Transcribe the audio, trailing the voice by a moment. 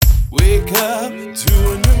Wake up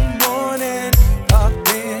to a new morning, pop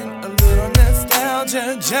in a little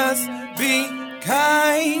nostalgia, just be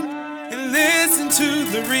kind and listen to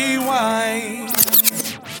the rewind.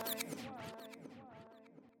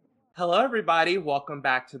 Hello everybody, welcome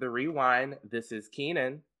back to the Rewind. This is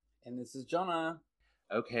Keenan. And this is Jonah.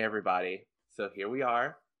 Okay everybody, so here we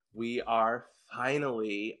are. We are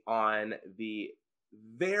finally on the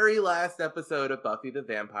very last episode of Buffy the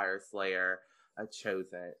Vampire Slayer,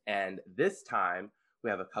 Chosen. And this time, we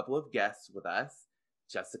have a couple of guests with us,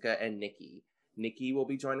 Jessica and Nikki. Nikki will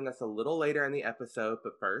be joining us a little later in the episode,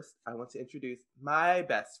 but first, I want to introduce my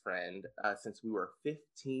best friend since we were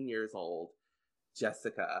 15 years old,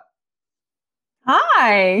 Jessica.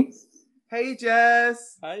 Hi. Hey,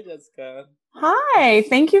 Jess. Hi, Jessica. Hi.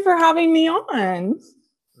 Thank you for having me on.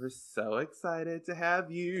 We're so excited to have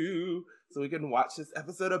you so we can watch this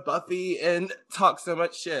episode of Buffy and talk so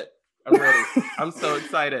much shit. I'm ready. I'm so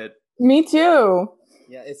excited. Me too.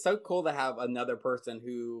 Yeah, it's so cool to have another person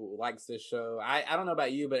who likes this show. I don't know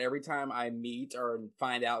about you, but every time I meet or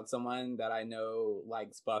find out someone that I know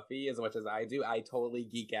likes Buffy as much as I do, I totally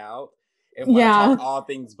geek out and want to talk all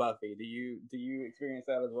things Buffy. Do you experience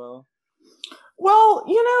that as well? Well,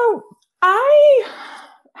 I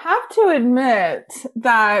have to admit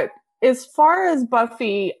that as far as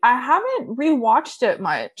Buffy, I haven't rewatched it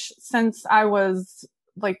much since I was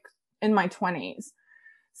like in my 20s.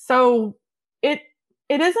 So it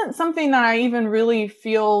isn't something that I even really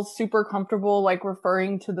feel super comfortable like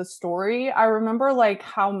referring to the story. I remember like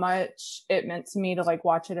how much it meant to me to like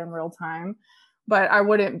watch it in real time, but I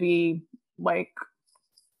wouldn't be like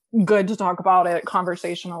good to talk about it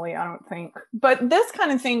conversationally, I don't think. But this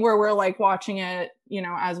kind of thing where we're like watching it,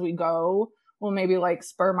 as we go, will maybe like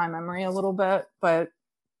spur my memory a little bit. But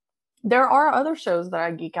there are other shows that I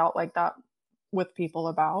geek out like that with people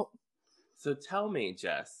about. So tell me,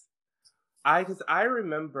 Jess, because I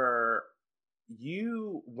remember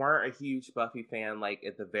you weren't a huge Buffy fan like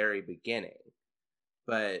at the very beginning,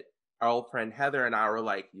 but our old friend Heather and I were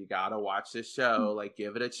like, you gotta watch this show, like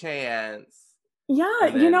give it a chance. Yeah,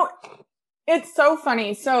 it's so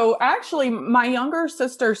funny. So actually, my younger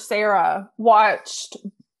sister Sarah watched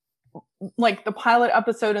like the pilot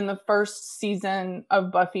episode in the first season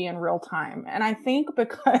of Buffy in real time. And I think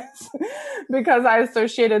because I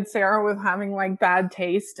associated Sarah with having like bad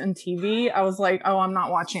taste in TV, I was like, oh, I'm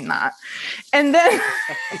not watching that. And then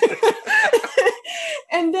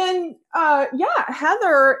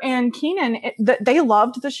Heather and Keenan, they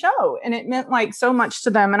loved the show and it meant like so much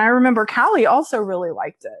to them. And I remember Callie also really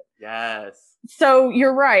liked it. Yes. So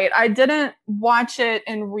you're right. I didn't watch it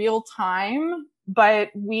in real time, but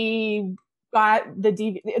we got the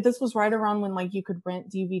DVD. This was right around when like you could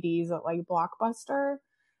rent DVDs at like Blockbuster.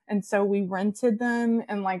 And so we rented them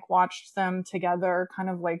and like watched them together, kind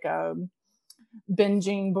of like a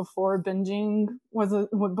before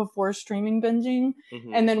streaming binging.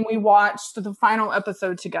 Mm-hmm. And then we watched the final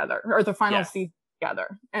episode together, or the final season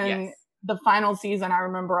together. And the final season, I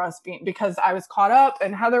remember us being, because I was caught up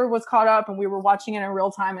and Heather was caught up and we were watching it in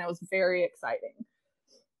real time and it was very exciting.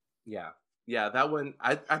 Yeah, that one,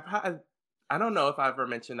 I don't know if I've ever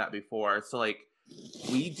mentioned that before. So like,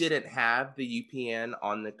 we didn't have the UPN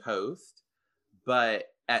on the coast, but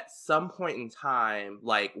at some point in time,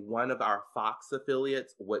 like one of our Fox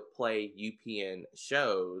affiliates would play UPN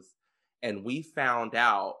shows, and we found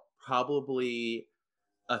out probably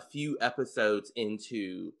a few episodes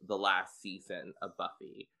into the last season of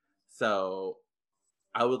Buffy. So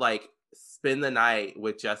I would like spend the night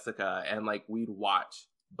with Jessica and like we'd watch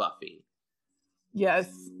Buffy. Yes.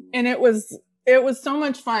 And it was so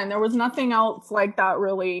much fun. There was nothing else like that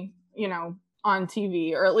really, on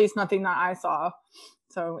TV, or at least nothing that I saw.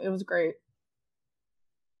 So it was great.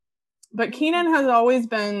 But Keenan has always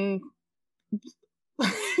been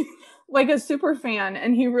like a super fan,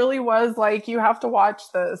 and he really was like, you have to watch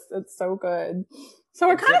this. It's so good.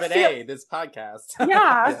 So it kind of this podcast.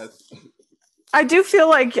 Yeah. Yes. I do feel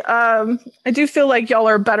like y'all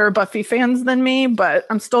are better Buffy fans than me, but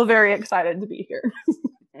I'm still very excited to be here.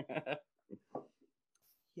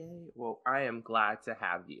 Yay. Well, I am glad to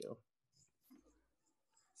have you.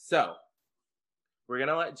 So, we're going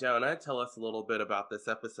to let Jonah tell us a little bit about this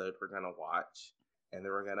episode we're going to watch, and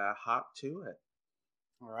then we're going to hop to it.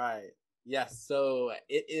 All right. Yes, so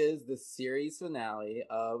it is the series finale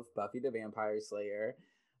of Buffy the Vampire Slayer.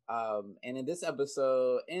 And in this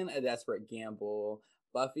episode, in a desperate gamble,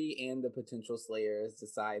 Buffy and the potential Slayers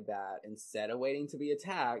decide that instead of waiting to be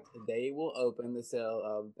attacked, they will open the cell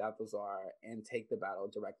of Dathazar and take the battle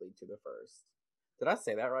directly to the First. Did I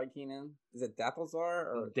say that right, Keenan? Is it Dathazar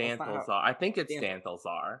or Danthazar? I think it's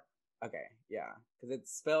Danthazar. Okay, yeah, because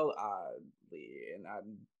it's spelled oddly, and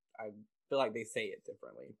I feel like they say it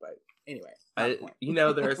differently. But anyway, not the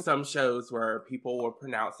point. There are some shows where people will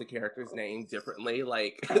pronounce the character's name differently,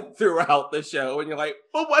 like throughout the show, and you're like,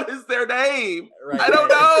 "But what is their name? Right, I don't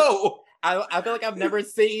know." I feel like I've never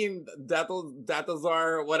seen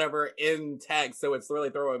Dathazar whatever in text, so it's really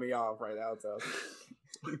throwing me off right now. So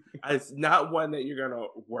it's not one that you're gonna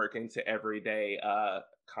work into everyday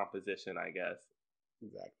composition, I guess.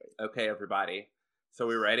 Exactly. Okay, everybody. So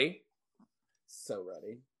we ready? So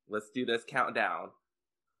ready. Let's do this countdown.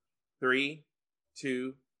 3,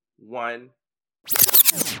 2, 1.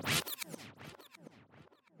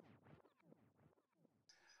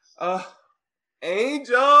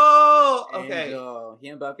 Angel! Okay. Angel. He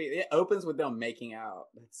and Buffy. It opens with them making out.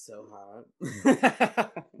 That's so hot.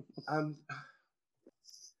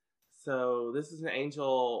 So this is an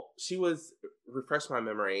Angel. She was, refresh my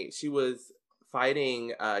memory, she was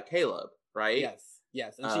fighting Caleb, right?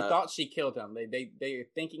 Yes. And she thought she killed him. They're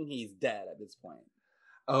thinking he's dead at this point.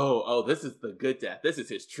 Oh, this is the good death. This is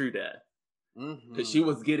his true death. Because she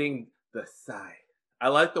was getting the sigh. I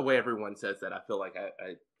like the way everyone says that. I feel like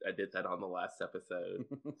I did that on the last episode.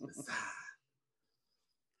 The sigh.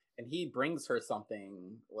 And he brings her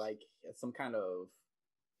something, like some kind of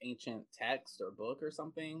ancient text or book or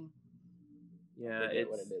something. Yeah, it's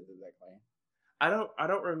what it is exactly. I don't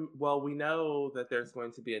well, we know that there's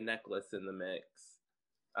going to be a necklace in the mix.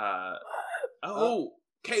 Caleb!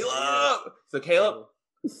 Yes. So Caleb,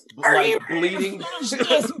 bleeding.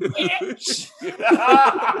 Bitch?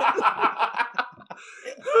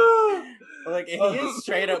 Like, he is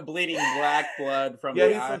straight up bleeding black blood from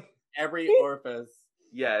every orifice.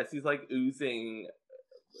 Yes, he's like oozing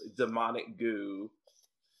demonic goo.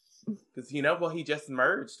 Because, he just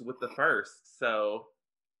merged with the first, so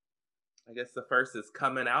I guess the first is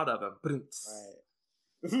coming out of him.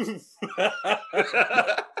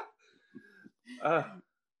 Right.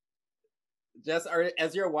 Just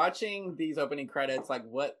as you're watching these opening credits, like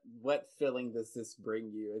what feeling does this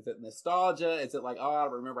bring you? Is it nostalgia? Is it like, oh, I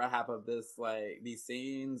remember half of this, like these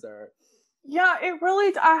scenes, or? Yeah, it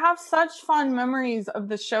really. I have such fond memories of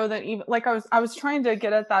the show that even like I was trying to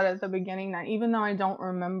get at that at the beginning, that even though I don't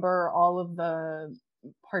remember all of the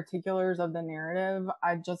particulars of the narrative,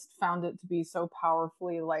 I just found it to be so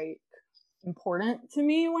powerfully like important to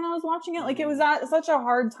me when I was watching it. Like, it was at such a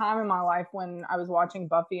hard time in my life when I was watching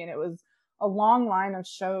Buffy, and it was a long line of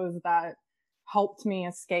shows that helped me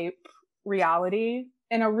escape reality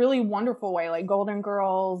in a really wonderful way, like Golden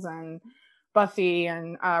Girls and Buffy,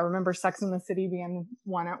 and I remember Sex and the City being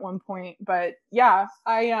one at one point. But yeah,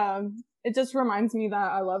 it just reminds me that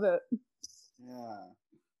I love it. Yeah.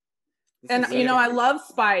 And I love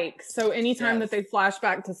Spike, so anytime that they flash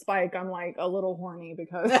back to Spike, I'm like a little horny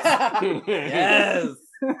because yes.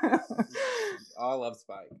 I love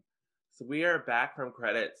Spike. So we are back from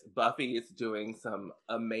credits. Buffy is doing some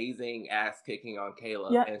amazing ass kicking on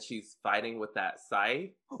Caleb, and she's fighting with that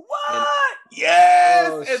scythe. What? Yes!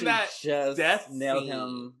 Oh, and she that just death nailed scene.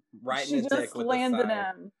 him right She in the just dick with landed the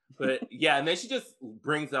scythe. him. But yeah, and then she just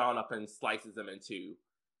brings it on up and slices him in two.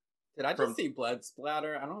 Did I just see blood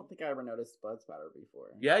splatter? I don't think I ever noticed blood splatter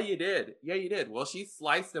before. Yeah, you did. Well, she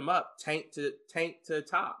sliced him up, tank to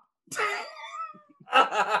top.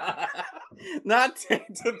 Not tank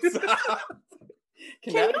to top.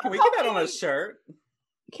 Can we get that on a shirt?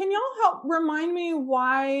 Can y'all help remind me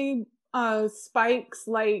why Spike's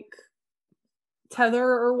like tether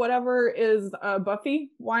or whatever is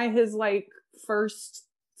Buffy? Why his like first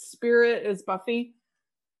spirit is Buffy?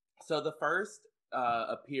 So the first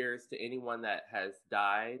appears to anyone that has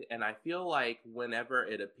died, and I feel like whenever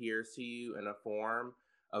it appears to you in a form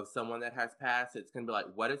of someone that has passed, it's gonna be like,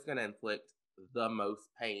 what is gonna inflict the most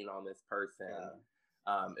pain on this person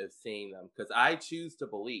if seeing them? Because I choose to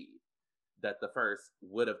believe that the first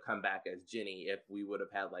would have come back as Jenny if we would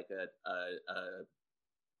have had like a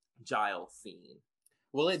Giles scene.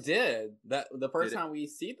 Well, it did. That the first time we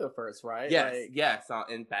see the first, right? Yes.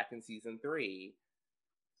 And back in season 3,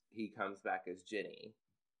 he comes back as Jenny,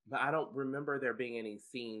 but I don't remember there being any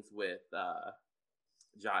scenes with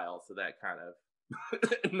Giles, so that kind of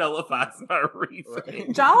nullifies my reasoning.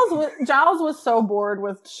 Right. Giles was so bored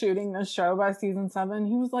with shooting this show by season 7.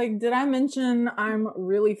 He was like, "Did I mention I'm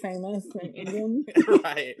really famous in England?"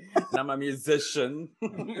 Right, and I'm a musician.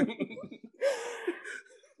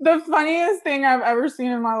 The funniest thing I've ever seen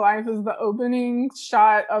in my life is the opening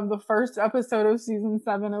shot of the first episode of season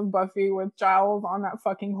 7 of Buffy with Giles on that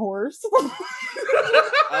fucking horse.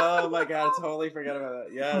 Oh my god, I totally forgot about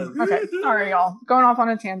that. Yes. Okay, sorry y'all. Going off on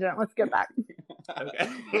a tangent. Let's get back. Okay.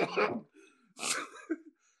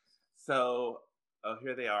 So Oh,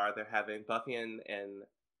 here they are. They're having Buffy and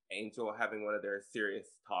Angel having one of their serious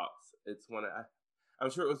talks. It's one of,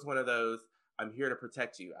 I'm sure it was one of those. I'm here to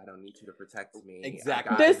protect you. I don't need you to protect me.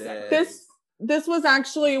 Exactly. This was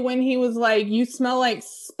actually when he was like, "You smell like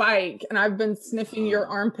Spike, and I've been sniffing your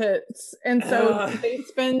armpits." And so they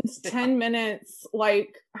spend 10 minutes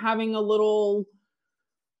like having a little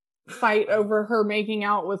fight over her making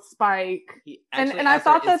out with Spike. And I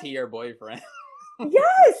thought that, is he your boyfriend?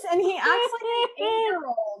 Yes, and he acts like an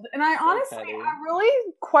 8-year-old. And I honestly, I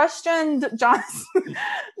really questioned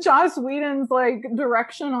Joss Whedon's like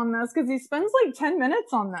direction on this, because he spends like 10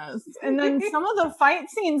 minutes on this, and then some of the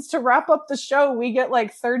fight scenes to wrap up the show, we get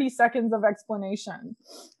like 30 seconds of explanation.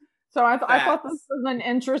 So I thought this was an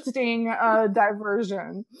interesting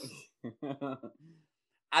diversion.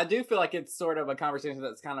 I do feel like it's sort of a conversation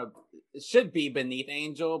that's kind of should be beneath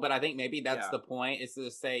Angel, but I think maybe that's the point, is to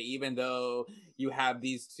say, even though you have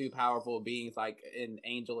these two powerful beings like in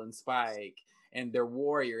Angel and Spike, and they're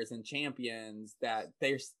warriors and champions, that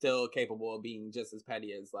they're still capable of being just as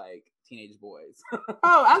petty as like teenage boys.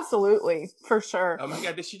 Oh, absolutely. For sure. Oh my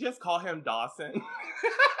God, did she just call him Dawson?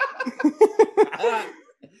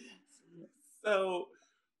 So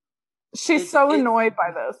she's so annoyed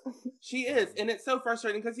by this. She is, and it's so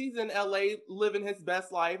frustrating because he's in LA living his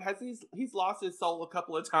best life. He's lost his soul a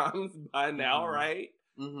couple of times by now, right?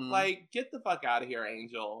 Mm-hmm. Like, get the fuck out of here,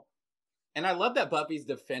 Angel. And I love that Buffy's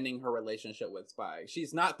defending her relationship with Spike.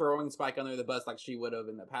 She's not throwing Spike under the bus like she would have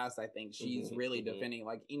in the past. I think she's really defending,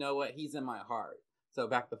 like, you know what? He's in my heart, so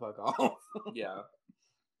back the fuck off. Yeah.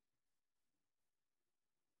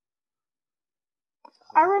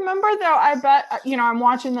 I remember, though, I bet, I'm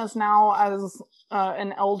watching this now as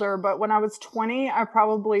an elder, but when I was 20, I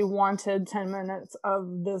probably wanted 10 minutes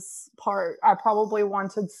of this part. I probably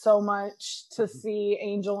wanted so much to see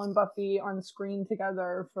Angel and Buffy on screen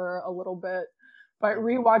together for a little bit. But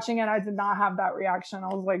rewatching it, I did not have that reaction. I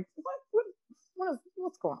was like,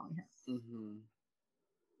 what's going on here? Mm-hmm.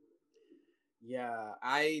 Yeah,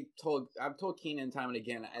 I've told Keenan time and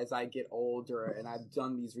again, as I get older and I've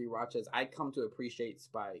done these rewatches, I come to appreciate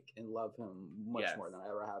Spike and love him much more than I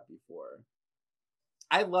ever have before.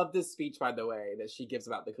 I love this speech, by the way, that she gives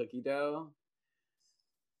about the cookie dough.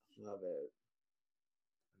 Love it.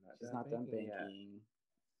 She's not done baking.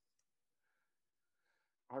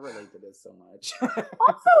 I relate to this so much.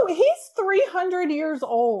 Also, he's 300 years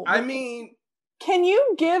old. I mean, can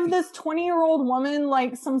you give this 20-year-old woman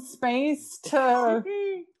like some space to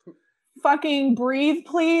fucking breathe,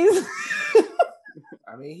 please?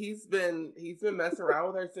 I mean, he's been messing around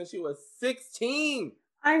with her since she was 16.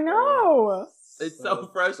 I know. It's so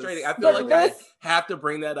frustrating. I feel like I have to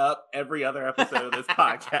bring that up every other episode of this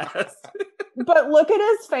podcast. But look at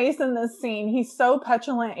his face in this scene. He's so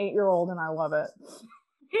petulant 8-year-old, and I love it.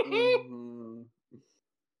 Mm-hmm.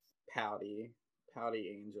 Pouty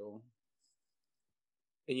Angel.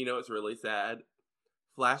 And you know what's really sad?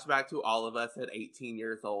 Flashback to all of us at 18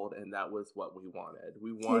 years old, and that was what we wanted.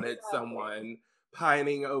 We wanted someone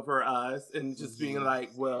pining over us and just being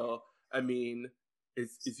like, well, I mean,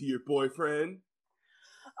 is he your boyfriend?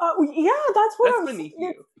 Yeah, that's beneath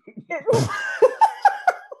you.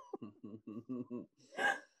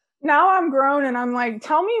 Now I'm grown and I'm like,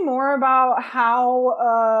 tell me more about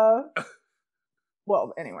how,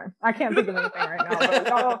 well, anyway, I can't think of anything right now,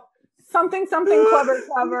 but something clever,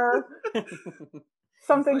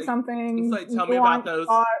 something. It's like, tell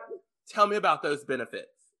me about those benefits.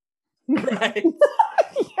 Right.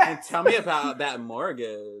 Yes. And tell me about that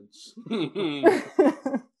mortgage.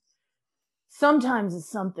 Sometimes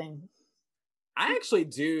it's something. I actually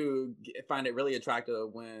do find it really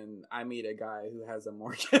attractive when I meet a guy who has a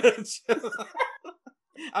mortgage.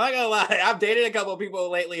 I'm not gonna lie, I've dated a couple of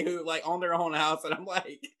people lately who like own their own house, and I'm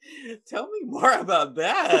like, tell me more about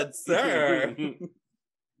that, sir.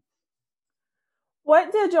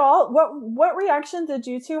 What reaction did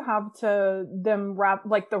you two have to them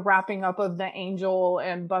the wrapping up of the Angel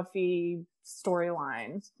and Buffy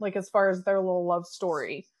storyline, like as far as their little love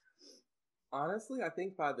story? Honestly, I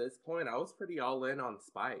think by this point I was pretty all in on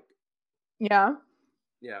Spike. Yeah.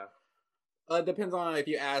 Yeah. It depends on if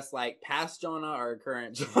you ask like past Jonah or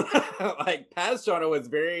current Jonah. Like past Jonah was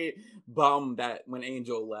very bummed that when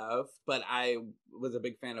Angel left, but I was a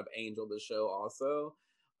big fan of Angel, the show also.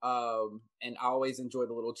 And I always enjoy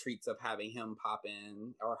the little treats of having him pop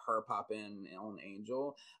in or her pop in on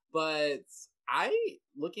Angel. But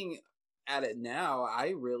looking at it now,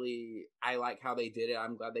 I like how they did it.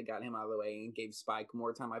 I'm glad they got him out of the way and gave Spike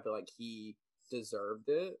more time. I feel like he deserved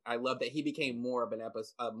it. I love that he became more of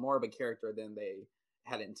more of a character than they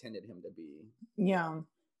had intended him to be. Yeah.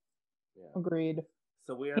 Agreed.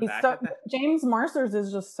 So we are back at the... James Marsters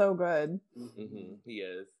is just so good. Mm-hmm. He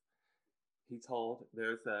is.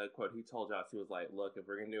 There's a quote he told Joss. He was like, "Look, if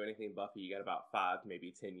we're gonna do anything Buffy, you got about 5,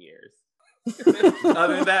 maybe 10 years.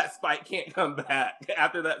 Other than that, Spike can't come back.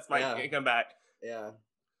 After that, Spike can't come back." Yeah.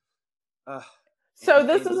 So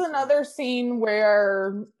this is another scene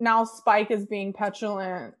where now Spike is being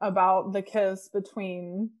petulant about the kiss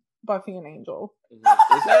between Buffy and Angel. Is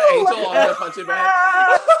that Angel on the punching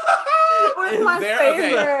bag? It was my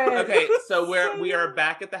favorite. Okay, so we are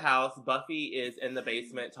back at the house. Buffy is in the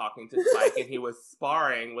basement talking to Spike, and he was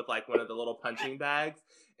sparring with like one of the little punching bags.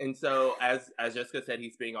 And so, as Jessica said,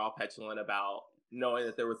 he's being all petulant about knowing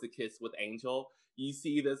that there was a kiss with Angel. You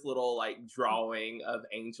see this little like drawing of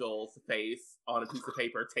Angel's face on a piece of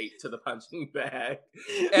paper taped to the punching bag.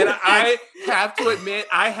 And I have to admit,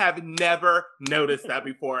 I have never noticed that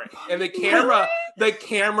before. And the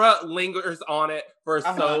camera lingers on it for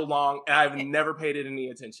so long, and I've never paid it any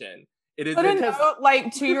attention. It is put a note,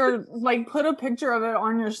 like to your put a picture of it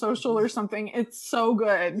on your social or something. It's so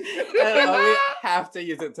good. We have to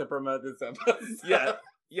use it to promote this episode.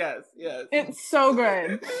 Yes. It's so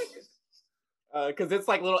good. Because it's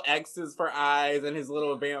like little X's for eyes and his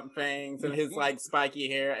little vamp fangs and his like spiky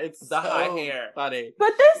hair. It's the high hair. Funny.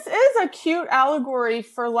 But this is a cute allegory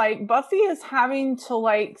for like Buffy is having to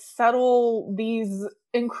like settle these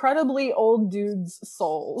incredibly old dudes'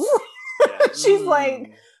 souls. Yeah. She's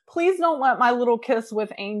like, please don't let my little kiss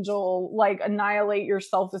with Angel like annihilate your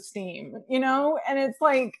self-esteem, you know? And it's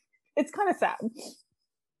like, it's kind of sad.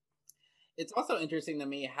 It's also interesting to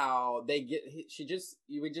me how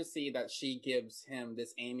you would just see that she gives him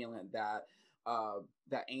this amulet that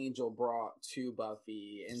Angel brought to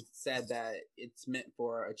Buffy and said that it's meant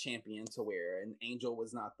for a champion to wear, and Angel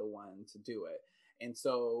was not the one to do it. And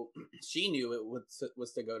so she knew it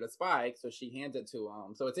was to go to Spike, so she hands it to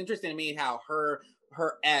him. So it's interesting to me how her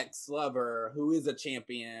ex-lover, who is a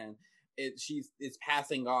champion, is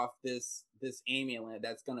passing off this amulet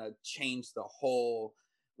that's gonna change the whole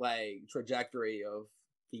like trajectory of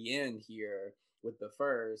the end here with the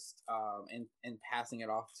first, and passing it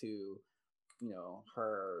off to, you know,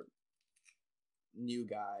 her new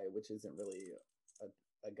guy, which isn't really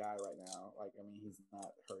a guy right now. Like, I mean, he's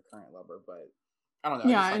not her current lover, but I don't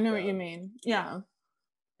know. Yeah, I know what you mean. Yeah.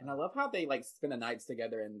 And I love how they like spend the nights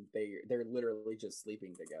together and they're literally just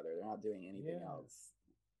sleeping together. They're not doing anything else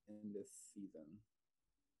in this season.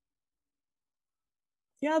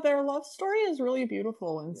 Yeah, their love story is really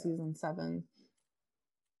beautiful in season 7.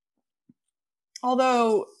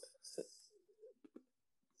 Although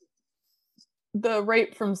the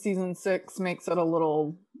rape from season 6 makes it a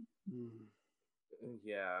little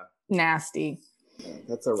nasty. Yeah,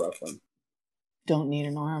 that's a rough one. Don't need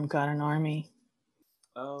an arm, got an army.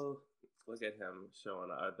 Oh, look at him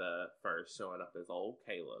showing up as old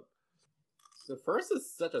Caleb. The first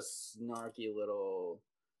is such a snarky little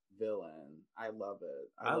villain. I love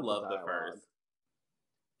it. I love the first.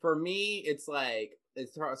 For me, it's like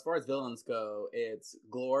as far as villains go, it's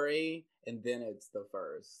Glory and then it's the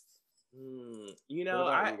first. You know,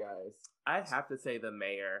 I have to say the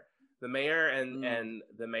mayor. The mayor and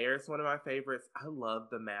the mayor's one of my favorites. I love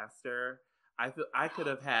the Master. I feel I could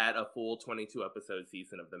have had a full 22 episode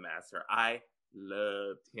season of the Master. I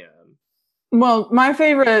loved him. Well, my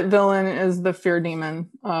favorite villain is the Fear Demon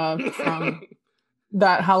from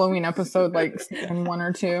that Halloween episode, like season 1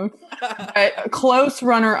 or 2. A close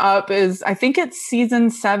runner-up is, I think it's season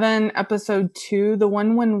 7, episode 2, the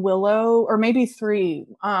one when Willow, or maybe 3.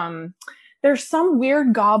 There's some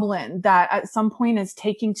weird goblin that at some point is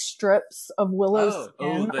taking strips of Willow's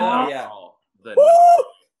skin off.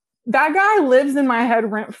 That guy lives in my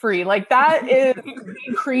head rent-free. Like, that is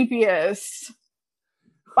the creepiest.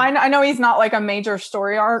 I know he's not like a major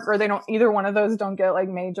story arc, or either one of those don't get like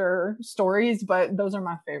major stories, but those are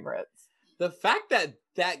my favorites. The fact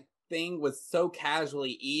that thing was so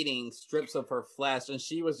casually eating strips of her flesh and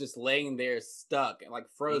she was just laying there stuck and like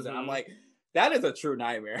frozen. I'm like, that is a true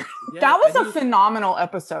nightmare. That was a phenomenal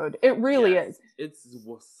episode. It really is. It's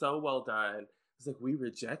so well done. It's like, we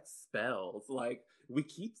reject spells. Like, we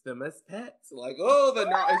keep them as pets. Like,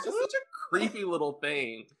 it's just such a creepy little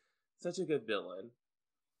thing. Such a good villain.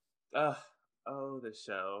 The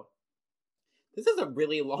show. This is a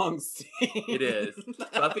really long scene. It is.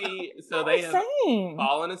 Buffy, so they have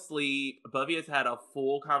fallen asleep. Buffy has had a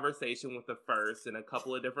full conversation with the first in a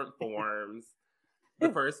couple of different forms. The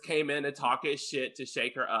first came in to talk his shit to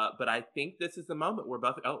shake her up, but I think this is the moment where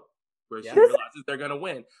Buffy, where she realizes they're going to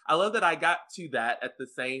win. I love that I got to that at the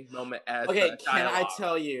same moment as can I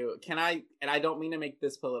tell you, and I don't mean to make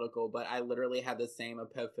this political, but I literally had the same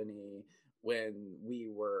epiphany when we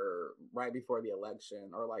were right before the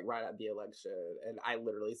election, or like right at the election, and I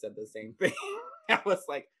literally said the same thing. I was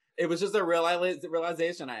like, it was just a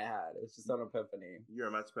realization I had. It was just an epiphany.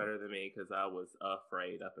 You're much better than me because I was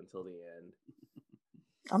afraid up until the end.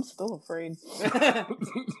 I'm still afraid.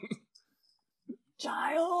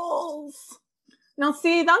 Giles. Now,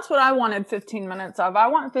 see, that's what I wanted 15 minutes of. I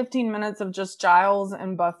want 15 minutes of just Giles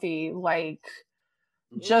and Buffy, like,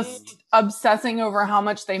 just obsessing over how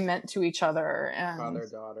much they meant to each other. And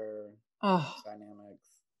Father-daughter dynamics.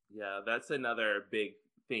 Yeah, that's another big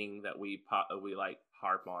thing that we like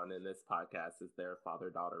harp on in this podcast is their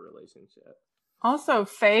father-daughter relationship. Also,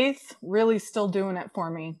 Faith really still doing it for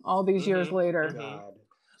me all these years later. God,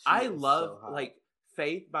 I love like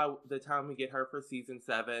Faith. By the time we get her for season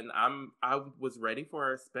 7, I was ready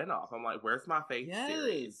for a spinoff. I'm like, where's my Faith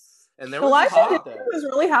series? And there was Elijah was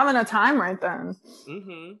really having a time right then.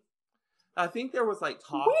 I think there was like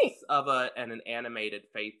talks of an animated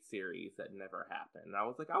Faith series that never happened. And I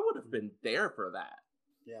was like, I would have been there for that.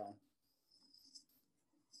 Yeah.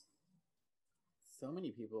 So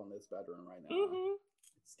many people in this bedroom right now.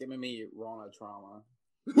 It's giving me Rona trauma.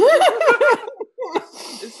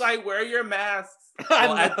 It's like, wear your masks.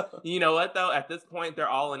 Well, you know what, though? At this point, they're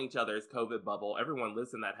all in each other's COVID bubble. Everyone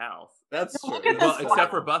lives in that house. That's true. Well,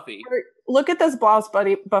 except for Buffy. Look at this blouse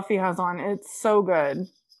Buffy has on. It's so good.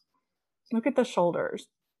 Look at the shoulders.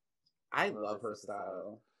 I love her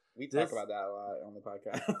style. We talk about that a lot on the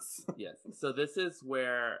podcast. Yes. So this is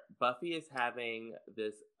where Buffy is having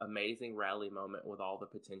this amazing rally moment with all the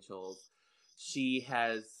potentials. She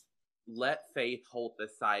has let Faith hold the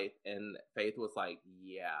scythe, and Faith was like,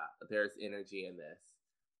 yeah, there's energy in this.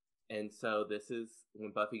 And so this is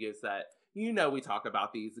when Buffy gives that, we talk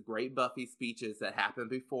about these great Buffy speeches that happen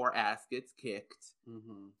before ass gets kicked.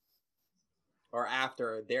 Or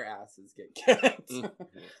after their asses get kicked.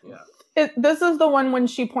 Yeah. This is the one when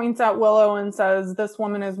she points at Willow and says, this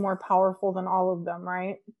woman is more powerful than all of them,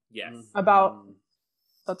 right? Yes. That's a good one.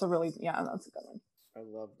 I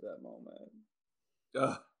love that moment.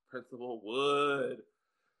 Ugh, Principal Wood.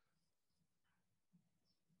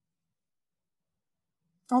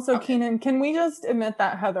 Also, Keenan, can we just admit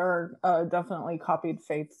that Heather definitely copied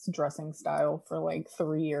Faith's dressing style for like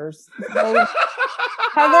 3 years?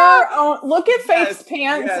 Heather, look at Faith's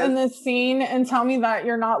pants in this scene and tell me that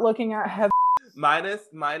you're not looking at Heather. Minus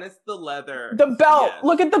the leather. The belt. Yes.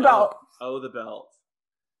 Look at the belt. Oh, the belt.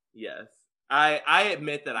 Yes. I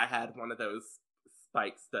admit that I had one of those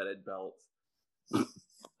spike-studded belts.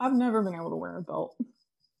 I've never been able to wear a belt.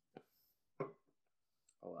 I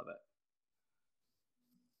love it.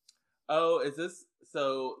 Oh, is this...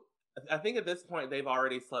 So, I think at this point they've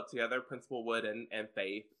already slept together, Principal Wood and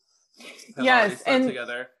Faith. Yes, and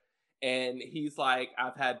together, and he's like,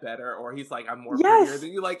 I've had better, or he's like, I'm more prettier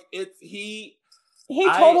than you. Like, he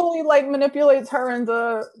totally like manipulates her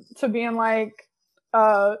into being like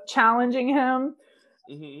challenging him,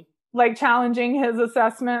 like challenging his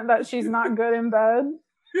assessment that she's not good in bed.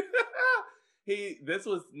 This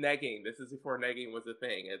was negging. This is before negging was a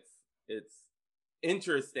thing. It's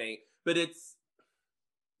interesting, but it's.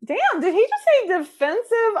 Damn, did he just say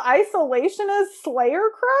defensive isolationist slayer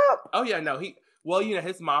crap? Oh yeah, no,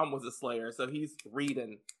 his mom was a slayer, so he's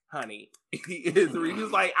reading, honey. He's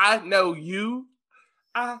like, I know you.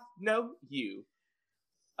 I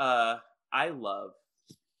love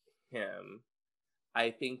him. I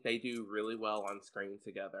think they do really well on screen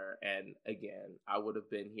together, and again, I would have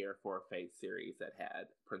been here for a Faith series that had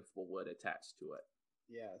Principal Wood attached to it.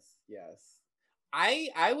 Yes.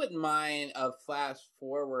 I wouldn't mind a flash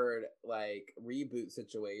forward like reboot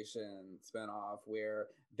situation spinoff where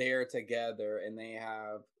they're together and they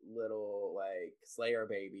have little like Slayer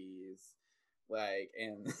babies, like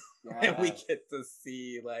and we get to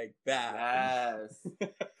see like that. Yes.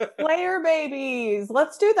 Slayer babies.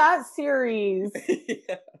 Let's do that series.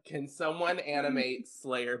 Yeah. Can someone animate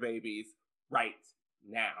Slayer babies right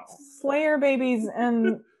now? Slayer babies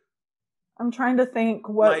and. I'm trying to think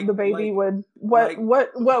what the baby would, what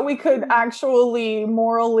we could actually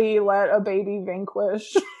morally let a baby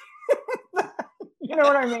vanquish. You know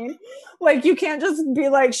what I mean? Like, you can't just be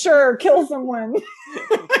like, sure, kill someone.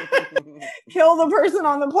 Kill the person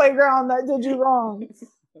on the playground that did you wrong.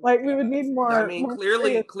 Like, we would need more. I mean,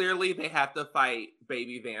 clearly they have to fight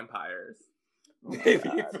baby vampires. Baby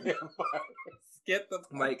vampires. Get the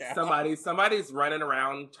like out. Somebody's running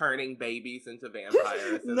around turning babies into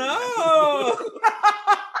vampires. No.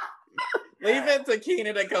 Leave it to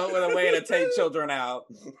Keenan to come up with a way to take children out.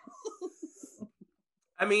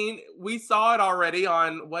 I mean, we saw it already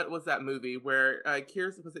on what was that movie where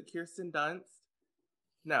was it Kirsten Dunst?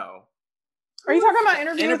 No. Are you talking about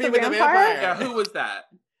Interview with the Vampire? Yeah, who was that?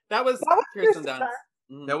 That was Kirsten Dunst.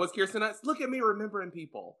 Dunst. That was Kirsten Dunst. Look at me remembering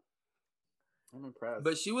people. I'm impressed.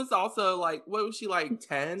 But she was also like, what was she, like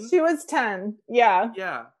 10? She was 10. Yeah.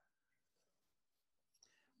 Yeah.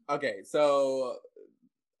 Okay, so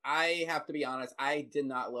I have to be honest. I did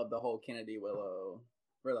not love the whole Kennedy Willow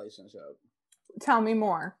relationship. Tell me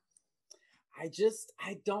more. I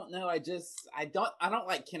don't know. I don't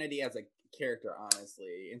like Kennedy as a character,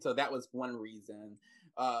 honestly. And so that was one reason.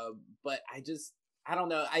 But I don't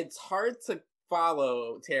know. It's hard to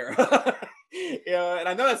follow Tara. And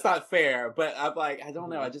I know that's not fair, but I'm like, I don't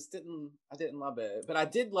know. I didn't love it. But I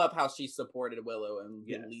did love how she supported Willow and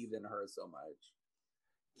believed in her so much.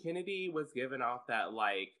 Kennedy was giving off that,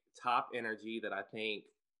 like, top energy that I think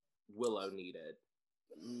Willow needed.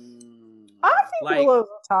 I think like, Willow's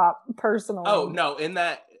top, personally. Oh, no, in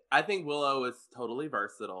that, I think Willow is totally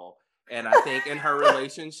versatile. And I think in her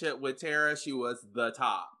relationship with Tara, she was the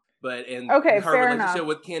top. But in her relationship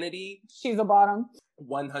with Kennedy, she's a bottom.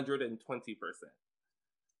 120%.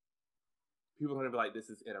 People are going to be like, this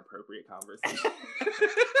is inappropriate conversation.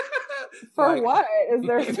 For like, what? Is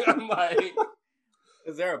there... I'm like...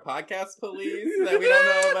 Is there a podcast police that we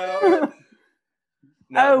don't know about?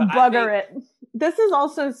 No, bugger it. This is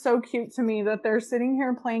also so cute to me that they're sitting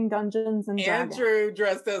here playing Dungeons and Dragons. Andrew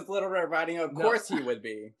dressed as Little Red Riding Hood. Of course he would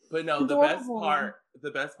be. But no, the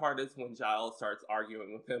best part is when Giles starts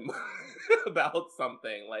arguing with him about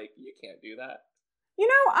something. Like, you can't do that. You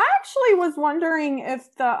know, I actually was wondering if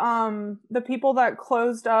the people that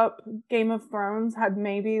closed up Game of Thrones had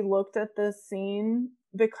maybe looked at this scene,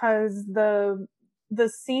 because the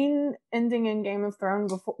scene ending in Game of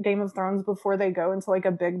Thrones before they go into like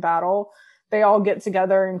a big battle, they all get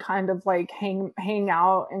together and kind of like hang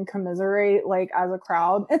out and commiserate like as a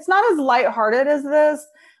crowd. It's not as lighthearted as this,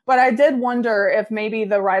 but I did wonder if maybe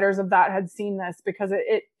the writers of that had seen this, because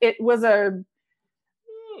it was I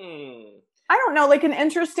don't know, like an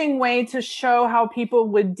interesting way to show how people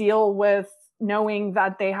would deal with knowing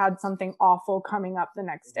that they had something awful coming up the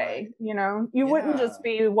next day. Right. You know, you wouldn't just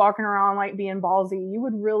be walking around like being ballsy. You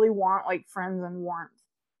would really want like friends and warmth.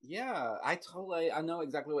 Yeah, I know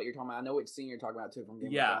exactly what you're talking about. I know which scene you're talking about too from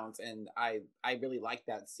Game of Thrones, and I really like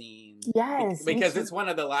that scene. Yes, because it's one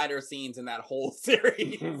of the lighter scenes in that whole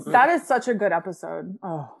series. That is such a good episode.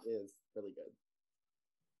 Oh, it is really good.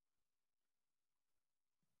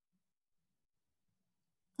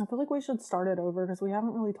 I feel like we should start it over because we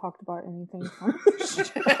haven't really talked about anything.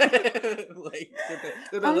 Like,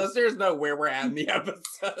 did the listeners know where we're at in the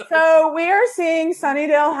episode? So we are seeing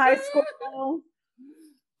Sunnydale High School.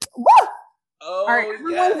 Woo! Oh, all right,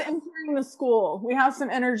 everyone's entering the school. We have some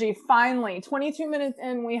energy. Finally, 22 minutes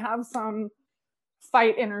in, we have some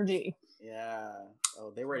fight energy. Yeah.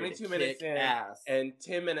 Oh, they were 22 minutes in, ass. And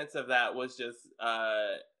 10 minutes of that was just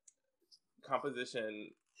composition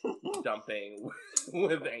dumping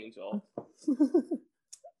with Angel.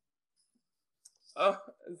 Oh,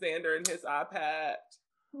 Xander and his iPad.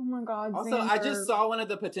 Oh my God. Also, Xander. I just saw one of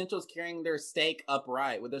the potentials carrying their steak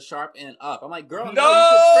upright with a sharp end up. I'm like, girl,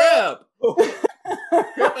 no, you should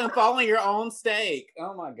trip. Trip and fall on your own steak.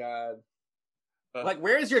 Oh my God. Like,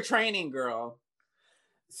 where's your training, girl?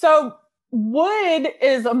 So, Wood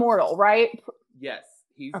is immortal, right? Yes,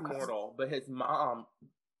 he's mortal, but his mom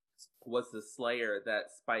was the Slayer that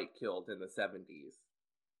Spike killed in the 70s.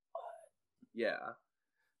 Yeah.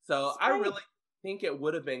 So I really think it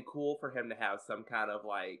would have been cool for him to have some kind of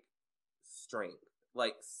like strength,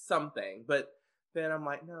 like something. But then I'm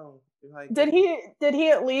like, no. Like, did he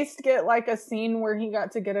at least get like a scene where he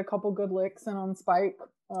got to get a couple good licks in on Spike?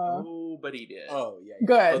 Oh, but he did. Oh yeah.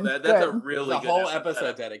 Good. So that's a really good whole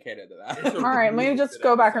episode dedicated to that. All right, let me just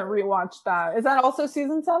go back and rewatch that. Is that also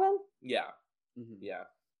season 7? Yeah. Mm-hmm. Yeah.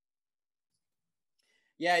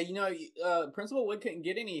 Yeah, you know, Principal Wood couldn't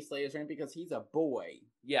get any Slayers right because he's a boy.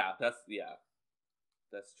 Yeah, that's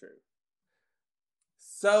true.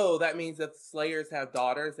 So that means if Slayers have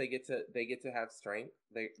daughters, they get to have strength.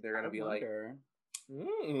 They're gonna be like,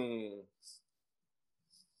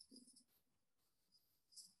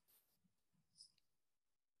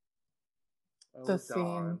 Oh,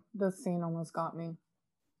 the scene almost got me.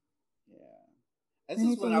 Yeah, this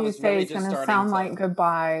is when I was really just starting to sound like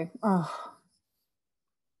goodbye. Ugh.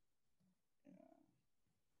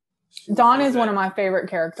 Dawn is one of my favorite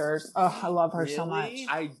characters. Oh, I love her so much.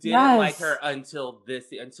 I didn't like her until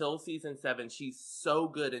season 7. She's so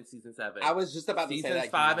good in season 7. I was just about to say that.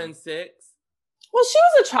 Seasons 5 and 6. Well, she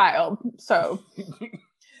was a child, so.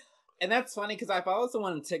 And that's funny because I follow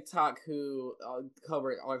someone on TikTok who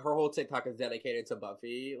covered, like, her whole TikTok is dedicated to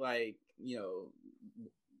Buffy. Like, you know,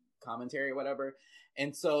 commentary or whatever.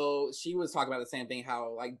 And so she was talking about the same thing,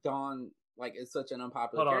 how like Dawn like is such an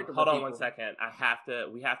unpopular character. Hold on 1 second.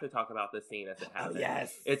 We have to talk about this scene as it happens. Oh,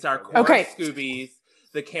 yes. It's our core Okay. Scoobies.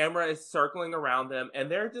 The camera is circling around them, and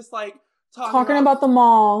they're just like talking about the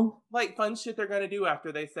mall. Like fun shit they're gonna do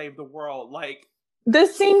after they save the world. Like,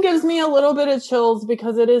 this scene gives me a little bit of chills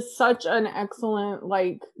because it is such an excellent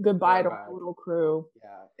like goodbye to our little crew. Yeah,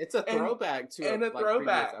 it's a throwback to a like,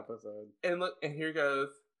 throwback previous episode. And look, and here goes.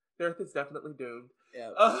 The Earth is definitely doomed.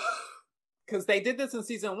 Yeah. Because they did this in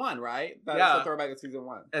season 1, right? That's a throwback to season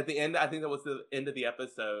 1. At the end, I think that was the end of the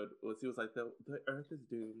episode. He was like, the Earth is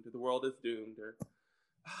doomed. The world is doomed. Or,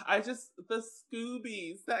 the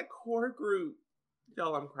Scoobies, that core group.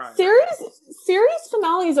 Y'all, I'm crying. Series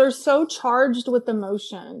finales are so charged with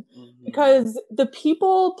emotion because the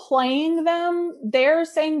people playing them, they're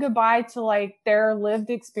saying goodbye to like their lived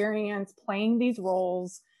experience playing these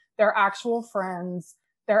roles, their actual friends,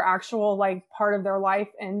 their actual like part of their life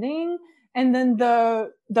ending. And then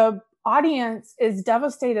the audience is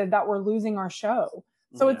devastated that we're losing our show.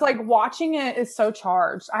 So it's like watching it is so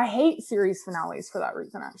charged. I hate series finales for that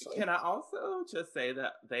reason, actually. Can I also just say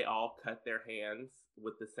that they all cut their hands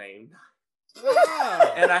with the same knife?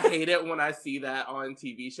 Yeah. And I hate it when I see that on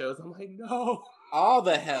TV shows. I'm like, no. All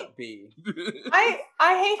the Hep B. I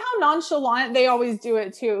hate how nonchalant they always do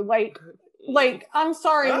it too. Like I'm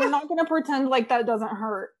sorry, we're not going to pretend like that doesn't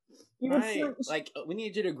hurt. Right. Like, we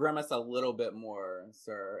need you to grimace a little bit more,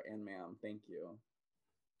 sir and ma'am. Thank you.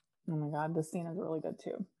 Oh my god, this scene is really good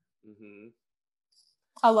too. Mm-hmm.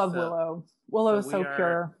 I love Willow. Willow is so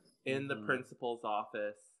pure. In the principal's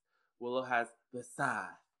office, Willow has the scythe,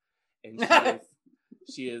 and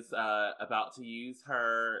she is about to use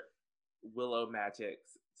her Willow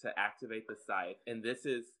magics to activate the scythe. And this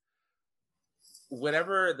is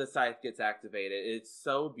whenever the scythe gets activated, it's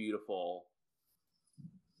so beautiful.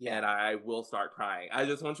 Yeah. And I will start crying. I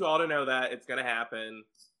just want you all to know that it's gonna happen.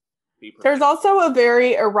 There's also a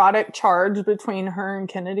very erotic charge between her and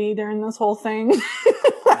Kennedy during this whole thing.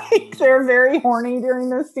 Like, they're very horny during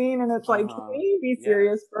this scene, and it's like, can we be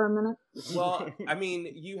serious for a minute? Well, I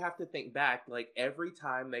mean, you have to think back. Like, every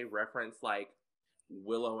time they reference, like,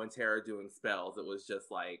 Willow and Tara doing spells, it was just,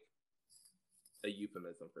 like, a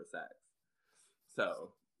euphemism for sex.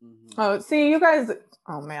 So. Oh, see, you guys,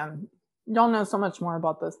 oh man, y'all know so much more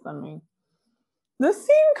about this than me. This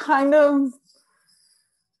scene kind of...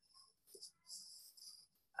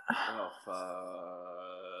 Oh,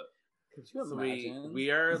 fuck. Could you imagine?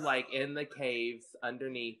 We are, like, in the caves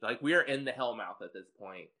underneath. Like, we are in the Hellmouth at this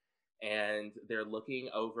point. And they're looking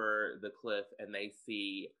over the cliff, and they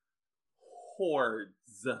see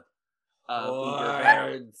hordes of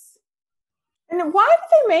vampires. And why do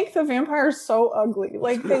they make the vampires so ugly?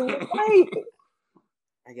 Like, they look like...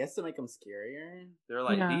 I guess to make them scarier. They're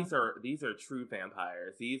like, these are true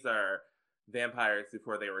vampires. These are vampires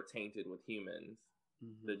before they were tainted with humans.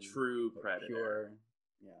 The true predator. Pure,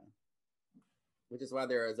 yeah. Which is why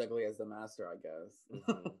they're as ugly as the master, I guess.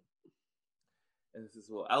 And this is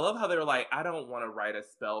cool. I love how they're like, I don't want to write a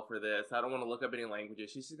spell for this. I don't want to look up any languages.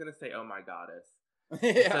 She's just going to say, oh my goddess.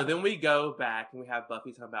 Yeah. So then we go back and we have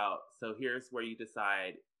Buffy talking about, so here's where you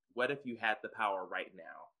decide, what if you had the power right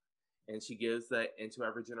now? And she gives the Into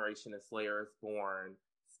Every Generation a Slayer is Born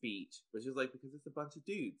speech, which is like, because it's a bunch of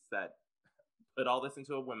dudes that put all this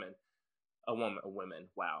into a woman.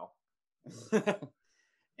 Wow.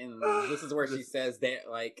 And this is where she says that,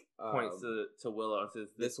 like, points to Willow and says,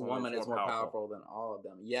 this woman is more powerful than all of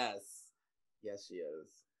them. Yes, she is.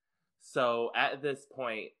 So at this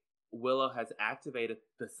point, Willow has activated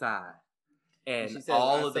the scythe, and she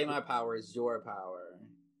says, my power is your power,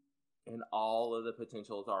 and all of the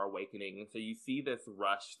potentials are awakening. And so you see this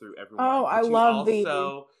rush through everyone. Oh, I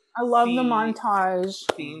love the montage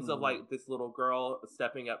scenes of like this little girl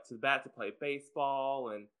stepping up to the bat to play baseball,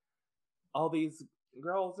 and all these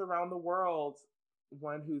girls around the world.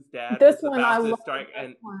 One whose dad was about to strike,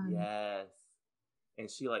 and yes,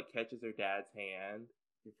 and she like catches her dad's hand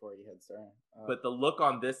before he hits her. But the look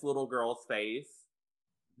on this little girl's face,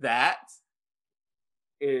 that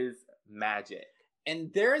is magic.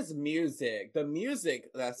 And there's music. The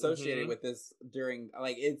music associated with this during,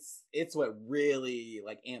 like, it's what really,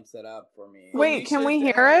 like, amps it up for me. Wait, can we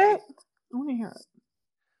hear it? I want to hear it.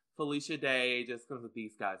 Felicia Day just comes with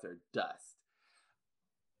these guys are dust.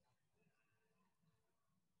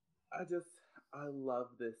 I love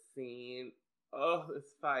this scene. Oh, this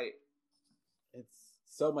fight. It's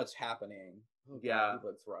so much happening. Oh, yeah.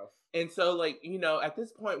 God, it's rough. And so, like, you know, at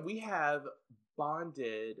this point, we have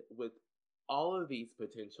bonded with all of these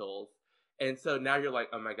potentials, and so now you're like,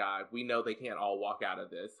 oh my god, we know they can't all walk out of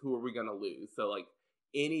this. Who are we gonna lose? So like,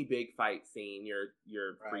 any big fight scene, you're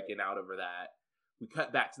Right. freaking out over that. We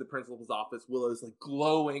cut back to the principal's office. Willow's like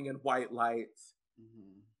glowing in white lights.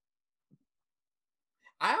 Mm-hmm.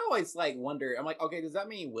 I always like wonder. I'm like, okay, does that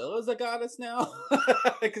mean Willow's a goddess now?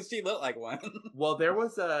 Because she looked like one. Well, there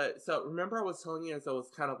was so remember I was telling you as I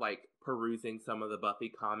was kind of like perusing some of the Buffy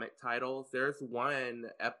comic titles. There's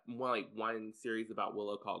one series about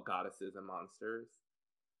Willow called Goddesses and Monsters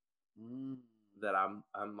that I'm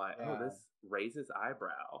like, oh, this raises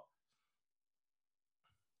eyebrow.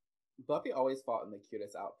 Buffy always fought in the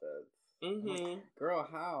cutest outfits. Mm-hmm. Like, girl,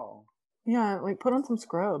 how? Yeah, like put on some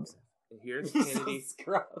scrubs. And here's Kennedy.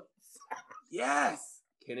 Scrubs. Yes!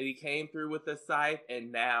 Kennedy came through with the scythe,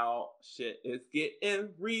 and now shit is getting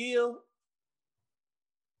real.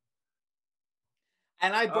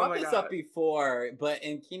 And I brought this up before,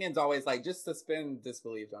 and Keenan's always like, just suspend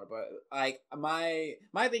disbelief on it. But like, my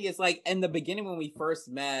thing is like, in the beginning when we first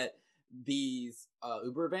met these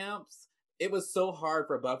Uber Vamps, it was so hard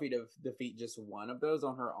for Buffy to defeat just one of those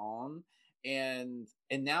on her own. And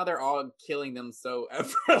now they're all killing them so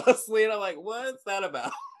effortlessly, and I'm like, what's that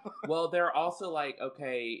about? Well, they're also like,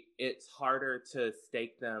 okay, it's harder to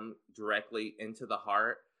stake them directly into the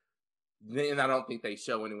heart. And I don't think they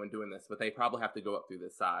show anyone doing this, but they probably have to go up through the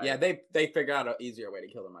side. Yeah, they figure out an easier way to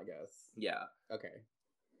kill them, I guess. Yeah. Okay.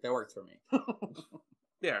 That works for me.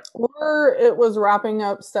 There. Or it was wrapping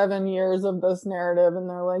up 7 years of this narrative, and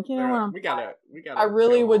they're like, you know what? We gotta. I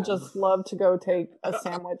really would just love to go take a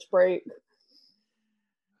sandwich break.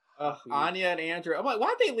 Anya and Andrew. I'm like,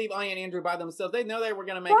 why'd they leave Anya and Andrew by themselves? They know they were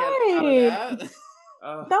gonna make it out of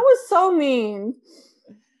that. That was so mean.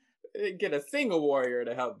 They didn't get a single warrior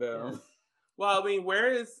to help them. Well, I mean,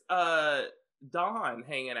 where is Dawn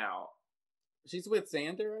hanging out? She's with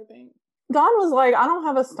Xander, I think. Dawn was like, I don't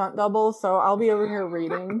have a stunt double, so I'll be over here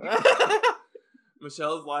reading.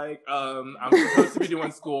 Michelle's like, I'm supposed to be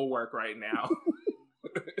doing schoolwork right now.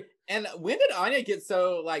 And when did Anya get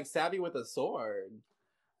so like savvy with a sword?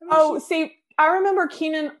 See, I remember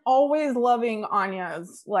Keenan always loving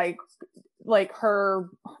Anya's like her.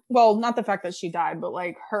 Well, not the fact that she died, but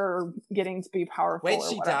like her getting to be powerful. Wait,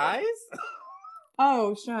 she dies?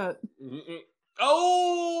 Oh shit! Mm-mm.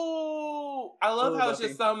 Oh, I love how it's Buffy.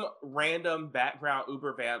 just some random background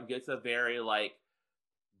Uber vamp gets a very like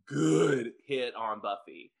good hit on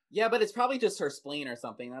Buffy. Yeah, but it's probably just her spleen or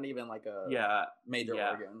something, not even like a major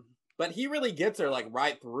organ. But he really gets her like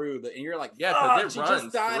right through and you're like, yeah, she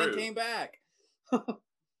just died and came back.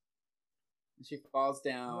 She falls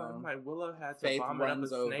down. Well, my Willow had to Faith vomit up a runs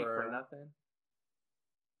snake over. for nothing.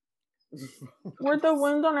 Where'd the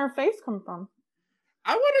wound on her face come from?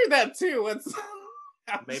 I wondered that too.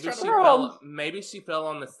 Maybe she fell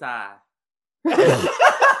on the side.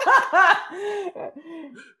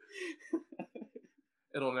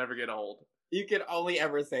 It'll never get old. You can only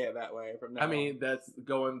ever say it that way from now. I mean, that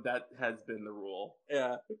has been the rule.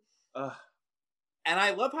 Yeah. And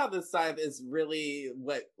I love how the scythe is really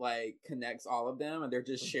what like connects all of them, and they're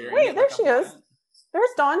just sharing. Wait, there she is. There's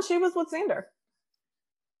Dawn. She was with Xander.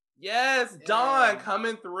 Yes, Dawn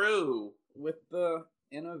coming through with the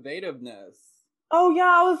innovativeness. Oh yeah,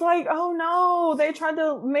 I was like, oh no, they tried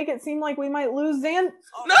to make it seem like we might lose Xander.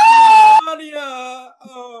 No, Anya.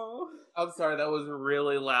 Oh, I'm sorry, that was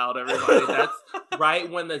really loud, everybody. That's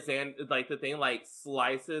right when the thing like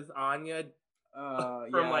slices Anya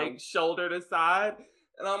from like shoulder to side,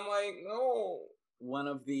 and I'm like, no. One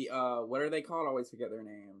of the what are they called? I always forget their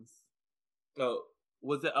names. Oh,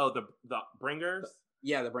 was it? Oh, the Bringers.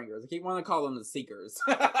 Yeah, the Bringers. I keep wanting to call them the Seekers.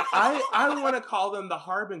 I want to call them the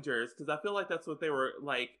Harbingers because I feel like that's what they were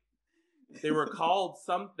like. They were called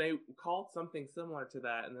They called something similar to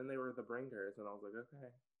that, and then they were the Bringers, and I was like,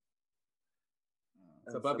 okay.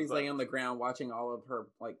 So Buffy's laying on the ground watching all of her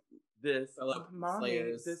like mommy,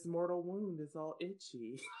 this mortal wound is all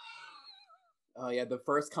itchy. Oh yeah, the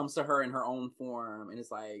first comes to her in her own form and it's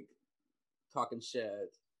like talking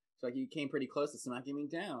shit. She's like, you came pretty close to smacking me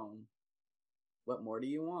down. What more do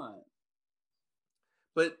you want?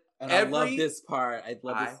 But I love this part. I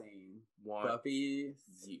love this scene. Buffy,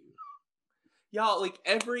 y'all, like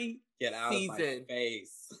every get out season, of my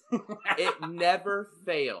face. It never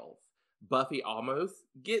fails. Buffy almost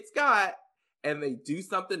gets got, and they do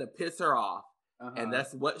something to piss her off, and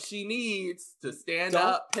that's what she needs to stand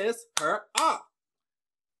up. Piss her off.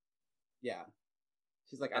 Yeah.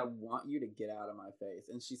 She's like, I want you to get out of my face.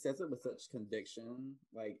 And she says it with such conviction.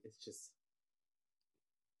 Like, it's just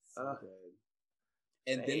so good.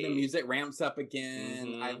 And then the music ramps up again.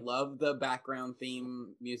 Mm-hmm. I love the background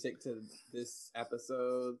theme music to this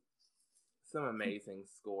episode. Some amazing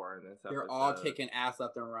score in this episode. They're all kicking ass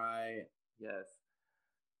left and right. Yes.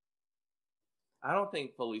 I don't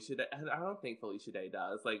think Felicia Day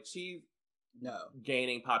does. Like, she's No.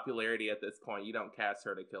 gaining popularity at this point. You don't cast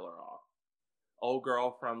her to kill her off. Old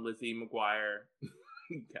girl from Lizzie McGuire,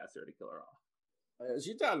 cast her to kill her off.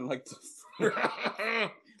 She died in like one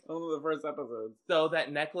of the first episodes. So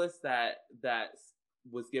that necklace that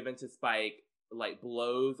was given to Spike, like,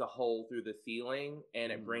 blows a hole through the ceiling,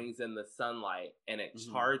 and it brings in the sunlight, and it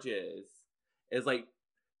charges. It's like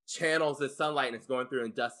channels the sunlight, and it's going through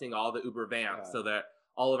and dusting all the Uber vamps, so that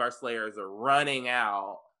all of our Slayers are running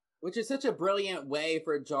out. Which is such a brilliant way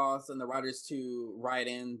for Joss and the writers to write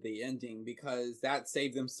in the ending, because that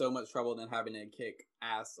saved them so much trouble than having to kick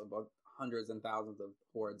ass about hundreds and thousands of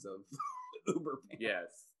hordes of Uber vamps.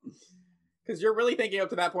 Yes. Because you're really thinking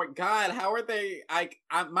up to that point, God, how are they?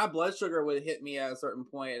 My blood sugar would hit me at a certain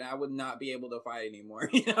point, and I would not be able to fight anymore.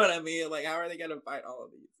 You know what I mean? Like, how are they going to fight all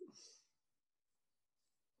of these?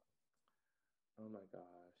 Oh my gosh.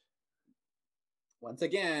 Once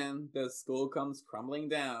again, the school comes crumbling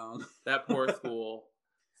down. That poor school.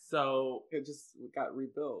 So it just got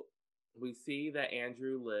rebuilt. We see that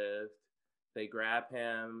Andrew lived. They grab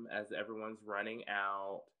him as everyone's running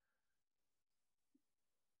out.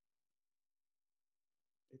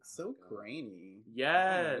 It's so grainy.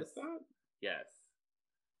 Yes. That? Yes.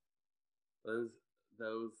 Those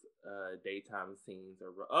daytime scenes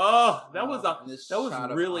are that was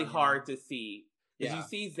really hard to see. Because you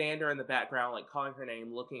see Xander in the background, like, calling her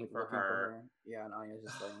name, looking for her. Yeah, and Anya's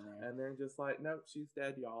just laying there. And they're just like, nope, she's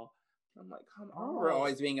dead, y'all. I'm like, come on. We're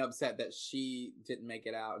always being upset that she didn't make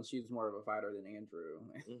it out, and she was more of a fighter than Andrew.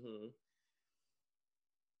 Mm-hmm.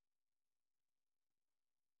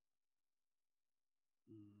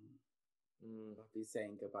 He's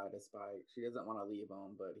saying goodbye to Spike. She doesn't want to leave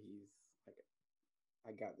him, but he's like,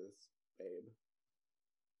 I got this, babe.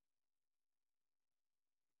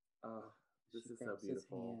 This is so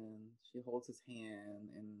beautiful. She holds his hand,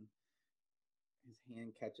 and his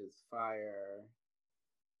hand catches fire.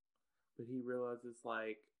 But he realizes,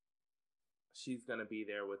 like, she's going to be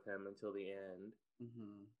there with him until the end.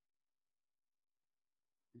 Mm-hmm.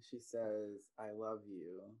 And she says, I love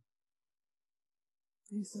you.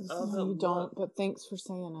 He says, no, you don't, but thanks for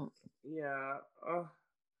saying it. Yeah.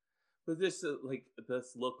 But this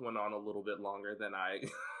look went on a little bit longer than I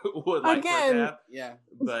would like for it to have. Yeah.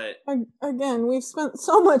 But again, we've spent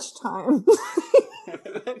so much time.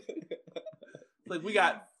 Like, we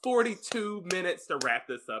got 42 minutes to wrap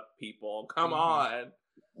this up, people. Come on.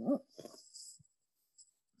 No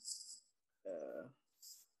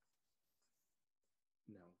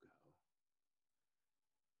go.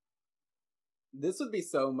 This would be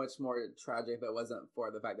so much more tragic if it wasn't for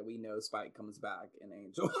the fact that we know Spike comes back in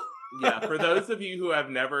Angel. Yeah, for those of you who have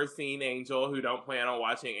never seen Angel, who don't plan on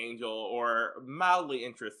watching Angel, or mildly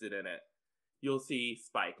interested in it, you'll see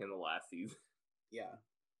Spike in the last season. Yeah.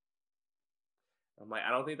 I'm like,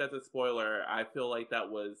 I don't think that's a spoiler. I feel like that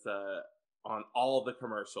was on all the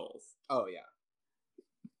commercials. Oh, yeah.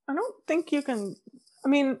 I don't think you can... I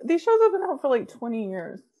mean, these shows have been out for like 20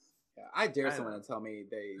 years. Yeah, I dare someone to tell me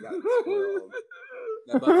they got spoiled.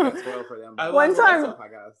 That Buffy got spoiled for them. One time,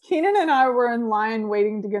 Keenan and I were in line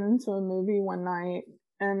waiting to get into a movie one night,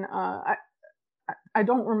 and I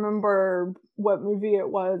don't remember what movie it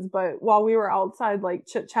was, but while we were outside, like,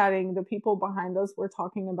 chit-chatting, the people behind us were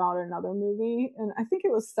talking about another movie, and I think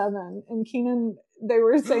it was Seven, and Keenan, they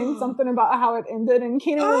were saying something about how it ended, and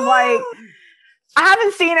Keenan was like, I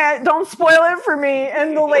haven't seen it, don't spoil it for me,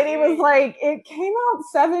 and the lady was like, it came out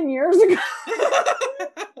 7 years ago.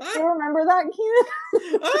 Do you remember that, Keenan?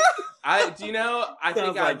 I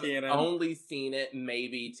think I've only seen it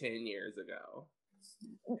maybe 10 years ago.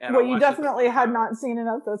 And well, you definitely had not seen it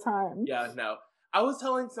at the time. Yeah, no. I was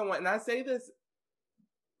telling someone, and I say this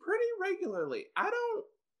pretty regularly.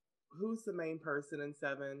 Who's the main person in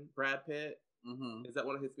Seven? Brad Pitt? Mm-hmm. Is that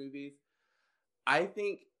one of his movies? I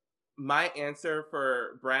think my answer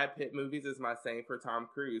for Brad Pitt movies is my same for Tom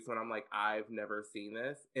Cruise when I'm like, I've never seen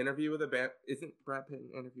this. Interview with a Isn't Brad Pitt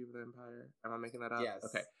in Interview with an Empire? Am I making that up? Yes.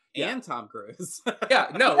 Okay. And Tom Cruise. Yeah,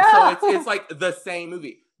 no. So it's like the same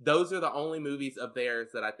movie. Those are the only movies of theirs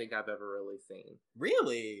that I think I've ever really seen.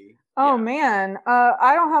 Really? Oh, man.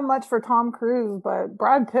 I don't have much for Tom Cruise, but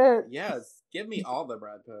Brad Pitt. Yes. Give me all the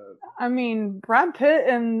Brad Pitt. I mean, Brad Pitt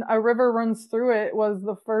in A River Runs Through It was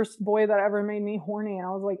the first boy that ever made me horny, and I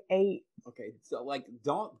was like 8. Okay, so, like,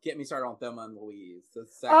 don't get me started on Thelma and Louise. The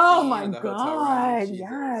sex oh scene my in the god, hotel room.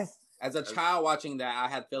 yes. As a child watching that, I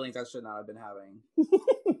had feelings I should not have been having.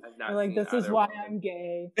 You're like, this is why I'm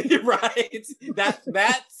gay. Right.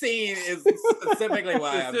 That scene is specifically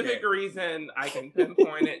why I'm gay. Specific reason, I can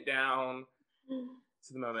pinpoint it down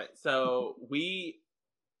to the moment. So me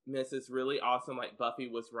miss is really awesome. Like Buffy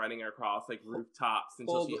was running across like rooftops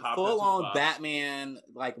until she hopped full onto on the bus. Batman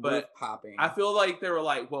like roof hopping. I feel like they were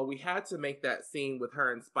like, well, we had to make that scene with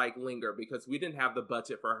her and Spike linger because we didn't have the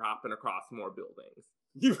budget for her hopping across more buildings.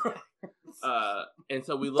 And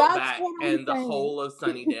so we look back and the whole of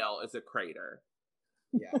Sunnydale is a crater.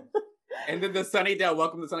 Yeah. And then the Sunnydale,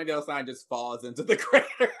 welcome to Sunnydale sign just falls into the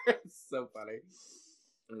crater. It's so funny.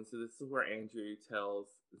 And so this is where Andrew tells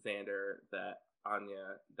Xander that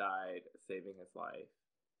Anya died saving his life.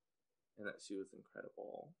 And that she was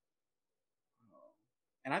incredible.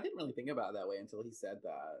 And I didn't really think about it that way until he said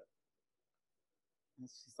that.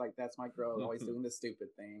 She's like, that's my girl, always doing the stupid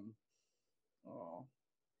thing. Oh.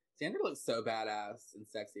 Xander looks so badass and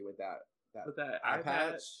sexy with that eye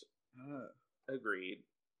patch. Agreed.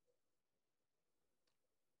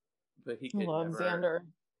 But he could love never, Xander.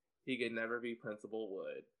 He could never be Principal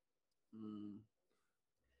Wood.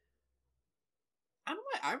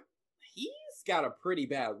 He's got a pretty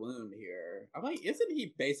bad wound here. I'm like, isn't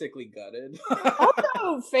he basically gutted?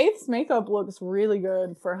 Also, Faith's makeup looks really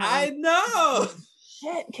good for him. I know.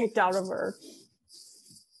 Shit kicked out of her.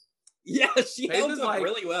 Yeah, she held up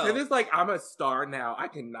really well. Faith is like, I'm a star now. I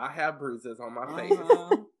cannot have bruises on my face.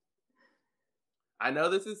 I know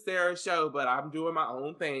this is Sarah's show, but I'm doing my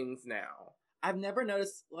own things now. I've never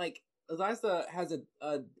noticed, like, Eliza has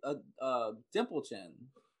a dimple chin.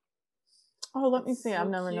 Oh, let me see. I've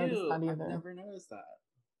never noticed that either. I've never noticed that.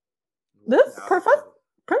 This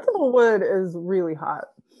Principal Wood is really hot.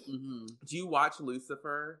 Mm-hmm. Do you watch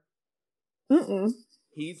Lucifer? Mm-mm.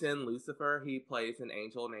 He's in Lucifer. He plays an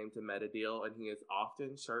angel named Demedadil, and he is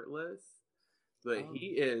often shirtless, but he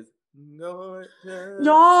is not.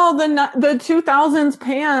 Y'all, the 2000s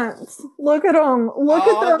pants. Look at them. Look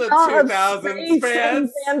at the 2000s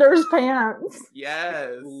pants. Xander's pants.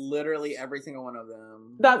 Yes, literally every single one of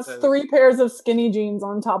them. That's 3 pairs of skinny jeans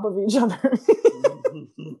on top of each other.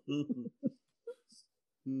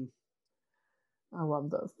 I love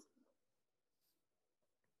this.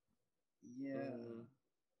 Yeah.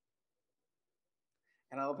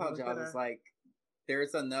 And I love how Giles is like,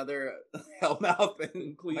 there's another Hellmouth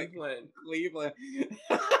in Cleveland.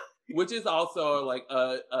 Which is also like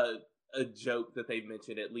a joke that they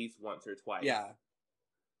mentioned at least once or twice. Yeah.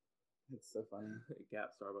 It's so funny. Gap,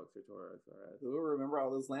 Starbucks, or Toros. Who will remember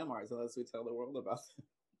all those landmarks unless we tell the world about them?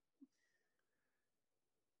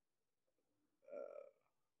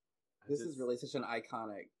 This is really such an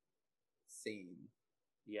iconic scene.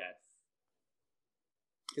 Yes.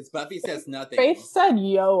 Because Buffy says nothing. Faith said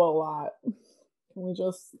yo a lot. Can we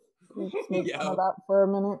just make fun of that for a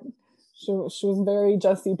minute? She was very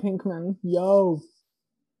Jesse Pinkman. Yo.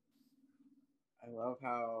 I love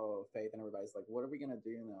how Faith and everybody's like, what are we going to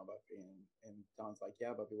do now, Buffy? And Dawn's like,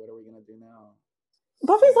 yeah, Buffy, what are we going to do now?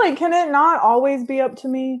 Buffy's like, can it not always be up to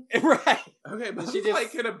me? Right. Okay, but she's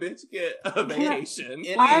like, can a bitch get a vacation?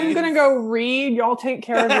 I'm going to go read. Y'all take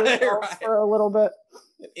care of yourselves for a little bit.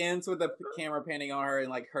 It ends with the camera panning on her and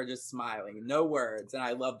like her just smiling. No words. And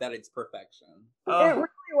I love that it's perfection. It really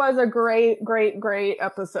was a great, great, great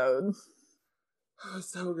episode.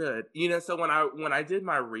 So good. You know, so when I did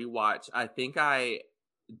my rewatch, I think I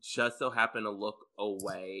just so happened to look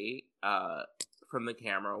away from the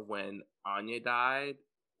camera when Anya died,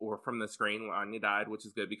 or from the screen when Anya died, which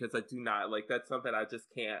is good because I do not like, that's something I just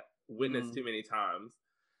can't witness too many times.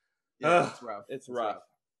 Yeah, it's rough. It's rough.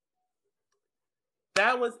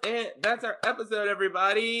 That was it. That's our episode,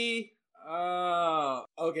 everybody.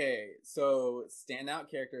 Okay. So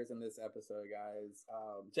standout characters in this episode, guys.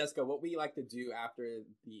 Jessica, what we like to do after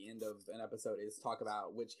the end of an episode is talk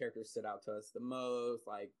about which characters stood out to us the most,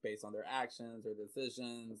 like based on their actions or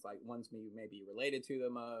decisions, like ones we may be related to the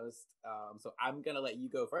most. So I'm gonna let you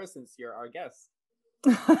go first since you're our guest.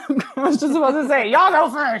 I was just about to say, y'all go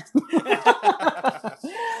first.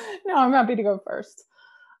 No, I'm happy to go first.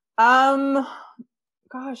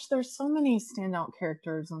 Gosh, there's so many standout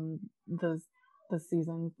characters on the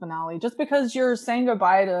season finale. Just because you're saying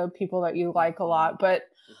goodbye to people that you like a lot, but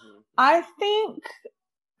I think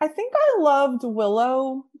I loved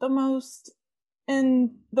Willow the most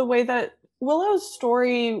in the way that Willow's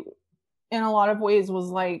story, in a lot of ways, was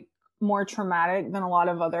like more traumatic than a lot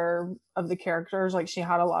of other of the characters. Like she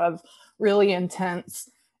had a lot of really intense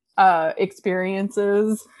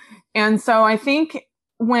experiences, and so I think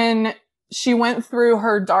when she went through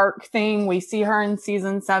her dark thing, we see her in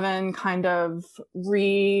season 7 kind of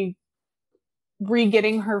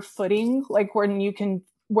re-getting her footing, like where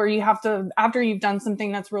you have to, after you've done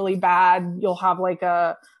something that's really bad, you'll have like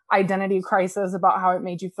a identity crisis about how it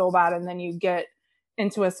made you feel bad, and then you get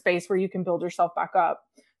into a space where you can build yourself back up.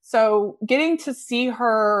 So getting to see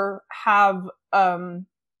her have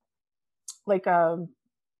like a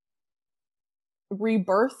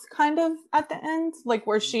rebirth kind of at the end, like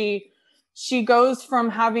where she goes from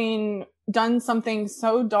having done something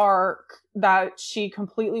so dark that she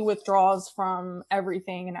completely withdraws from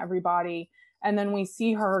everything and everybody, and then we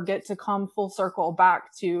see her get to come full circle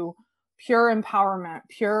back to pure empowerment,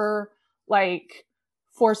 pure like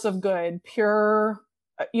force of good, pure,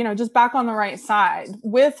 just back on the right side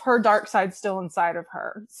with her dark side still inside of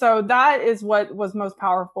her. So that is what was most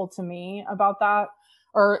powerful to me about that,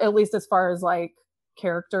 or at least as far as like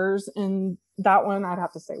characters in that one, I'd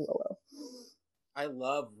have to say Willow. I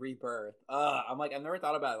love Rebirth. I'm like, I've never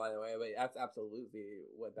thought about it, by the way, but that's absolutely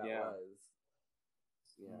what that was.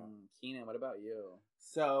 Yeah. Keenan, what about you?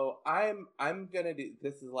 So I'm gonna do,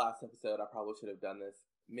 this is the last episode. I probably should have done this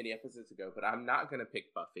many episodes ago, but I'm not gonna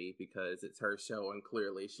pick Buffy because it's her show and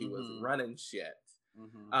clearly she was running shit.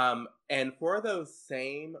 And for those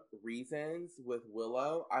same reasons with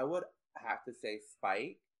Willow, I would have to say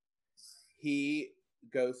Spike. He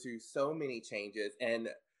goes through so many changes and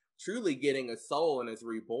truly getting a soul and is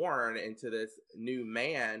reborn into this new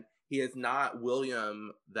man. He is not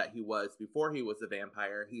William that he was before he was a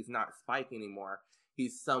vampire. He's not Spike anymore.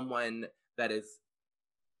 He's someone that is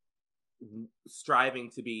striving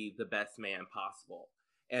to be the best man possible.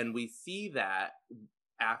 And we see that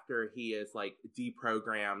after he is like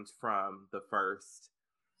deprogrammed from the first,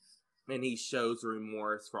 and he shows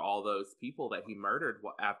remorse for all those people that he murdered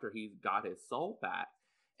after he got his soul back.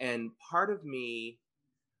 And part of me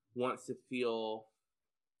wants to feel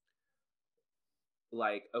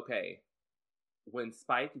like, okay, when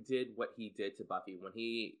Spike did what he did to Buffy, when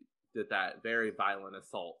he did that very violent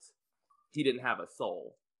assault, he didn't have a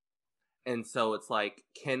soul. And so it's like,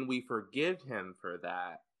 can we forgive him for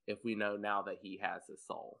that if we know now that he has a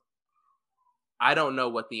soul? I don't know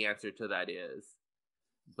what the answer to that is,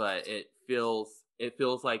 but it feels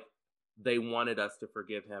like they wanted us to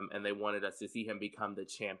forgive him and they wanted us to see him become the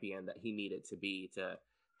champion that he needed to be to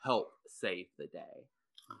help save the day.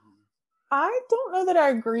 I don't know that I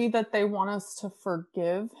agree that they want us to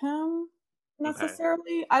forgive him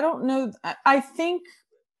necessarily. Okay. I don't know. I think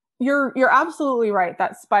you're absolutely right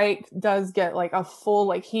that Spike does get like a full,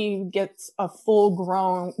 like he gets a full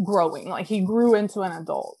growing, like he grew into an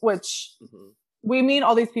adult, which we meet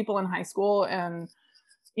all these people in high school and,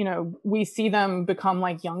 we see them become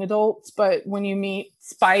like young adults, but when you meet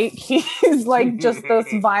Spike, he's like just this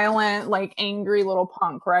violent, like angry little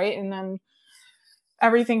punk, right? And then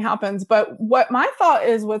everything happens. But what my thought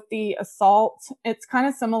is with the assault, it's kind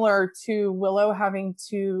of similar to Willow having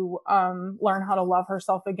to learn how to love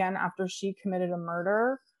herself again after she committed a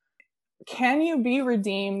murder. Can you be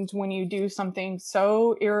redeemed when you do something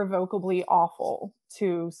so irrevocably awful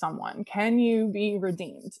to someone? Can you be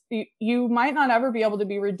redeemed? You might not ever be able to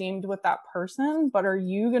be redeemed with that person, but are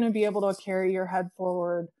you going to be able to carry your head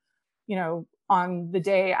forward, on the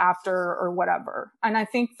day after or whatever? And I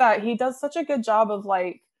think that he does such a good job of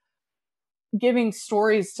like giving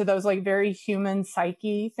stories to those like very human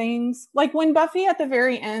psyche things. Like when Buffy at the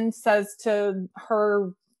very end says to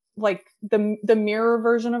her, like the mirror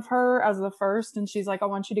version of her as the first, and she's like, I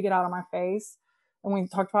want you to get out of my face. And we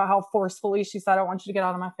talked about how forcefully she said, I want you to get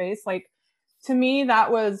out of my face. Like, to me,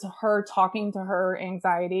 that was her talking to her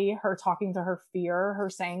anxiety, her talking to her fear, her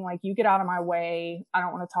saying like, you get out of my way. I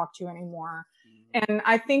don't want to talk to you anymore. And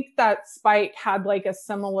I think that Spike had like a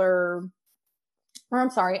similar, or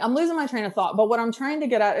I'm sorry, I'm losing my train of thought. But what I'm trying to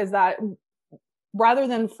get at is that rather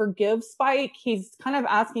than forgive Spike, he's kind of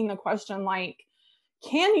asking the question like,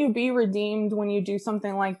 can you be redeemed when you do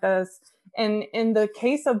something like this? And in the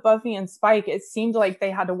case of Buffy and Spike, it seemed like they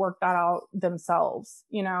had to work that out themselves.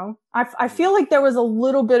 I feel like there was a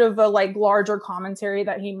little bit of a like larger commentary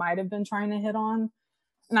that he might have been trying to hit on.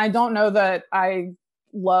 And I don't know that I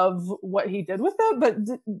love what he did with it, but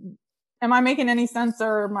am I making any sense,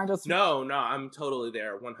 or am I just... No, I'm totally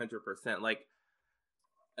there 100%. Like,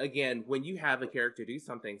 again, when you have a character do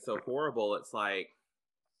something so horrible, it's like,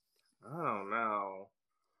 I don't know.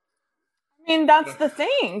 I mean, that's the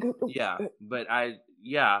thing. Yeah, but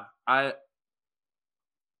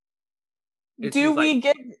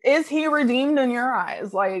is he redeemed in your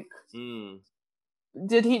eyes? Like,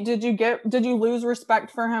 did you lose respect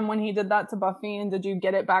for him when he did that to Buffy, and did you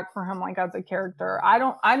get it back for him like as a character?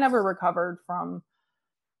 I never recovered from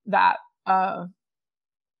that. But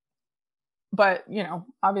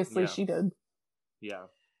obviously she did. Yeah.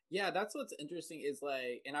 Yeah, that's what's interesting is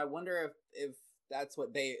like, and I wonder if that's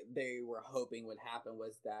what they were hoping would happen,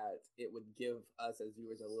 was that it would give us as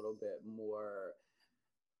viewers a little bit more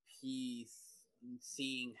peace,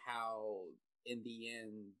 seeing how in the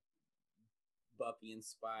end Buffy and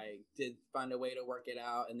Spike did find a way to work it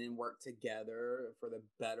out and then work together for the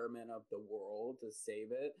betterment of the world to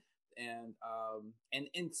save it. And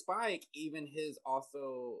Spike, even his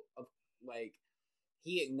also like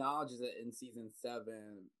he acknowledges it in season 7,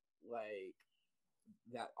 like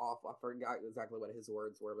that awful, I forgot exactly what his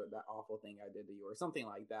words were, but that awful thing I did to you or something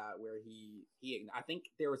like that, where he I think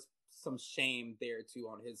there was some shame there too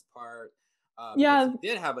on his part. He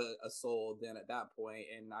did have a soul then at that point,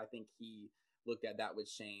 and I think he looked at that with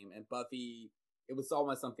shame. And Buffy, it was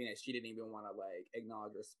almost something that she didn't even want to like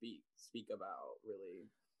acknowledge or speak about, really.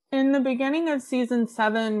 In the beginning of season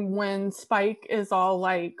 7, when Spike is all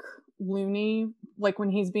like loony, like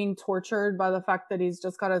when he's being tortured by the fact that he's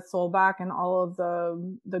just got his soul back and all of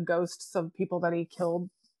the ghosts of people that he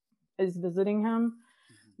killed is visiting him,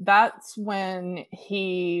 that's when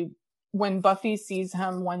Buffy sees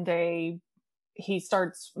him one day, he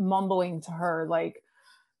starts mumbling to her like,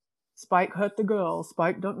 Spike hurt the girl,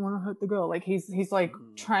 Spike don't want to hurt the girl. Like he's like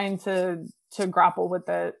trying to grapple with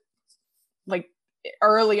it like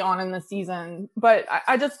early on in the season. But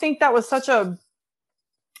I just think that was such a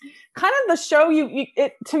kind of the show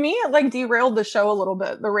it to me, it like derailed the show a little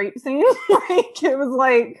bit, the rape scene. Like it was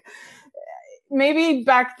like, maybe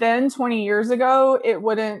back then 20 years ago it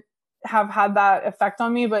wouldn't have had that effect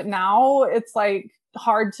on me, but now it's like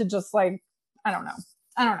hard to just like, I don't know.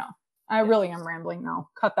 I really am rambling now.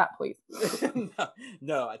 Cut that, please.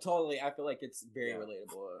 No, I feel like it's very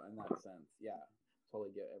relatable in that sense. Yeah,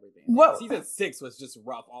 totally get everything. Season 6 was just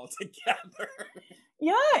rough altogether.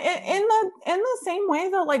 Yeah, in the same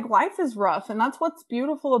way that like life is rough, and that's what's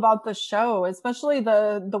beautiful about the show, especially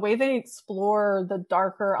the way they explore the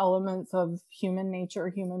darker elements of human nature,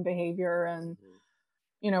 human behavior, and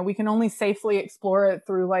you know, we can only safely explore it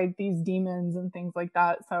through like these demons and things like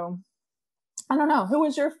that. So I don't know. Who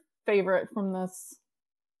was your favorite from this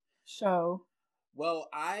show? Well,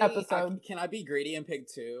 can I be greedy and pick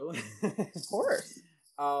 2? Of course.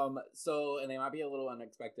 So, and they might be a little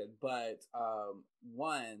unexpected, but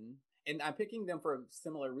one, and I'm picking them for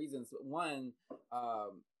similar reasons. One,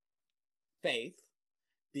 Faith,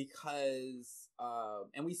 because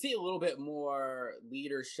and we see a little bit more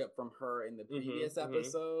leadership from her in the previous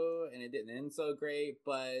episode, and it didn't end so great,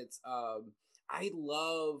 but I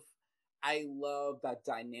love that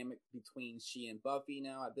dynamic between she and Buffy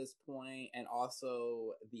now at this point, and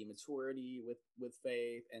also the maturity with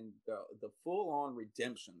Faith and the full-on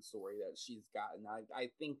redemption story that she's gotten. I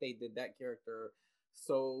think they did that character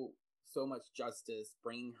so much justice,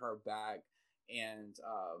 bringing her back and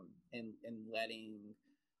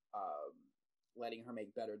letting her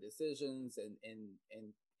make better decisions and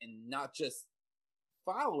not just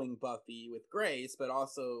following Buffy with grace, but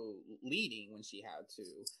also leading when she had to.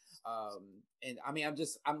 And I mean,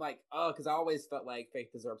 I'm like, because I always felt like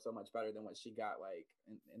Faith deserved so much better than what she got like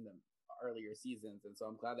in the earlier seasons, and so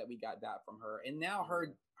I'm glad that we got that from her. And now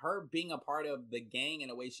her being a part of the gang in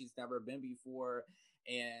a way she's never been before,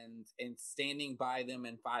 and standing by them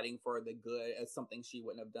and fighting for the good as something she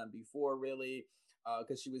wouldn't have done before, really,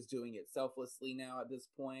 because she was doing it selflessly now at this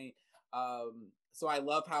point. So I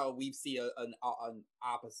love how we see an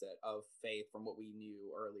opposite of Faith from what we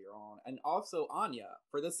knew earlier on. And also Anya,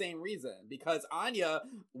 for the same reason, because Anya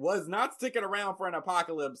was not sticking around for an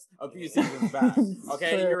apocalypse a few seasons back.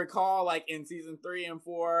 Okay, you recall, like in season 3 and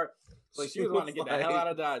 4, like she was wanting to get the hell out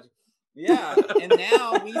of Dodge. Yeah, and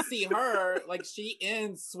now we see her, like she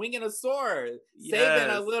ends swinging a sword, saving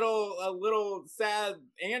a little sad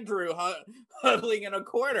Andrew huddling in a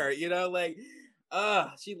corner, you know, like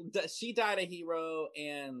she died a hero,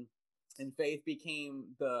 and Faith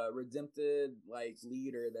became the redempted like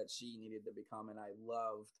leader that she needed to become, and I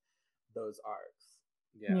loved those arcs.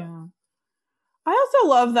 Yeah. I also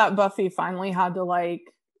love that Buffy finally had to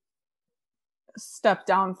like step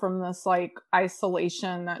down from this like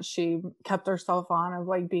isolation that she kept herself on of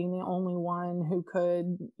like being the only one who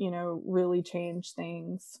could, you know, really change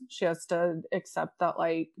things. She has to accept that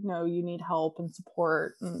like, no, you need help and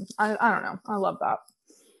support, and I don't know, I love that.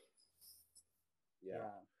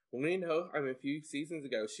 Yeah. Well, we know, I mean, a few seasons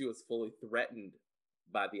ago she was fully threatened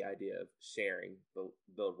by the idea of sharing the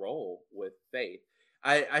role with Faith.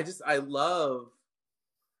 I love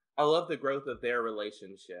the growth of their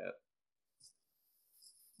relationship.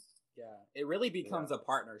 Yeah, it really becomes a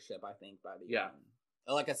partnership, I think, by the end.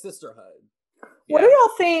 Like a sisterhood. What do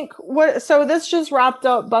y'all think? So this just wrapped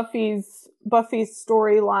up Buffy's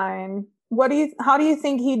storyline. How do you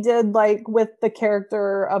think he did like with the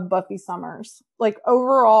character of Buffy Summers? Like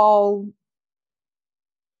overall,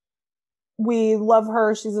 we love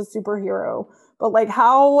her, she's a superhero. But like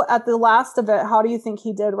how at the last of it, how do you think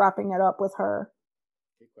he did wrapping it up with her?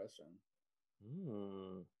 Good question.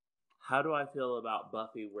 How do I feel about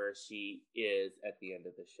Buffy where she is at the end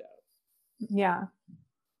of the show? Yeah.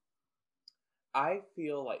 I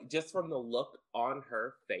feel like just from the look on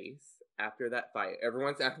her face after that fight,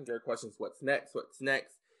 everyone's asking her questions, what's next? What's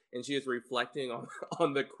next? And she is reflecting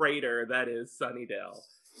on the crater that is Sunnydale.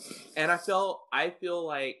 And I feel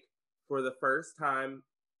like for the first time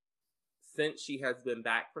since she has been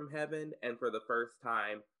back from heaven, and for the first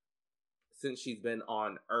time since she's been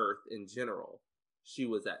on Earth in general, she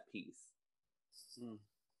was at peace.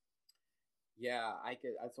 Yeah, I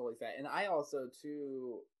totally say, and I also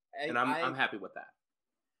too, I'm happy with that.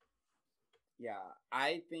 Yeah,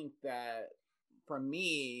 I think that for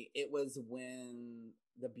me, it was when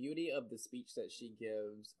the beauty of the speech that she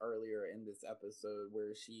gives earlier in this episode,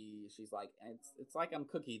 where she's like, it's like I'm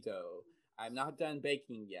cookie dough. I'm not done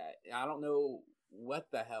baking yet. I don't know what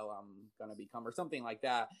the hell I'm gonna become, or something like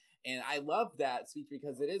that. And I love that speech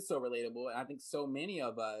because it is so relatable. And I think so many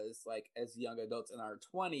of us, like as young adults in our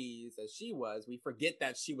 20s, as she was, we forget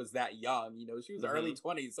that she was that young. You know, she was early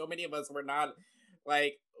 20s. So many of us were not,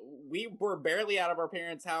 like, we were barely out of our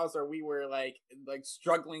parents' house, or we were like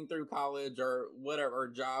struggling through college or whatever, or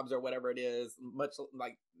jobs or whatever it is. Much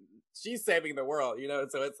like she's saving the world, you know?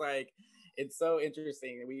 So it's like, it's so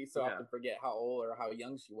interesting. We so often forget how old or how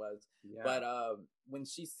young she was. Yeah. But when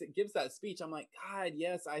she gives that speech, I'm like, God,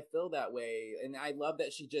 yes, I feel that way. And I love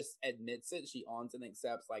that she just admits it. She owns and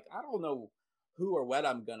accepts, like, I don't know who or what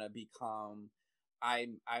I'm gonna become.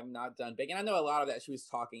 I'm not done baking. I know a lot of that she was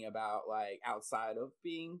talking about, like, outside of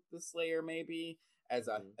being the Slayer, maybe as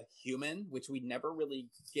a human, which we never really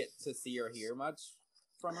get to see or hear much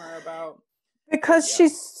from her about. Because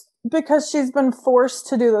she's been forced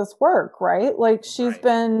to do this work, right? Like she's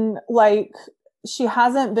been like, she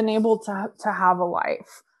hasn't been able to have a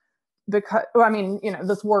life because, I mean, you know,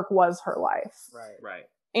 this work was her life. Right.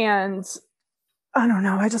 And I don't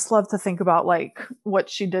know. I just love to think about like what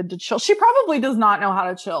she did to chill. She probably does not know how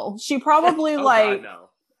to chill. She probably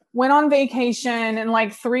went on vacation and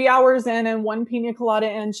like 3 hours in and one pina colada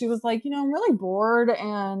in, she was like, you know, I'm really bored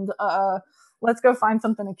and, let's go find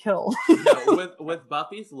something to kill. No, with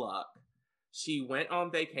Buffy's luck, she went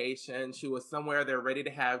on vacation. She was somewhere they're ready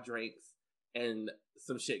to have drinks, and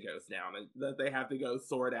some shit goes down, and that they have to go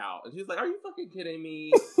sort out. And she's like, "Are you fucking kidding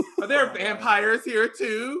me? Are there vampires here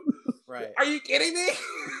too? Right? Are you kidding me?"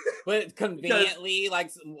 But conveniently,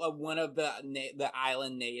 like one of the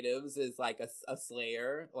island natives is like a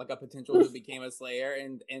slayer, like a potential who became a slayer,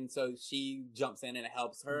 and so she jumps in and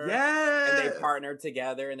helps her. Yeah, and they partner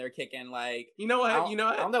together, and they're kicking like. You know what? I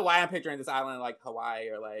don't know why I'm picturing this island like Hawaii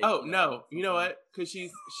or like. Oh no! You know what? Because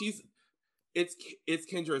it's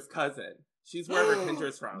Kendra's cousin. She's wherever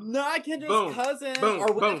Kendra's from. Not Kendra's cousin.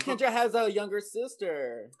 Or what if Kendra has a younger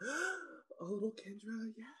sister? A little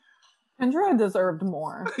Kendra, yeah. Kendra deserved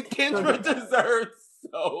more. Kendra deserved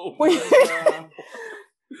so much.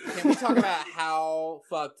 Can we talk about how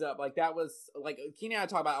fucked up? Like that was like Keenan and I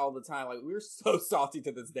talk about it all the time. Like we were so salty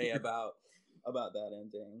to this day about that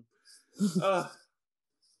ending. So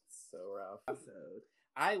rough.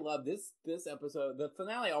 I love this episode. The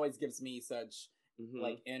finale always gives me such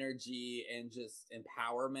like energy and just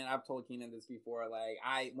empowerment. I've told Keenan this before. Like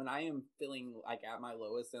when I am feeling like at my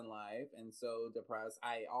lowest in life and so depressed,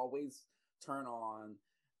 I always turn on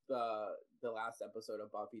the last episode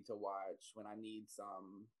of Buffy to watch when I need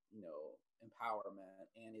some, you know, empowerment,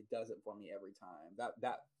 and it does it for me every time.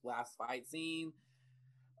 That last fight scene,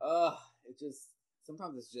 it just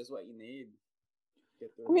sometimes it's just what you need.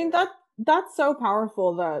 I mean, that's so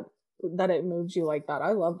powerful that it moves you like that.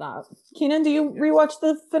 I love that. Keenan, do you rewatch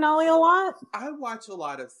the finale a lot? I watch a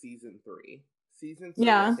lot of season 3. Season 3,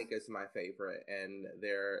 I think, is my favorite, and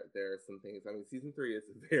there are some things. I mean, season 3 is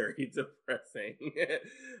very depressing,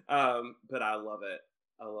 but I love it.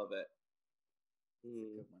 I love it.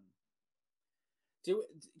 Keenan,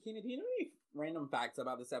 do you know any random facts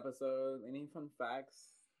about this episode? Any fun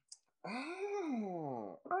facts?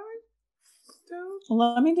 Oh,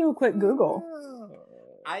 let me do a quick Google.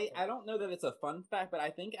 I don't know that it's a fun fact, but I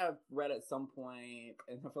think I've read at some point,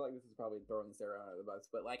 and I feel like this is probably throwing Sarah under the bus,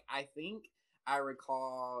 but like I think I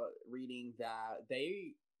recall reading that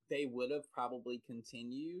they would have probably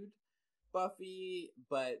continued Buffy,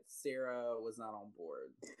 but Sarah was not on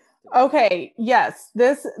board. Okay, yes,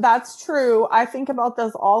 that's true. I think about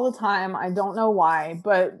this all the time. I don't know why,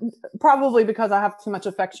 but probably because I have too much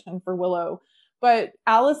affection for Willow. But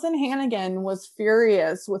Allison Hannigan was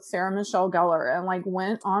furious with Sarah Michelle Gellar and like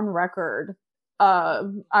went on record.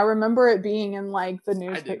 I remember it being in like the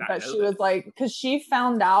newspaper that she was like, because she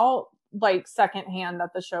found out like secondhand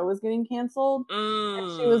that the show was getting canceled.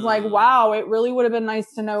 And she was like, wow, it really would have been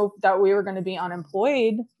nice to know that we were going to be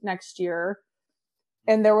unemployed next year.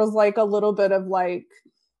 And there was like a little bit of like,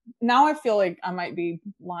 now I feel like I might be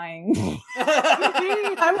lying.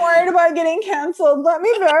 I'm worried about getting canceled. Let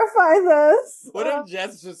me verify this. What if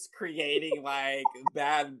Jess just creating like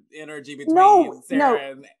bad energy between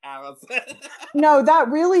Sarah and Allison? No, that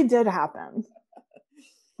really did happen.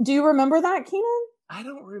 Do you remember that, Keenan? I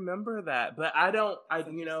don't remember that, but I don't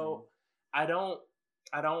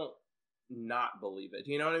not believe it.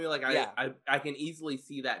 Do you know what I mean? Like I can easily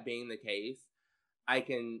see that being the case.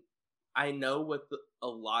 I know with a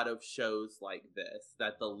lot of shows like this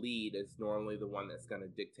that the lead is normally the one that's going to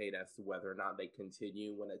dictate as to whether or not they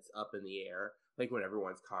continue when it's up in the air, like when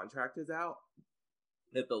everyone's contract is out.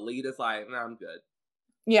 That the lead is like, "No, I'm good."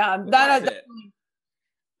 Yeah, that's it.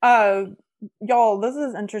 Y'all, this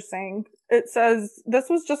is interesting. It says this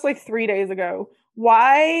was just like 3 days ago.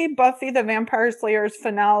 Why Buffy the Vampire Slayer's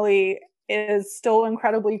finale is still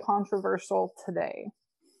incredibly controversial today.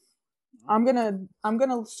 I'm gonna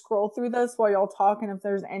scroll through this while y'all talk, and if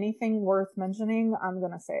there's anything worth mentioning, I'm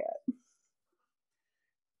gonna say it.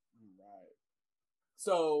 Right.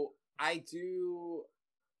 So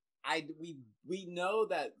we know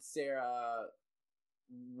that Sarah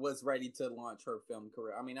was ready to launch her film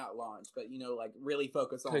career. I mean, not launch, but like really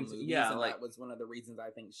focus on movies. Yeah, and like, that was one of the reasons I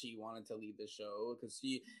think she wanted to leave the show, because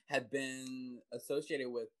she had been associated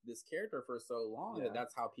with this character for so long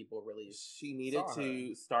that's how people really. She needed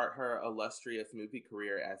to start her illustrious movie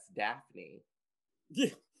career as Daphne.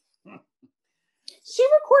 Yeah. She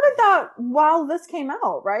recorded that while this came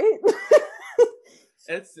out, right?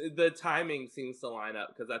 It's the timing seems to line up,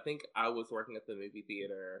 because I think I was working at the movie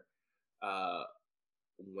theater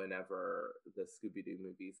whenever the Scooby-Doo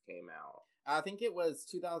movies came out. I think it was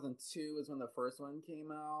 2002 is when the first one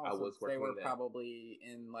came out. I was working. They were probably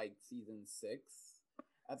in like season 6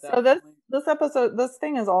 at that point. This episode, this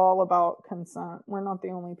thing is all about consent. We're not the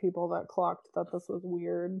only people that clocked that this was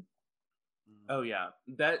weird. Oh yeah,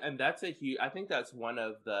 that's a huge. I think that's one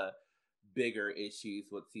of the bigger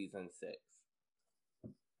issues with season 6.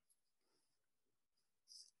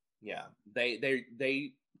 Yeah, there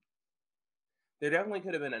definitely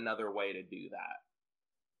could have been another way to do that.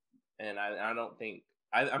 And I don't think...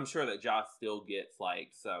 I'm sure that Joss still gets,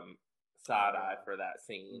 like, some side-eye for that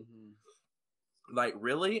scene. Mm-hmm. Like,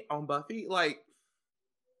 really? On Buffy? Like...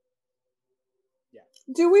 Yeah.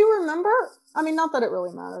 Do we remember... I mean, not that it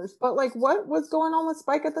really matters, but, like, what was going on with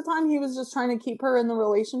Spike at the time? He was just trying to keep her in the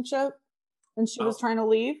relationship, and she was trying to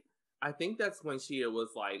leave? I think that's when she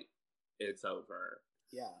was like, it's over.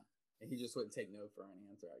 Yeah. And he just wouldn't take no for an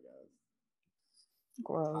answer, I guess.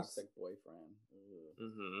 Gross. Toxic boyfriend.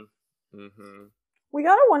 Mm-hmm. Mm-hmm. We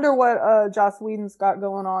gotta wonder what Joss Whedon's got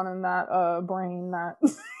going on in that brain. That.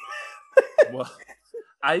 Well,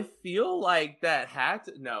 I feel like that had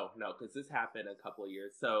to no, because this happened a couple of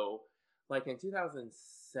years. So, like in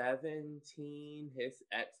 2017, his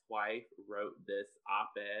ex-wife wrote this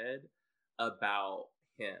op-ed about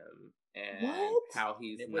him and how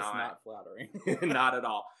he's not flattering. Not at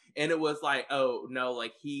all. And it was like, oh no,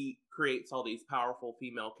 like he creates all these powerful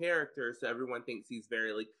female characters, so everyone thinks he's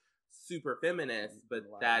very like super feminist, but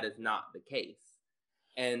that is not the case.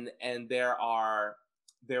 And there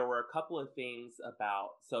were a couple of things about,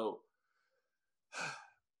 so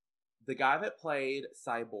the guy that played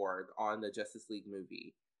Cyborg on the Justice League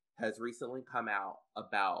movie has recently come out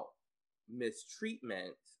about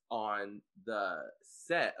mistreatment on the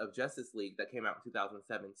set of Justice League that came out in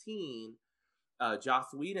 2017.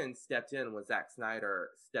 Joss Whedon stepped in when Zack Snyder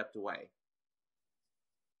stepped away.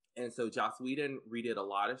 And so Joss Whedon redid a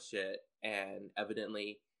lot of shit, and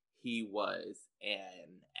evidently he was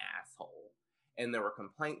an asshole. And there were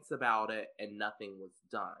complaints about it, and nothing was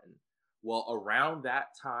done. Well, around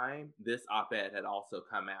that time, this op-ed had also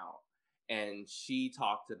come out, and she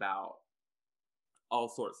talked about all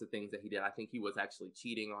sorts of things that he did. I think he was actually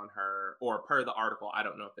cheating on her, or per the article, I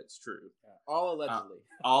don't know if it's true. All allegedly.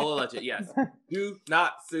 All alleged, yes. Do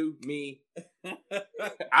not sue me.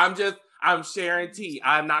 I'm sharing tea.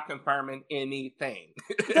 I'm not confirming anything.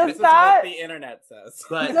 Does what the internet says.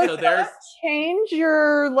 But so there's change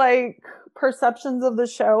your like perceptions of the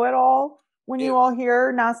show at all when you all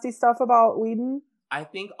hear nasty stuff about Whedon? I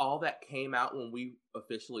think all that came out when we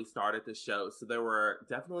officially started the show. So there were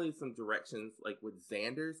definitely some directions, like with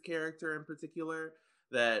Xander's character in particular,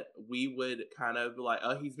 that we would kind of be like,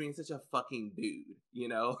 oh, he's being such a fucking dude, you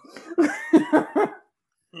know?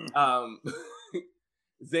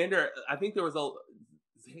 Xander, I think there was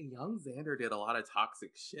young Xander did a lot of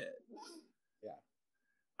toxic shit. Yeah.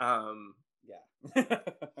 Yeah.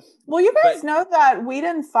 Well, you guys But- know that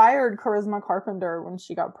Whedon fired Charisma Carpenter when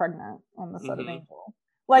she got pregnant on the set of Mhm. Angel.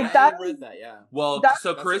 Like I that. read that, yeah. Well, That's-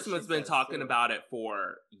 so That's what Charisma's she been says, talking too. about it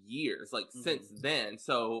for years, like since then.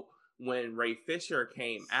 So when Ray Fisher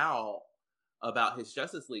came out about his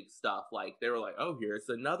Justice League stuff, like they were like, "Oh, here's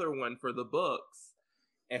another one for the books,"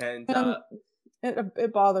 and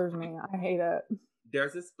It bothers me. I hate it.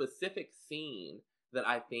 there's a specific scene that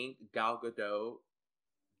I think Gal Gadot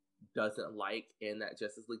doesn't like in that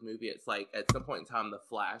Justice League movie. It's like at some point in time, the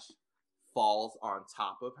Flash falls on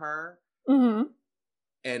top of her, Hmm.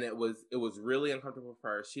 and it was really uncomfortable for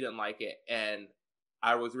her. She didn't like it, and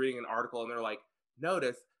I was reading an article, and they're like,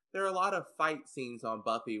 notice there are a lot of fight scenes on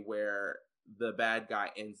Buffy where the bad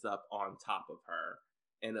guy ends up on top of her,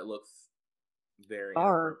 and it looks very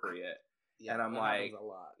Dark. inappropriate. Yeah, And I'm that like- happens a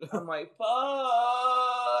lot. I'm like,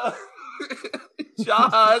 fuck,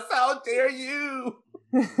 Joss, how dare you?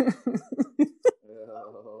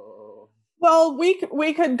 Oh. Well,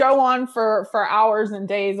 we could go on for hours and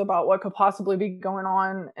days about what could possibly be going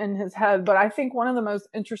on in his head, but I think one of the most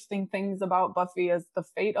interesting things about Buffy is the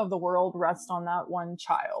fate of the world rests on that one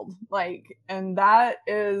child. Like, and that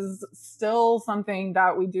is still something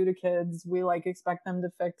that we do to kids. We like expect them to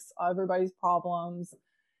fix everybody's problems.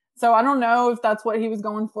 So I don't know if that's what he was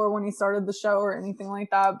going for when he started the show or anything like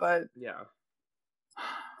that, but Yeah.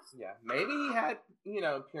 Yeah. Maybe he had,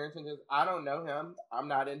 Puritan just, I don't know him. I'm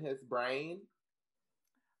not in his brain.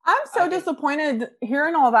 I'm so I think- disappointed.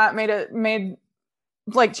 Hearing all that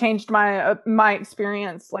changed my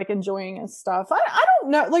experience, like enjoying his stuff. I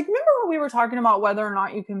don't know. Like, remember when we were talking about whether or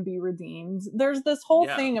not you can be redeemed? There's this whole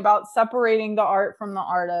Yeah. thing about separating the art from the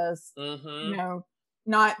artist. Mm-hmm.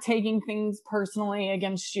 Not taking things personally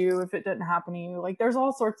against you if it didn't happen to you. Like, there's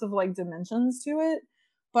all sorts of like dimensions to it,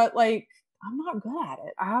 but like, I'm not good at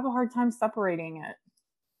it. I have a hard time separating it.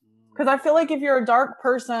 Because I feel like if you're a dark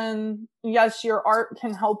person, yes, your art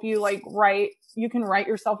can help you you can write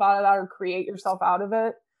yourself out of that or create yourself out of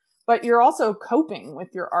it. But you're also coping with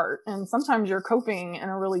your art. And sometimes you're coping in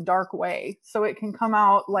a really dark way. So it can come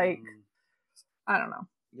out like, I don't know.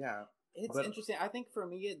 Yeah. It's But- interesting. I think for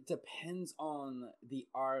me, it depends on the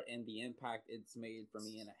art and the impact it's made for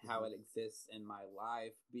me and how it exists in my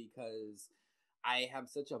life, because I have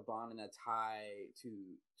such a bond and a tie to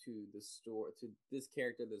the story, to this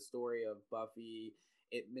character, the story of Buffy.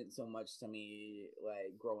 It meant so much to me,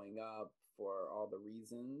 like growing up, for all the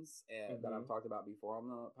reasons that I've talked about before on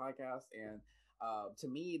the podcast. And to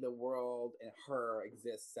me, the world and her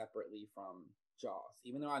exists separately from Joss.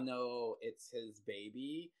 Even though I know it's his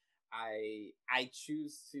baby, I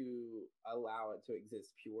choose to allow it to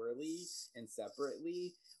exist purely and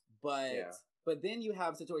separately. But then you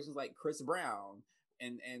have situations like Chris Brown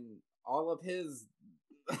and all of his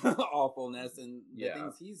awfulness and the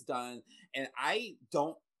things he's done, and I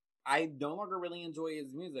no longer really enjoy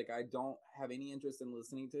his music. I don't have any interest in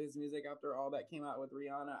listening to his music after all that came out with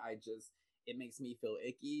Rihanna. It makes me feel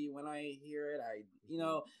icky when I hear it.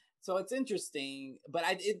 So it's interesting, but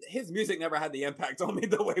his music never had the impact on me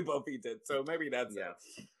the way Buffy did. So maybe that's it.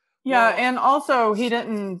 Yeah, Well- and also he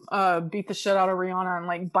didn't beat the shit out of Rihanna and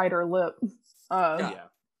like bite her lip. Yeah.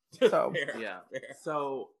 So Fair, Yeah. fair.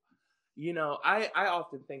 So, I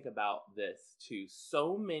often think about this too.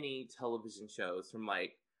 So many television shows from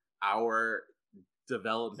like our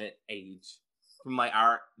development age, from like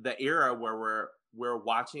the era where we're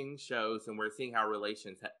watching shows and we're seeing how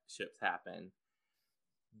relationships happen.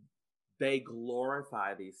 They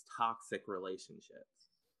glorify these toxic relationships.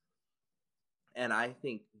 And I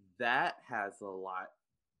think that has a lot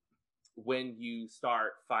when you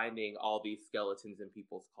start finding all these skeletons in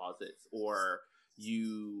people's closets, or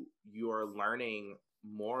you're learning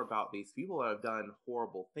more about these people that have done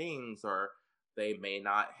horrible things, or they may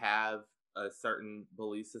not have a certain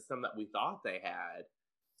belief system that we thought they had.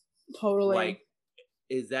 totally. Like,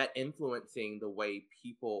 is that influencing the way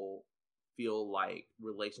people feel like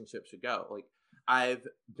relationships should go? Like, I've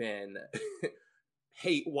been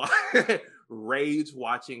rage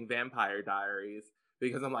watching Vampire Diaries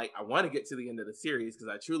because I'm like, I want to get to the end of the series because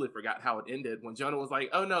I truly forgot how it ended when Jonah was like,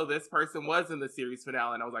 oh no, this person was in the series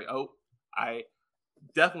finale. And I was like, oh, I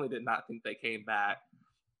definitely did not think they came back.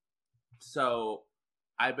 So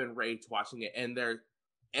I've been rage watching it, and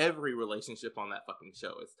every relationship on that fucking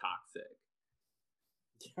show is toxic.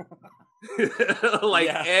 Like,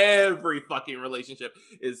 every fucking relationship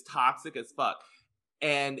is toxic as fuck.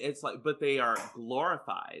 And it's like, but they are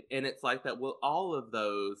glorified. And it's like that with all of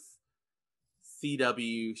those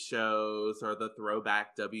CW shows or the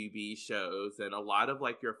throwback WB shows, and a lot of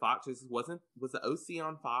like your Fox shows. Was the OC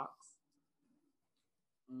on Fox?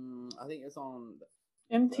 I think it's on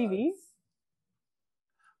MTV?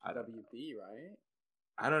 WB, right?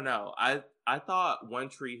 I don't know. I thought One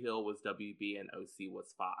Tree Hill was WB and OC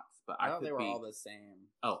was Fox, but I I thought could they were be. all the same.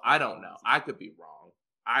 Oh, I don't know. I could be wrong.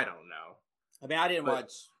 I don't know. I mean, I didn't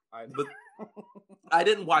watch. But I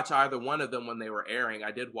didn't watch either one of them when they were airing.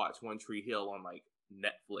 I did watch One Tree Hill on like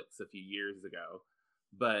Netflix a few years ago.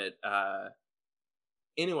 But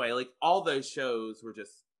anyway, like all those shows were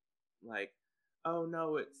just like, oh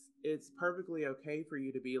no, it's perfectly okay for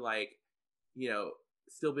you to be like, you know,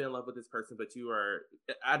 still be in love with this person, but you are,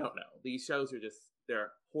 I don't know. These shows are just,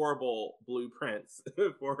 they're horrible blueprints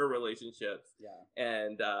for relationships. Yeah.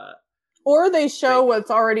 And or they show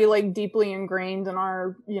what's already like deeply ingrained in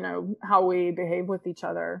our, you know, how we behave with each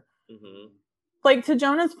other. Mm-hmm. Like to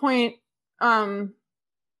Jonah's point,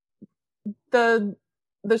 the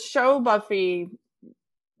show Buffy,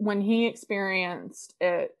 when he experienced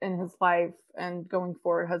it in his life and going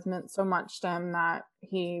forward, has meant so much to him that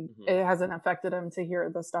it hasn't affected him to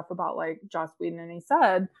hear the stuff about like Joss Whedon. And he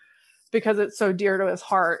said, because it's so dear to his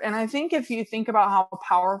heart. And I think if you think about how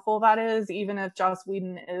powerful that is, even if Joss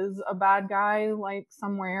Whedon is a bad guy, like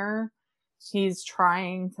somewhere, he's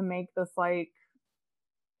trying to make this like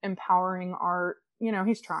empowering art. You know,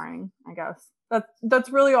 he's trying, I guess. That's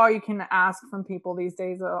really all you can ask from people these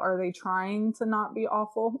days. Are they trying to not be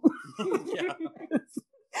awful? Yeah.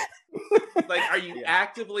 Like, are you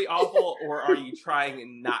actively awful, or are you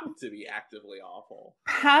trying not to be actively awful?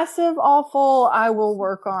 Passive awful, I will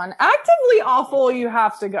work on. Actively awful, you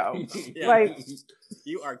have to go. Yeah. Like,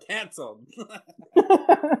 you are canceled.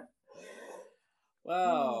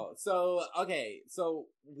 Wow. So, okay. So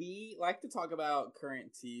we like to talk about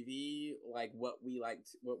current TV, like what we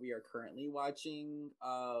are currently watching,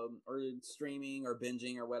 or streaming or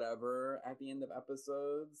binging or whatever at the end of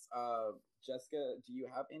episodes. Jessica, do you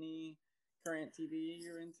have any current TV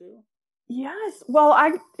you're into? yes.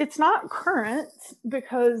 Well, it's not current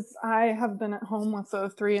because I have been at home with a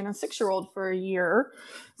 3 and a 6-year-old for a year.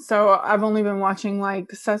 So I've only been watching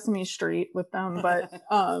like Sesame Street with them, but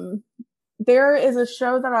there is a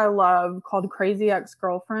show that I love called Crazy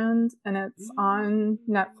Ex-Girlfriend, and it's on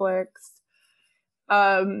Netflix.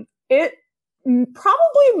 It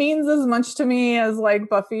probably means as much to me as like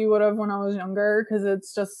Buffy would have when I was younger, because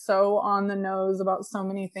it's just so on the nose about so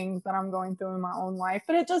many things that I'm going through in my own life.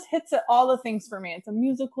 But it just hits at all the things for me. It's a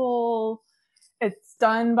musical. It's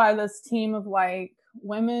done by this team of like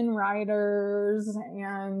women writers,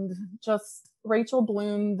 and just Rachel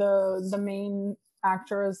Bloom, the main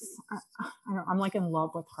actress. I'm like in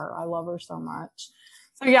love with her. I love her so much.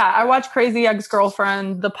 So yeah, I watch Crazy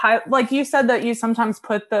Ex-Girlfriend. Like you said that you sometimes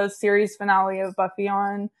put the series finale of Buffy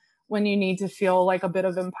on when you need to feel like a bit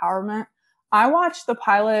of empowerment. I watch the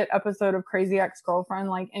pilot episode of Crazy Ex-Girlfriend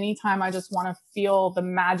like anytime I just want to feel the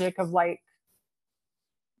magic of like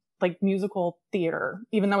musical theater.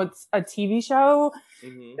 Even though it's a TV show,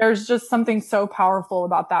 there's just something so powerful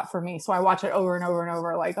about that for me. So I watch it over and over and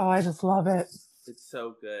over. Like, oh, I just love it. It's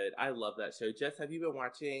so good. I love that show. Jess, have you been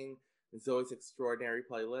watching Zoe's Extraordinary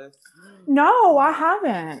Playlist? No, I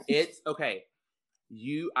haven't. It's okay.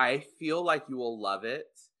 I feel like you will love it.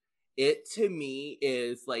 It to me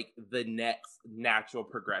is like the next natural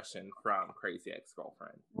progression from Crazy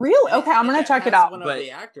Ex-Girlfriend. Really? Okay, I'm gonna check it out. One of the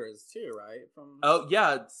actors too, right? Oh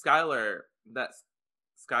yeah, Skylar. That's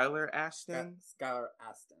Skylar Ashton. Skylar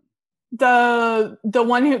Astin. The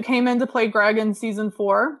one who came in to play Greg in season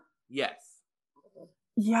 4. Yes.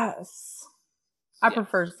 Yes. I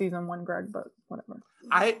prefer season 1 Greg, but whatever.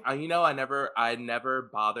 I never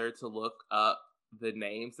bothered to look up the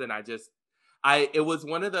names, and it was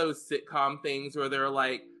one of those sitcom things where they're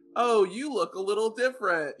like, oh, you look a little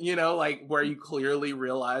different, you know, like where you clearly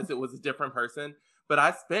realize it was a different person. But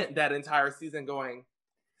I spent that entire season going,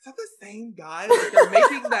 is that the same guy? Like, they're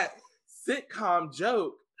making that sitcom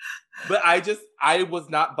joke. But I was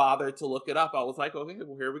not bothered to look it up. I was like, okay,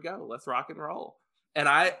 well, here we go. Let's rock and roll. And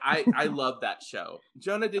I love that show.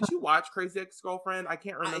 Jonah, did you watch Crazy Ex-Girlfriend? I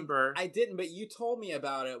can't remember. I didn't, but you told me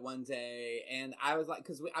about it one day, and I was like,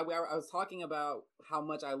 because I was talking about how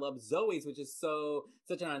much I love Zoe's, which is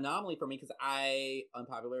such an anomaly for me, because I,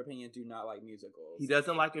 unpopular opinion, do not like musicals. He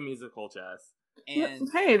doesn't like a musical, Jess. And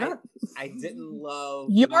hey, I didn't love.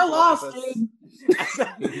 You're lost, dude.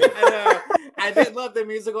 I didn't love the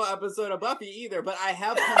musical episode of Buffy either, but I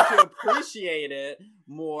have come to appreciate it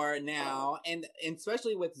more now, and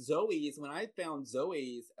especially with Zoe's. When I found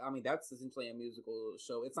Zoe's, I mean, that's essentially a musical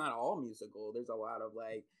show. It's not all musical. There's a lot of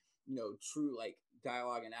like, you know, true like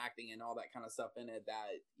dialogue and acting and all that kind of stuff in it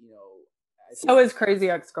that, you know, So is Crazy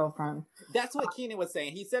Ex-Girlfriend. That's what Keenan was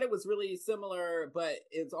saying. He said it was really similar, but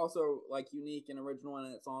it's also like unique and original in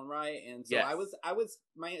its own right. And so I was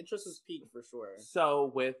my interest was piqued for sure.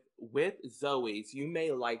 So with Zoe's, you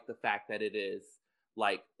may like the fact that it is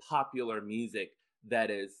like popular music that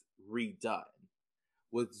is redone.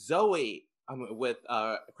 With Zoe, with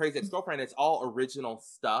Crazy Ex-Girlfriend, it's all original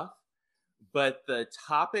stuff. But the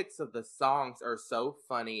topics of the songs are so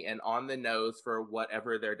funny and on the nose for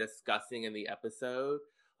whatever they're discussing in the episode.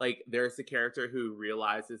 Like, there's a character who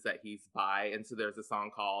realizes that he's bi, and so there's a song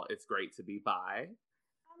called It's Great to Be Bi.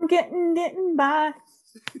 I'm getting by.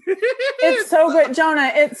 It's so good,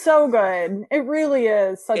 Jonah. It's so good. It really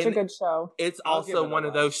is such a good show. It's also one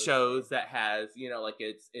of those shows that has, like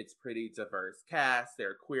it's pretty diverse cast. There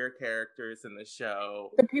are queer characters in the show.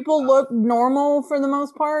 The people look normal for the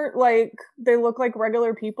most part. Like, they look like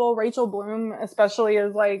regular people. Rachel Bloom especially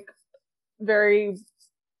is like very,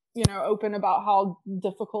 open about how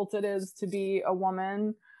difficult it is to be a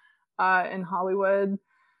woman in Hollywood.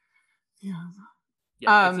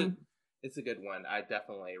 Yeah, it's a good one. I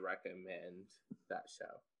definitely recommend that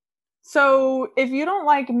show. So if you don't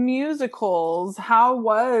like musicals, how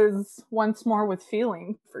was Once More with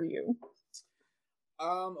Feeling for you?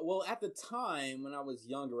 Well, at the time when I was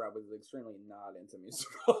younger, I was extremely not into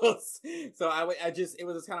musicals. So it was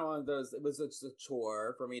just kind of one of those, it was just a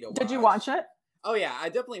chore for me to watch. Did you watch it? Oh yeah, I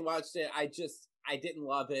definitely watched it. I didn't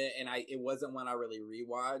love it, and it wasn't one I really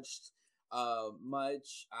rewatched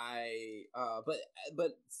much.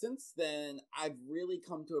 But since then I've really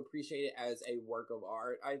come to appreciate it as a work of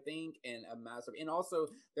art, I think, and a massive, and also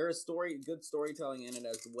there is good storytelling in it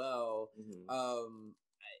as well. Mm-hmm.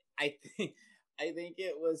 I think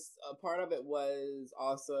it was a part of it was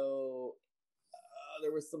also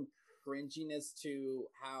there was some cringiness to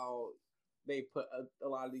how they put a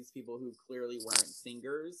lot of these people who clearly weren't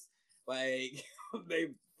singers, like they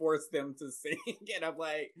forced them to sing, and I'm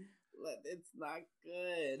like, it's not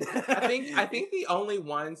good. I think the only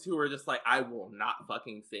ones who were just like, I will not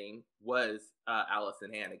fucking sing was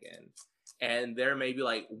Allison Hannigan, and there may be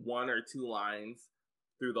like one or two lines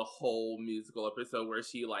through the whole musical episode where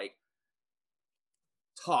she like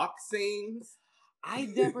sings. I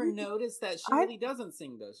never noticed that she really doesn't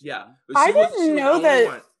sing, does she? Yeah, I didn't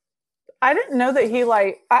know that he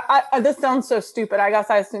like. This sounds so stupid. I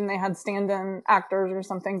guess I assumed they had stand-in actors or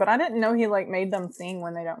something, but I didn't know he like made them sing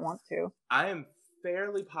when they don't want to. I am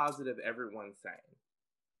fairly positive everyone sang.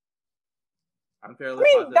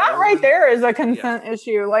 That right there is a consent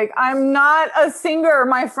issue. Like, I'm not a singer,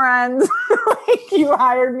 my friend. Like, you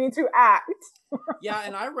hired me to act. Yeah,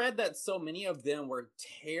 and I read that so many of them were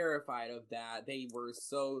terrified of that. They were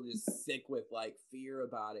so just sick with like fear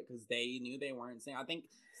about it because they knew they weren't singing. I think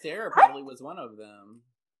Sarah probably was one of them.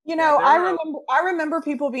 I remember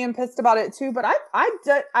people being pissed about it too, but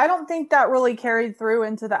I don't think that really carried through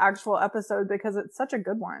into the actual episode because it's such a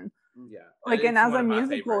good one. Yeah, like, and as a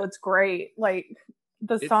musical, it's great. Like,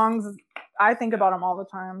 the songs, I think about them all the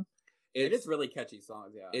time. It is really catchy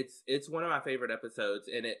songs. Yeah, it's one of my favorite episodes,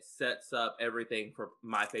 and it sets up everything for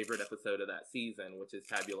my favorite episode of that season, which is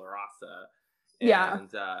Tabula Rasa. And, I love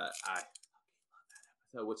that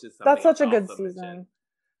episode, which is that's such a good season.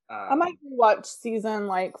 I might watch season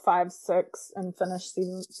like 5, 6, and finish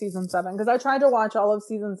season 7 because I tried to watch all of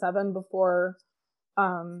season 7 before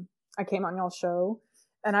I came on y'all's show,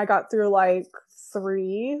 and I got through like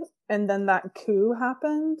 3, and then that coup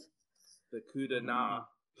happened. The coup de na.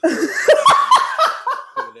 I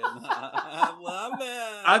love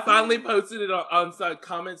it. I finally posted it on some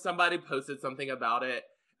comments. Somebody posted something about it,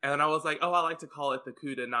 and I was like, "Oh, I like to call it the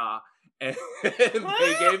coup de na." And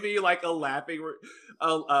they gave me like a laughing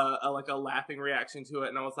reaction to it,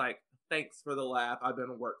 and I was like, "Thanks for the laugh. I've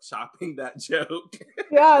been workshopping that joke."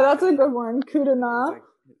 Yeah, that's a good one. Coup de na. It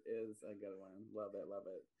is a good one. Love it. Love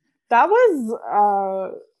it. That was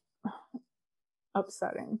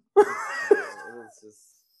upsetting.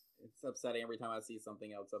 It's upsetting every time I see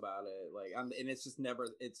something else about it. Like, and it's just never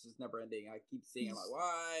ending. I keep seeing, I'm like,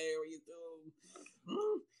 why are you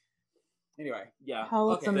doing? Anyway, yeah.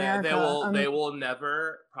 They will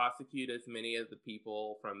never prosecute as many of the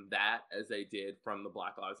people from that as they did from the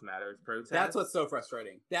Black Lives Matter protest. That's what's so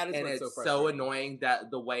frustrating. It's so annoying that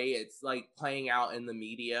the way it's like playing out in the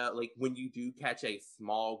media, like when you do catch a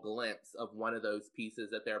small glimpse of one of those pieces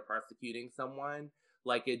that they're prosecuting someone,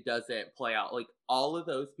 like it doesn't play out. Like all of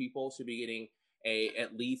those people should be getting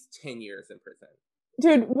at least 10 years in prison.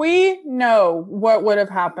 Dude, we know what would have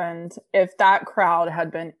happened if that crowd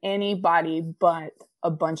had been anybody but a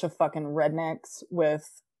bunch of fucking rednecks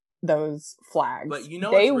with those flags. But you know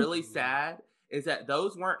what's really sad is that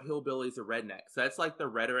those weren't hillbillies or rednecks. That's like the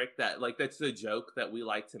rhetoric that's the joke that we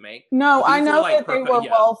like to make. No, I know like that they were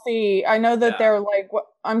wealthy. I know that they're like,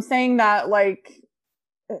 I'm saying that like,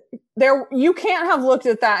 you can't have looked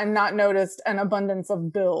at that and not noticed an abundance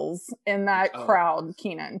of bills in that crowd,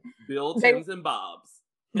 Keenan. Bill, Tims, and Bobs.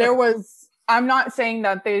 There was, I'm not saying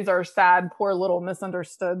that these are sad, poor little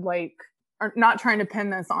misunderstood, like, or not trying to pin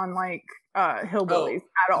this on like hillbillies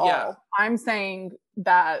at all. Yeah. I'm saying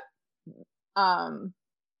that, well,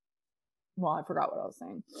 I forgot what I was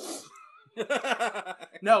saying.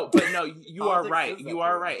 No, you are right. You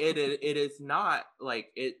are right. It is not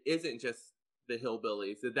like, it isn't just the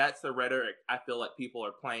hillbillies. That's the rhetoric I feel like people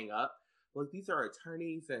are playing up. Like, these are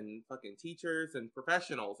attorneys and fucking teachers and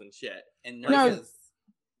professionals and shit. And nurses. No,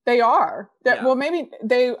 they are. Yeah. Well, maybe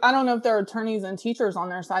I don't know if they're attorneys and teachers on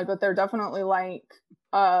their side, but they're definitely like,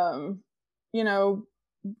 you know,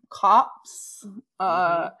 cops,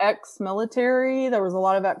 ex-military. There was a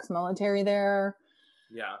lot of ex-military there.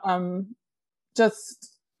 Yeah.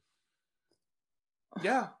 Just.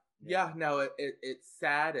 Yeah. Yeah, no, it's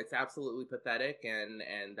sad. It's absolutely pathetic, and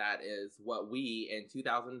that is what we in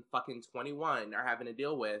 2021 are having to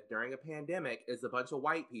deal with during a pandemic. Is a bunch of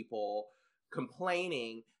white people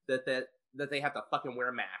complaining that they have to fucking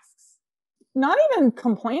wear masks. Not even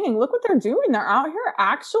complaining. Look what they're doing. They're out here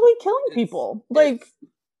actually killing people. Like,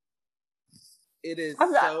 it is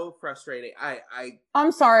so frustrating.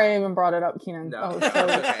 I'm sorry I even brought it up, Keenan. No, it's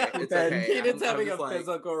okay. It's okay. Keenan's having a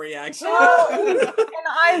physical reaction.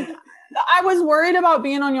 And I was worried about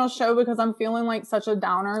being on your show because I'm feeling like such a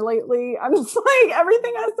downer lately. I'm just like,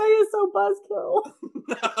 everything I say is so buzzkill.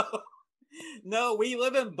 No, we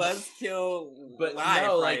live in buzzkill but life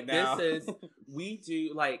no, right now. This is, we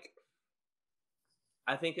do, like,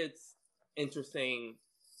 I think it's interesting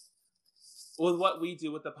with what we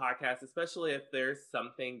do with the podcast, especially if there's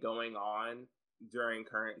something going on during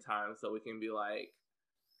current times, so we can be like,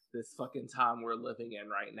 this fucking time we're living in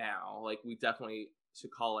right now. Like, we definitely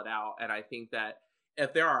should call it out. And I think that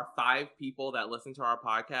if there are 5 people that listen to our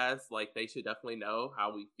podcast, like, they should definitely know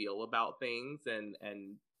how we feel about things. And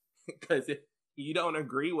because if you don't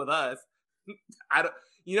agree with us,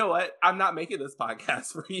 you know what? I'm not making this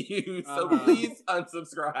podcast for you. So please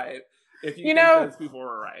unsubscribe if you think those people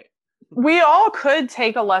are right. We all could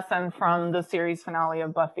take a lesson from the series finale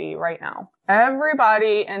of Buffy right now.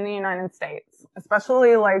 Everybody in the United States,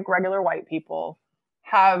 especially like regular white people,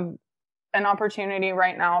 have an opportunity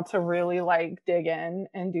right now to really like dig in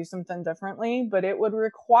and do something differently, but it would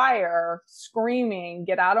require screaming,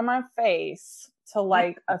 get out of my face, to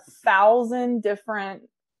like 1,000 different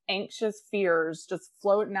anxious fears just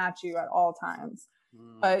floating at you at all times.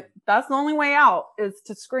 But that's the only way out, is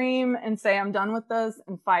to scream and say, I'm done with this,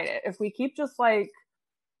 and fight it. If we keep just like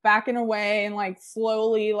backing away and like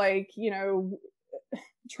slowly, like, you know,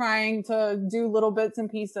 trying to do little bits and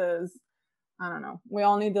pieces, I don't know. We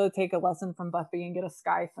all need to take a lesson from Buffy and get a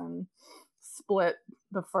scythe and split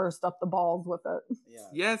the first up the balls with it. Yeah.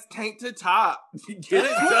 Yes, tank to top. Get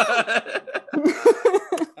it done.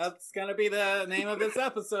 That's gonna be the name of this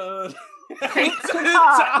episode. Tank to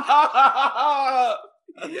top.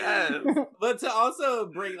 Yes. But to also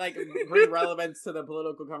bring relevance to the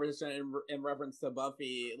political conversation in reference to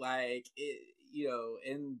Buffy, like, it, you know,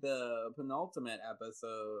 in the penultimate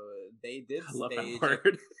episode, they did stage a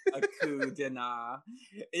coup d'etat.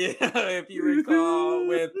 You know, if you recall,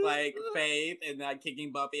 with like Faith and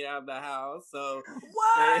kicking Buffy out of the house. So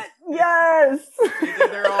what? Yes. They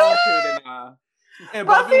did their own coup d'etat. And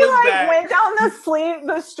Buffy like went down the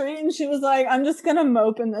street and she was like, I'm just gonna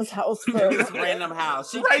mope in this house for this random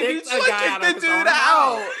house. She kicked a guy out of his own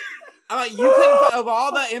house. I'm like, you couldn't, of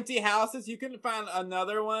all the empty houses, you couldn't find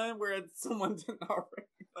another one where someone didn't already.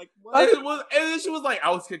 Like, what? And then she was like,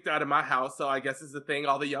 I was kicked out of my house, so I guess it's the thing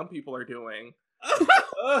all the young people are doing.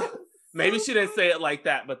 Maybe she didn't say it like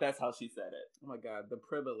that, but that's how she said it. Oh my god, the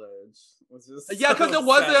privilege was just because it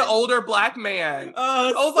was an older black man. Oh,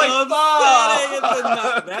 I was like,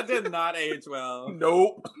 fuck! That did not age well.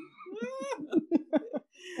 Nope.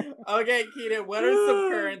 Okay, Keenan, what are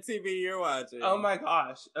some current TV you're watching? Oh my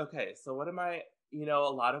gosh. Okay, so what am I, you know,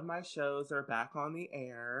 a lot of my shows are back on the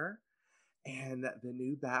air, and the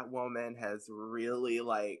new Batwoman has really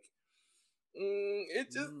like,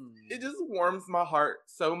 it just warms my heart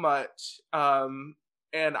so much.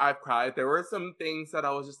 And I've cried. There were some things that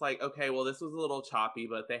I was just like, okay, well, this was a little choppy,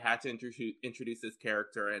 but they had to introduce this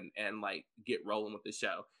character and like get rolling with the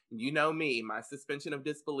show. You know me, my suspension of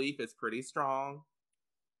disbelief is pretty strong.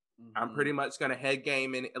 I'm pretty much gonna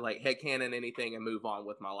headcanon anything and move on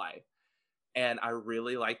with my life. And I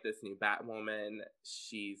really like this new Batwoman.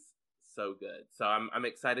 She's so good. So I'm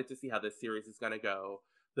excited to see how this series is going to go.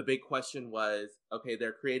 The big question was, okay,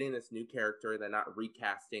 they're creating this new character. They're not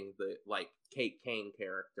recasting the like Kate Kane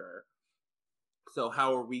character. So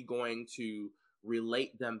how are we going to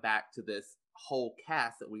relate them back to this whole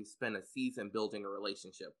cast that we spent a season building a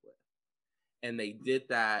relationship with? And they did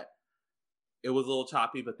that. It was a little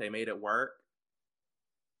choppy, but they made it work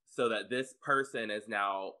so that this person is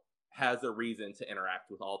now has a reason to interact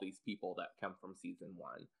with all these people that come from season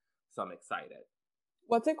 1. So I'm excited.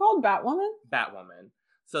 What's it called? Batwoman? Batwoman.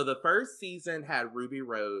 So the first season had Ruby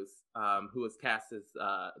Rose, who was cast as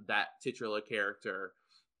that titular character,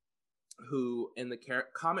 who in the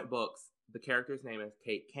comic books, the character's name is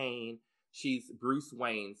Kate Kane. She's Bruce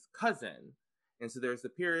Wayne's cousin. And so there's a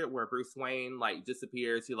period where Bruce Wayne like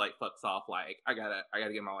disappears. He like fucks off like, I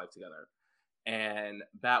gotta get my life together. And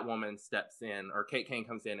Batwoman steps in, or Kate Kane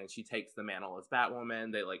comes in and she takes the mantle as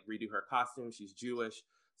Batwoman. They like redo her costume. She's Jewish.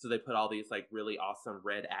 So they put all these like really awesome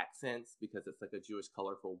red accents because it's like a Jewish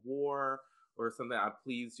color for war or something.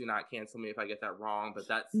 Please do not cancel me if I get that wrong, but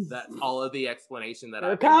that's all of the explanation that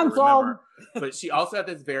I remember. But she also had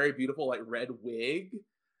this very beautiful like red wig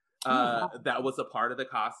that was a part of the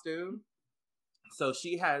costume. So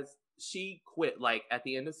she quit like at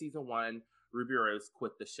the end of season 1. Ruby Rose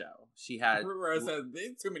quit the show. She had Ruby Rose said,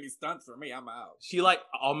 too many stunts for me. I'm out. She like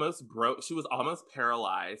almost broke. She was almost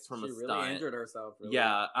paralyzed from a stunt. She really injured herself. Really.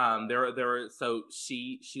 Yeah. There were so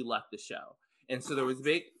she left the show, and so there was a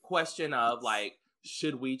big question of like,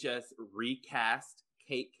 should we just recast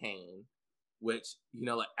Kate Kane, which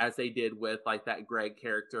like as they did with like that Greg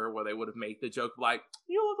character, where they would have made the joke like,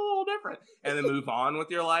 you look a little different, and then move on with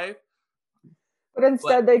your life. But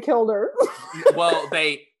instead, they killed her. Well,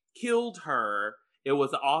 they killed her. It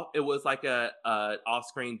was like a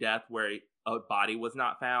off-screen death where a body was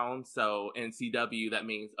not found. So in CW, that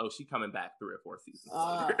means she's coming back 3 or 4 seasons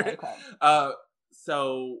later. Okay.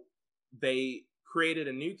 So they created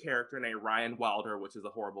a new character named Ryan Wilder, which is a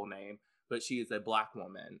horrible name, but she is a black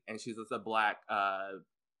woman, and she's just a black.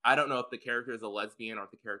 I don't know if the character is a lesbian or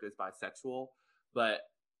if the character is bisexual, but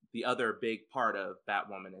the other big part of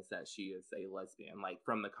Batwoman is that she is a lesbian. Like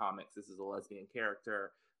from the comics, this is a lesbian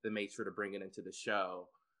character. They made sure to bring it into the show.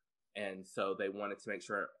 And so they wanted to make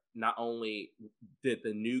sure not only did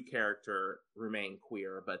the new character remain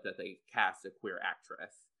queer, but that they cast a queer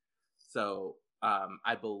actress. So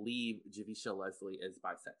I believe Javicia Leslie is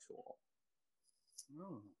bisexual.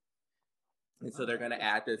 Oh. And so they're going to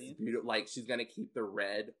add this beautiful, like she's going to keep the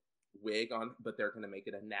red wig on, but they're going to make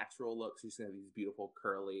it a natural look. So she's going to have these beautiful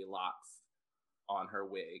curly locks on her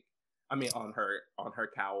wig. I mean, on her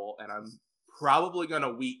cowl. And I'm probably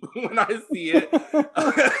gonna weep when I see it,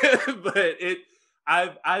 but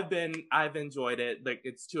I've enjoyed it. Like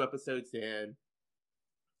it's 2 episodes in,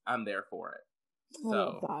 I'm there for it.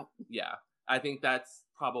 So yeah, I think that's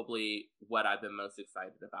probably what I've been most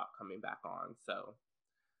excited about coming back on. So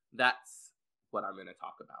that's what I'm going to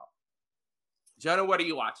talk about. Jonah, what are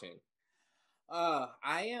you watching?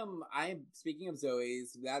 I'm speaking of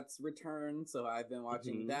Zoe's, that's returned, so I've been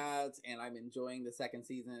watching that, and I'm enjoying the second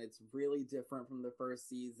season. It's really different from the first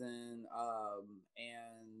season,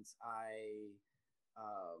 and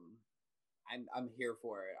I'm here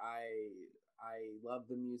for it. I love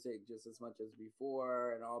the music just as much as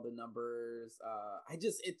before, and all the numbers.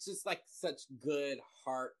 It's just like such good,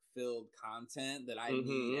 heart-filled content that I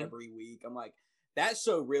need every week. I'm like, that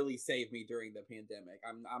show really saved me during the pandemic.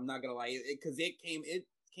 I'm not gonna lie, because it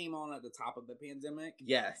came on at the top of the pandemic.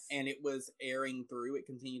 Yes, and it was airing through. It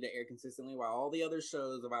continued to air consistently while all the other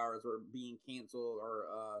shows of ours were being canceled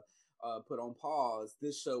or put on pause.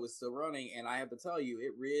 This show was still running, and I have to tell you,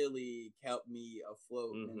 it really kept me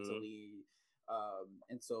afloat mentally.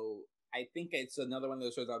 And so I think it's another one of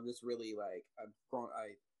those shows I've just really like I've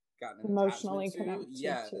gotten emotionally connected.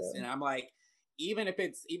 Yes, and I'm like, even if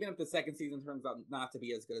the second season turns out not to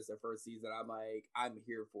be as good as the first season, I'm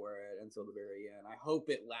here for it until the very end. I hope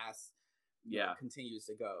it lasts. Continues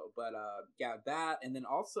to go. But that, and then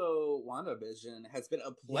also WandaVision has been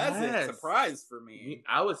a pleasant surprise for me.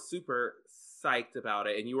 I was super psyched about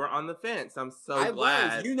it, and you were on the fence. I'm so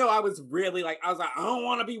glad. I was really like, I don't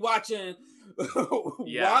want to be watching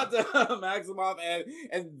Wanda Maximoff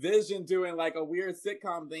and Vision doing like a weird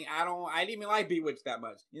sitcom thing. I didn't even like Bewitched that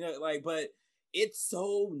much, but it's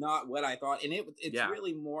so not what I thought, and it's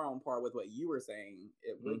really more on par with what you were saying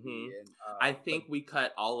it would be. And, I think we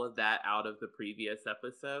cut all of that out of the previous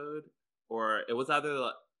episode, or it was either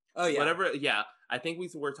whatever. Yeah, I think we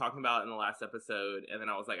were talking about it in the last episode, and then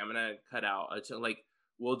I was like, I'm gonna cut out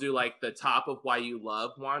we'll do like the top of why you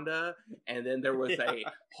love Wanda, and then there was a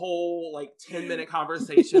whole like 10-minute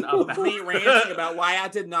conversation about me ranting about why I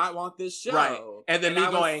did not want this show, right? And then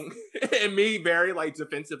and me very like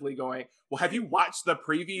defensively going, well, have you watched the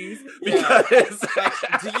previews? Because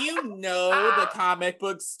like, do you know the comic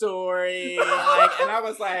book story? Like, and I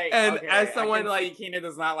was like, and okay, as someone like Keena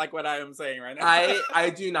does not like what I am saying right now.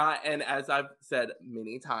 I do not, and as I've said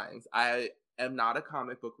many times, I am not a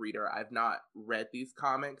comic book reader. I've not read these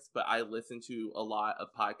comics, but I listen to a lot of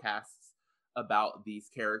podcasts about these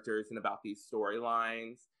characters and about these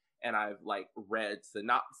storylines. And I've like read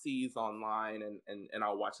synopses online and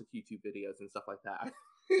I'll watch like YouTube videos and stuff like that.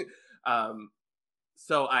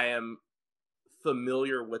 So I am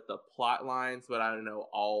familiar with the plot lines, but I don't know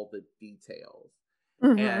all the details.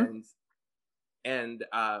 Mm-hmm. And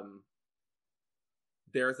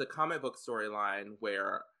there's a comic book storyline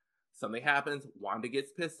where something happens, Wanda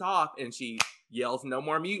gets pissed off, and she yells, "No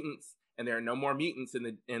more mutants!" And there are no more mutants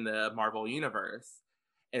in the Marvel universe.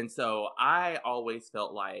 And so I always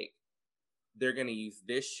felt like they're going to use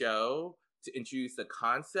this show to introduce the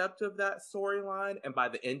concept of that storyline, and by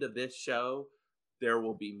the end of this show, there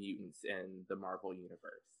will be mutants in the Marvel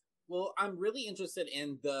universe. Well, I'm really interested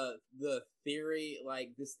in the theory,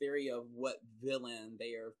 like this theory of what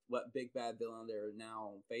big bad villain they're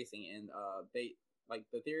now facing, and they like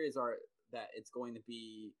the theories are that it's going to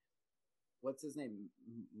be, what's his name,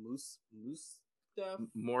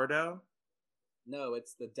 Mordo? No,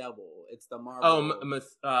 it's the devil. It's the Marvel.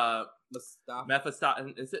 Mephistopheles.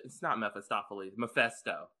 It's not Mephistopheles.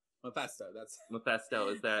 Mephisto. Mephisto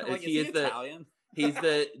is that? Like, is he Italian? He's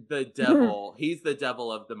the devil. He's the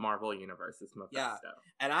devil of the Marvel universe. It's Mephisto. Yeah.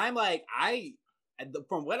 And I'm like,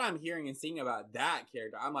 from what I'm hearing and seeing about that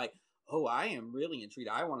character, I'm like, oh, I am really intrigued.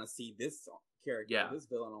 I want to see this character, this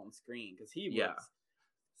villain on screen, because he was.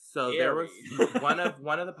 So scary. There was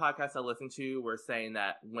one of the podcasts I listened to were saying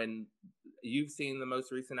that when you've seen the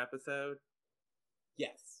most recent episode.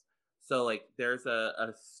 Yes. So like there's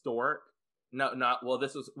a stork.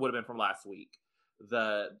 This would have been from last week.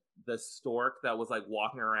 The stork that was like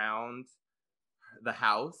walking around the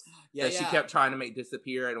house she kept trying to make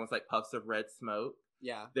disappear, and it was like puffs of red smoke.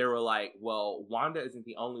 Yeah. They were like, well, Wanda isn't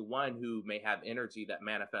the only one who may have energy that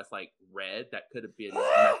manifests like red. That could have been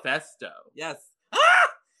Mephisto. Yes.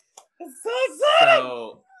 It's so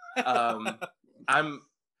exciting. So I'm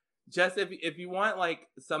just, if you want like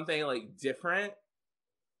something like different,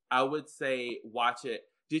 I would say watch it.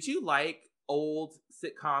 Did you like old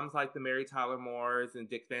sitcoms like the Mary Tyler Moores and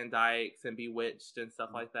Dick Van Dykes and Bewitched and stuff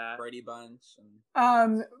like that? Brady Bunch.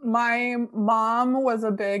 My mom was a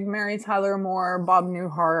big Mary Tyler Moore, Bob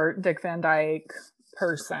Newhart, Dick Van Dyke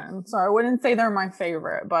person, so I wouldn't say they're my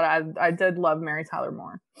favorite, but I did love Mary Tyler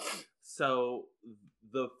Moore. So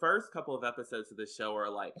the first couple of episodes of the show are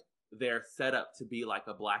like, they're set up to be like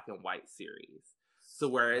a black and white series. So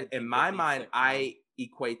where in my mind, I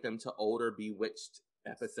equate them to older Bewitched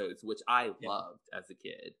episodes, which I loved as a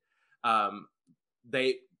kid.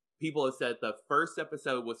 People have said the first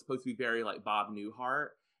episode was supposed to be very like Bob Newhart,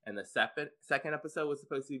 and the second episode was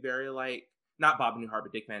supposed to be very like, not Bob Newhart,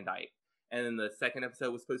 but Dick Van Dyke. And then the second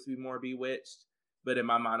episode was supposed to be more Bewitched. But in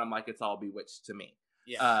my mind, I'm like, it's all Bewitched to me.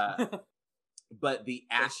 Yeah. But the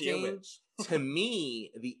acting, to me,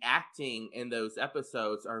 the acting in those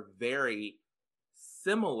episodes are very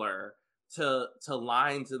similar to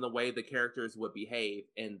lines in the way the characters would behave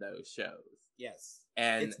in those shows. Yes.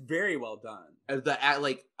 And it's very well done.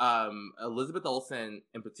 Elizabeth Olsen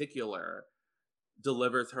in particular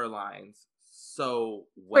delivers her lines so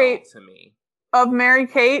well to me. Of Mary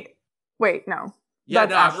Kate? Wait, no.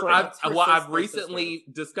 Yeah, I've recently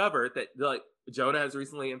discovered that like Jonah has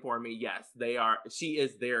recently informed me, yes, she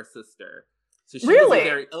is their sister. So she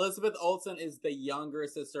really? Elizabeth Olsen is the younger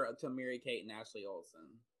sister to Mary Kate and Ashley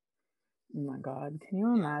Olsen. Oh my god, can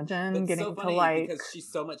you imagine getting so funny to like, because she's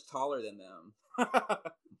so much taller than them. I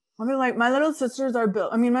mean, like, my older sisters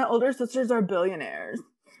are billionaires.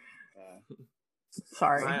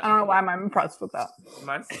 Sorry, I don't know why I'm impressed with that.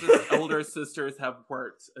 My older sisters have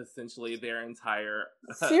worked essentially their entire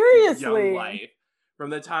young life. From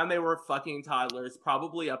the time they were fucking toddlers,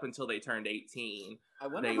 probably up until they turned 18. I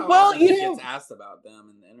wonder how she gets asked about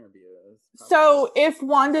them in the interviews. So if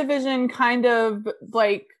WandaVision kind of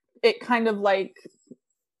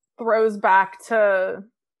throws back to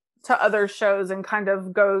other shows and kind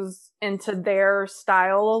of goes into their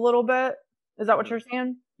style a little bit, is that what you're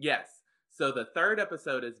saying? Yes. So the third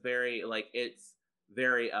episode is very it's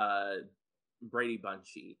very Brady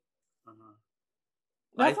Bunchy.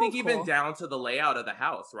 I think sounds even cool. down to the layout of the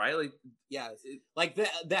house, right? Like, Yes, like the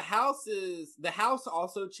house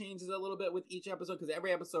also changes a little bit with each episode because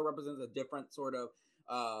every episode represents a different sort of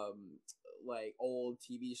like old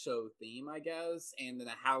TV show theme, I guess, and then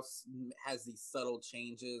the house has these subtle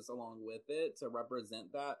changes along with it to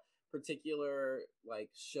represent that particular like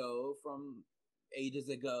show from ages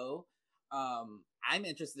ago. I'm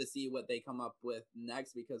interested to see what they come up with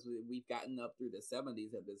next because we've gotten up through the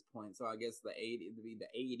 70s at this point. So I guess the 80s would be the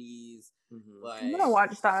 80s, like I'm gonna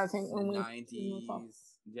watch that. I think the when we 90s.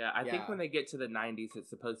 yeah, I think when they get to the 90s, it's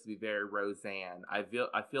supposed to be very Roseanne. I feel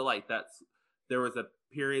like there was a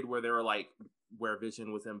period where they were like where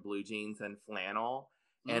Vision was in blue jeans and flannel,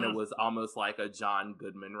 and it was almost like a John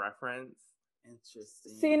Goodman reference.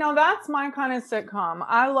 Interesting. See, now that's my kind of sitcom.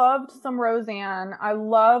 I loved some Roseanne. I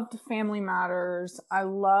loved Family Matters. I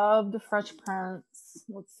loved Fresh Prince.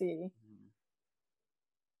 Let's see.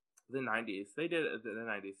 The 90s, the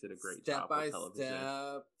 90s did a great job with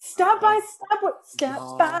television. Step by step.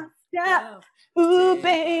 Ooh,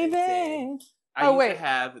 baby. I used to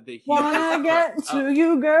have the huge... Wanna get to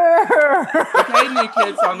you, girl. Okay, New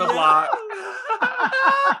Kids on the Block.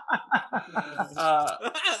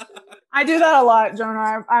 I do that a lot,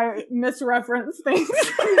 Jonah. I misreference things.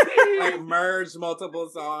 Like merge multiple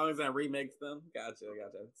songs and remix them. Gotcha.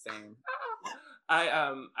 Same.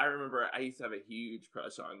 I remember I used to have a huge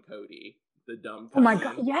crush on Cody, the dumb cousin. Oh my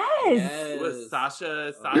god, yes. With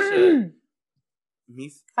Sasha.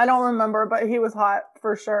 I don't remember, but he was hot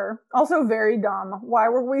for sure. Also very dumb. Why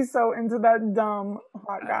were we so into that dumb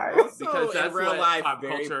hot guy? Because that's in real life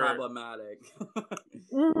very problematic.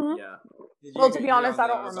 Mm-hmm. Yeah. Well, to be honest, I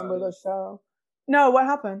don't remember the show. No, what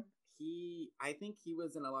happened? I think he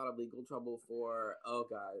was in a lot of legal trouble for. Oh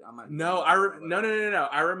God, No.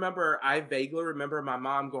 I vaguely remember my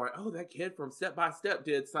mom going, "Oh, that kid from Step by Step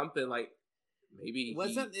did something like." Maybe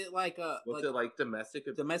wasn't it like it like domestic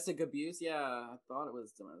abuse? Yeah, I thought it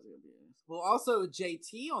was domestic abuse. Well, also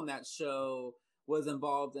JT on that show was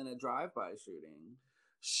involved in a drive-by shooting.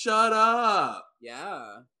 Shut up.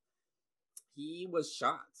 Yeah, he was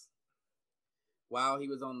shot while he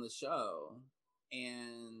was on the show,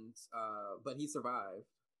 and but he survived.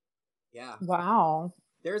 Yeah. Wow.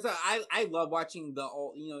 There's I love watching the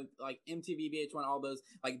old, like MTV, VH1, all those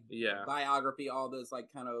like biography, all those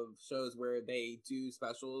like kind of shows where they do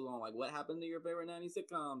specials on like what happened to your favorite 90s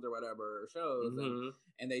sitcoms or whatever shows,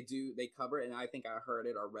 and they cover it, and I think I heard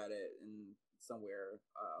it or read it in somewhere.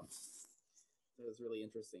 It was really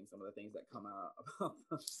interesting, some of the things that come out.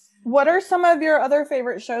 What are some of your other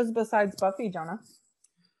favorite shows besides Buffy, Jonah?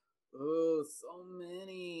 Oh, so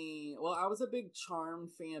many. Well, I was a big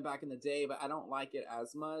Charmed fan back in the day, but I don't like it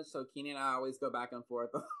as much. So Keenan and I always go back and forth.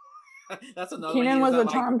 That's another. Keenan was a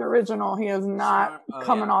Charmed original. He is not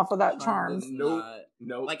coming off of that Charmed. Nope.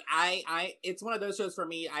 Like I, it's one of those shows for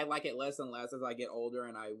me. I like it less and less as I get older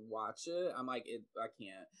and I watch it. I'm like, I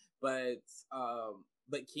can't.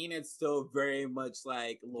 But Keenan's still very much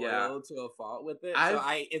like loyal to a fault with it.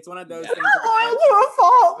 It's one of those things. Loyal to a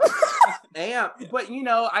fault. But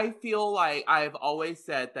I feel like I've always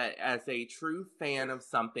said that as a true fan of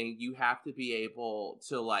something, you have to be able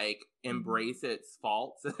to like embrace its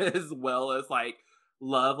faults as well as like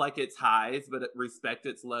love like its highs, but respect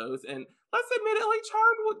its lows. And let's admit it, like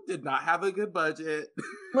Charmed did not have a good budget.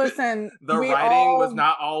 Listen, the writing was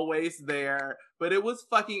not always there, but it was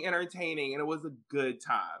fucking entertaining and it was a good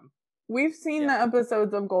time. We've seen the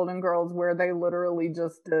episodes of Golden Girls where they literally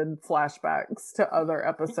just did flashbacks to other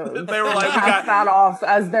episodes. They were like, passed that off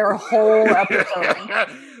as their whole episode.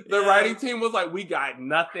 The writing team was like, we got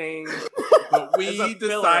nothing, but we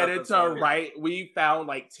decided to write. We found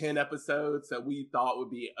like 10 episodes that we thought would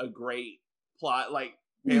be a great plot, like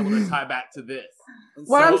be able to tie back to this.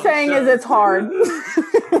 What I'm saying is it's hard.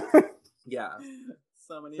 Yeah.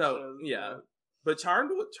 So many shows. Yeah. But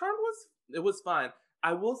Charmed was fun.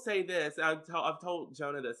 I will say this. I've told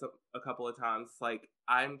Jonah this a couple of times. Like,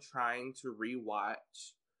 I'm trying to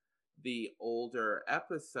rewatch the older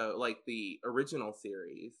episode, like the original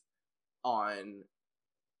series, on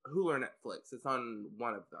Hulu or Netflix. It's on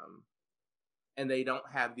one of them. And they don't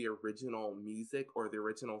have the original music or the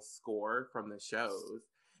original score from the shows.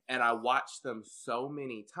 And I watched them so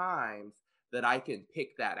many times that I can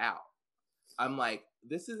pick that out. I'm like,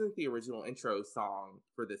 this isn't the original intro song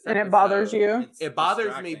for this episode. And it bothers you? It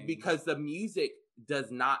bothers me because the music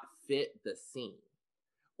does not fit the scene.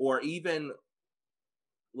 Or even,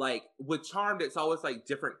 like, with Charmed, it's always, like,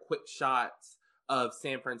 different quick shots of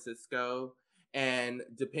San Francisco. And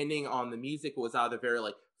depending on the music, it was either very,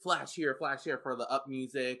 like, flash here for the up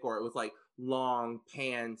music, or it was, like, long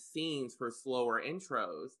pan scenes for slower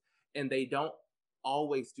intros. And they don't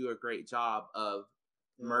always do a great job of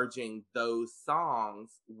merging those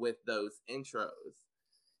songs with those intros.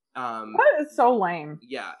 That is so lame.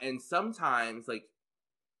 Yeah, and sometimes like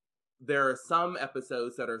there are some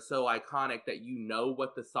episodes that are so iconic that you know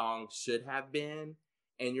what the song should have been,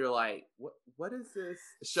 and you're like, what is this?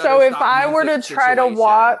 So if I were to try to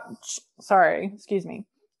watch,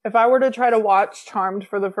 if I were to try to watch Charmed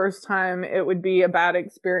for the first time, it would be a bad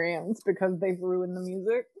experience because they've ruined the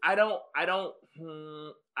music. I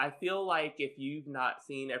feel like if you've not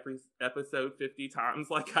seen every episode 50 times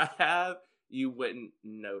like I have, you wouldn't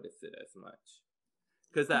notice it as much.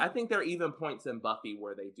 Because I think there are even points in Buffy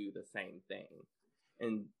where they do the same thing.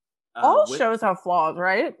 And all shows have flaws,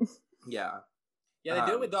 right? Yeah. Yeah, they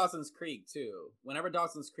did it with Dawson's Creek too. Whenever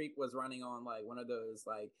Dawson's Creek was running on like one of those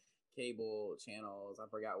like cable channels, I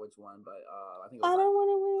forgot which one, but I think it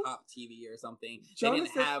was Pop TV or something. They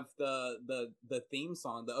didn't have the theme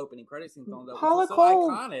song, the opening credits theme song that was so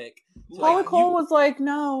iconic. Paula Cole was like,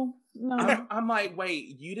 no. I'm like,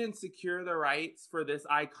 wait, you didn't secure the rights for this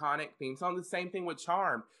iconic theme song? The same thing with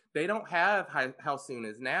Charm. They don't have How Soon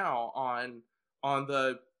Is Now on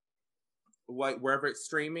the like wherever it's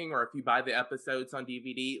streaming, or if you buy the episodes on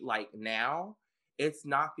DVD, like now, it's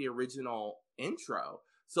not the original intro.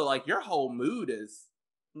 So like your whole mood is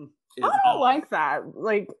I don't like that.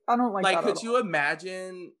 Like I don't like that. Like could you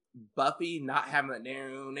imagine Buffy not having a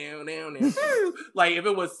no like if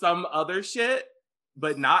it was some other shit,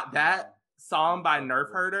 but not that song by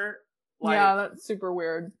Nerf Herder? Like, yeah, that's super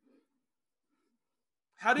weird.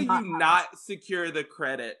 How do you not secure the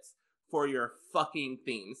credits for your fucking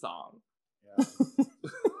theme song? Yeah.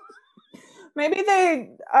 Maybe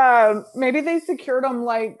they secured them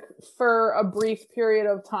like for a brief period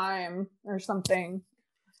of time or something.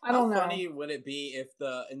 I don't know. How funny would it be if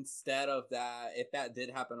instead of that, if that did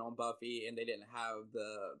happen on Buffy and they didn't have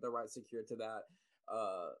the rights secured to that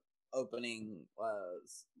opening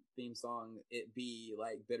theme song, it be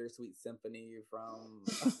like Bittersweet Symphony from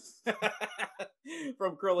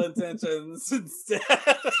from Cruel Intentions instead.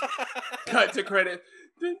 Cut to credit.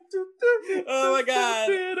 Oh my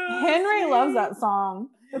god. Henry loves that song.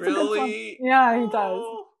 It's really? Song. Yeah, he does.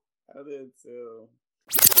 I did too.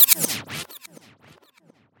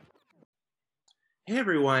 Hey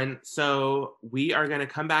everyone, so we are going to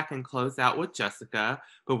come back and close out with Jessica,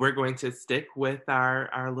 but we're going to stick with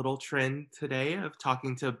our little trend today of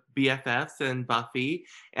talking to BFFs and Buffy,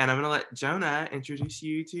 and I'm going to let Jonah introduce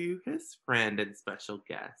you to his friend and special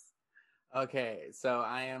guest. Okay, so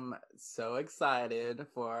I am so excited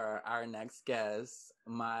for our next guest,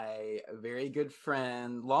 my very good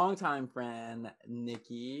friend, longtime friend,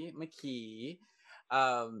 Nikki McKee.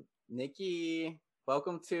 Nikki,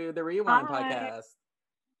 welcome to the Rewind podcast.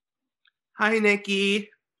 Hi, Nikki.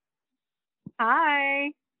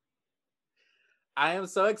 Hi. I am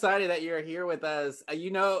so excited that you're here with us.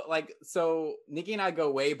 So Nikki and I go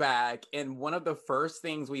way back, and one of the first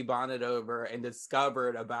things we bonded over and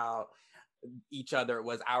discovered about each other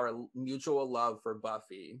was our mutual love for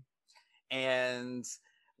Buffy. And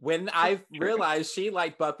when I realized she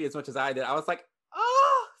liked Buffy as much as I did, I was like,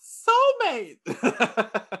 oh, soulmate.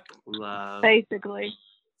 Love. Basically.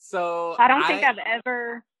 So I don't think I've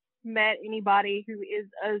ever met anybody who is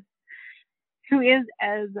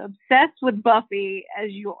as obsessed with Buffy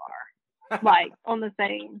as you are. Like on the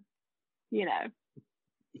same,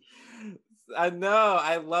 I know.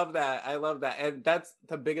 I love that. And that's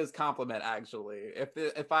the biggest compliment, actually.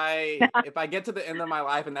 If I get to the end of my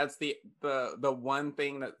life and that's the one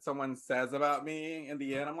thing that someone says about me in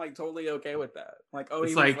the end, I'm like totally okay with that. Like, oh,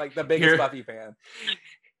 he's like the biggest Buffy fan.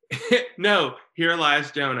 No, here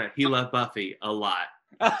lies Jonah. He loved Buffy a lot.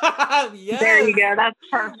 Yes. There you go. That's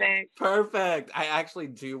perfect. Perfect. I actually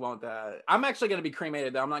do want that. I'm actually going to be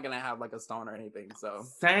cremated, though. I'm not going to have like a stone or anything. So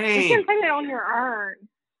same. You can put it on your urn.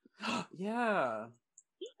 Yeah.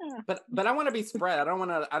 But I want to be spread. I don't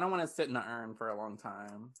want to sit in the urn for a long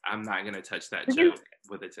time. I'm not going to touch that joke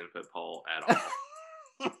with a 10-foot pole at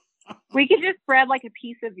all. We could just spread like a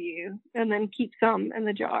piece of you and then keep some in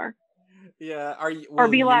the jar. Yeah.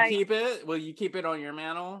 Will you keep it on your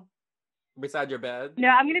mantle beside your bed? No,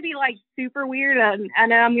 I'm gonna be like super weird, and I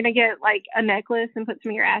know I'm gonna get like a necklace and put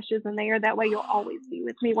some of your ashes in there. That way, you'll always be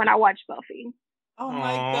with me when I watch Buffy. Oh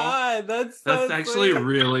my god, that's actually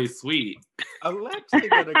really sweet. I'm actually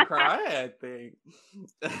gonna cry, I think.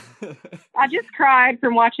 I just cried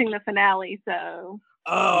from watching the finale, so.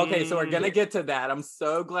 Oh, okay. So we're gonna get to that. I'm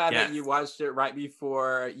so glad that you watched it right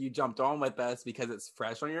before you jumped on with us because it's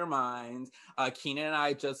fresh on your mind. Keenan and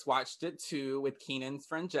I just watched it too with Keenan's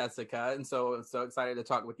friend Jessica, and so I'm so excited to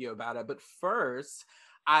talk with you about it. But first,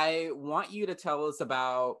 I want you to tell us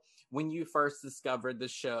about when you first discovered the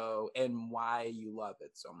show and why you love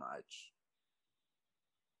it so much.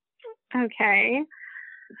 Okay.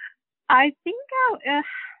 I think I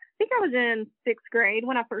was in 6th grade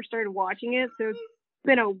when I first started watching it, so it's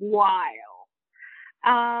been a while.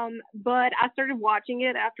 But I started watching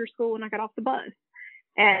it after school when I got off the bus,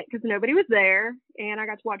 and because nobody was there, and I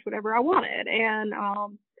got to watch whatever I wanted. And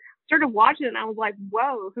started watching it, and I was like,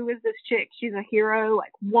 "Whoa, who is this chick? She's a hero,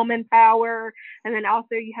 like woman power." And then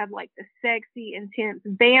also you have like the sexy, intense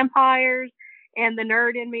vampires, and the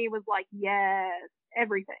nerd in me was like, "Yes,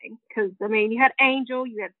 everything." Because I mean, you had Angel,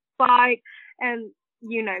 you had Spike, and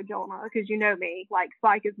you know Jonah, because you know me, like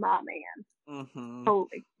Spike is my man. Mm-hmm.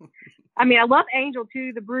 Totally. I mean, I love Angel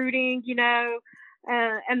too, the brooding, you know,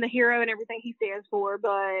 and the hero and everything he stands for.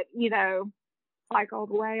 But you know, like all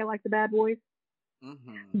the way, I like the bad boys.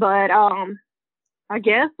 Mm-hmm. But I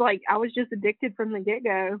guess like I was just addicted from the get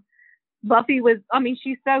go. Buffy was, I mean,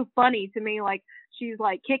 she's so funny to me. Like she's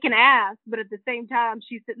like kicking ass, but at the same time,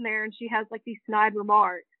 she's sitting there and she has like these snide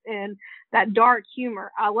remarks and that dark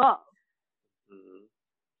humor I love.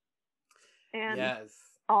 And yes.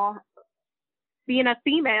 Being a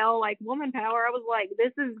female, like woman power, I was like,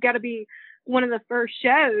 this has got to be one of the first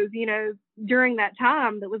shows, you know, during that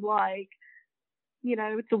time that was like, you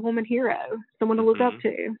know, it's a woman hero, someone to look up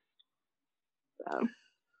to. So.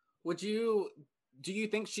 Do you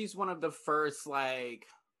think she's one of the first like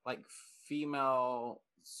female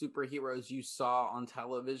superheroes you saw on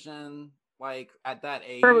television, like at that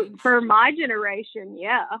age? For my generation,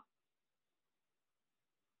 yeah.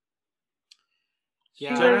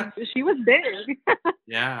 Yeah. She was big.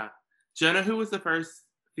 Yeah. Jenna, who was the first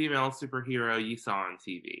female superhero you saw on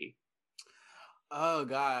TV? Oh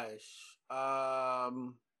gosh.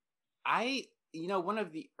 One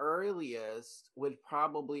of the earliest would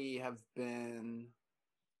probably have been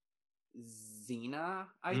Xena,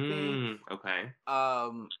 I think. Okay.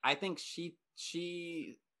 I think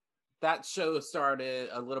she that show started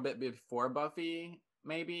a little bit before Buffy,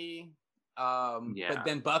 maybe. But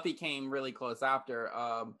then Buffy came really close after.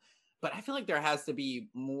 But I feel like there has to be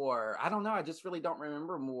more. I don't know. I just really don't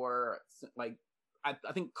remember more. Like, I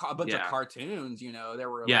think a bunch of cartoons, you know, there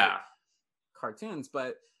were like cartoons,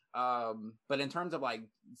 but in terms of like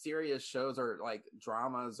serious shows or like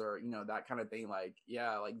dramas or, you know, that kind of thing, like,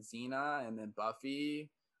 like Xena and then Buffy,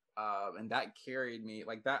 and that carried me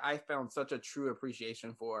like that. I found such a true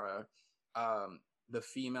appreciation for, the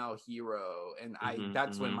female hero, and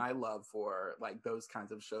that's when my love for like those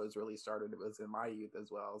kinds of shows really started. It was in my youth as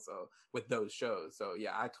well, so with those shows, so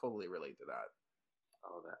yeah, I totally relate to that.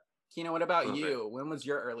 All that. Kina, what about you? When was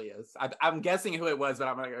your earliest? I'm guessing who it was, but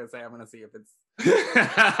I'm not gonna say. I'm gonna see if it's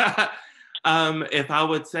if I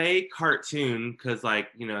would say cartoon, because like,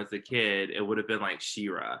 you know, as a kid it would have been like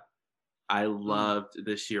She-Ra. I loved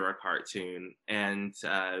the She-Ra cartoon, and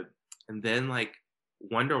then like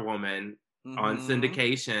Wonder Woman on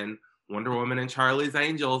syndication. Wonder Woman and Charlie's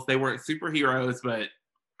Angels, they weren't superheroes, but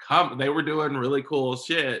they were doing really cool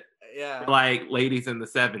shit. Yeah, like ladies in the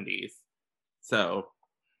 70s. So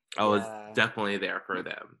I was definitely there for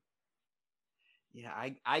them. Yeah,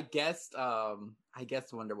 I guessed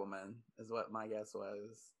Wonder Woman is what my guess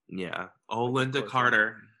was. Yeah. Oh, Linda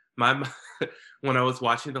Carter. When I was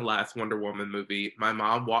watching the last Wonder Woman movie, my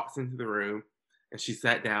mom walks into the room and she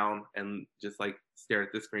sat down and just like stared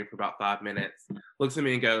at the screen for about 5 minutes, looks at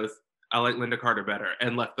me and goes, "I like Linda Carter better,"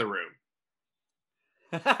 and left the room.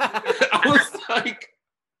 I was like,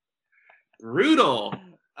 brutal.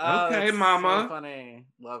 Okay, mama. So funny.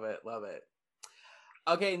 Love it.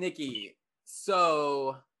 Okay, Nikki.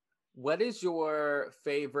 So, what is your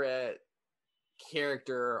favorite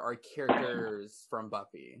character or characters from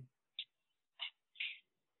Buffy?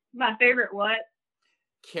 My favorite what?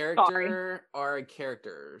 Character or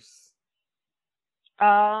characters?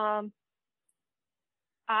 I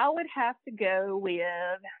would have to go with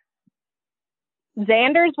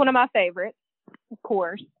Xander's one of my favorites, of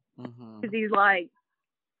course, because he's like,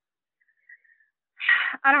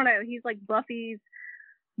 I don't know, he's like Buffy's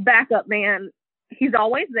backup man. He's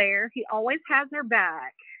always there. He always has her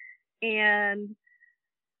back. And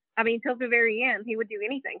I mean, till the very end, he would do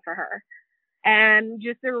anything for her. And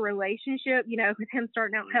just their relationship, you know, with him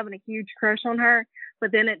starting out having a huge crush on her,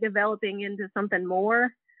 but then it developing into something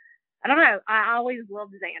more. I don't know. I always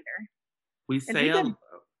loved Xander. We say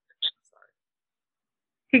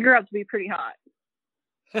he grew up to be pretty hot.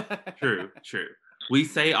 True. We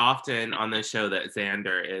say often on this show that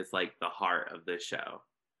Xander is like the heart of this show.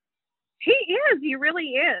 He is. He really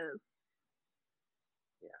is.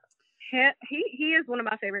 Yeah. He is one of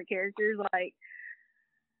my favorite characters. Like,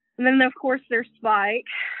 And then, of course, there's Spike.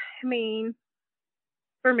 I mean,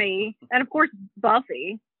 for me. And, of course,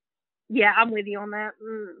 Buffy. Yeah, I'm with you on that.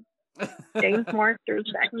 James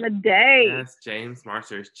Marsters back in the day. Yes, James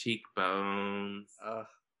Marsters' cheekbones.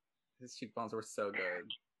 His cheekbones were so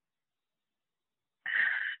good.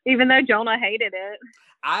 Even though Jonah hated it.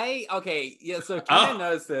 So Keena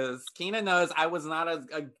knows this. Keena knows I was not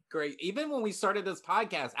a great, even when we started this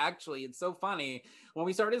podcast, actually, it's so funny. When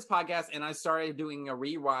we started this podcast and I started doing a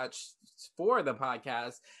rewatch for the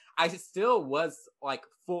podcast, I still was like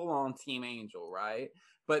full on Team Angel, right?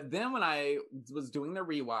 But then when I was doing the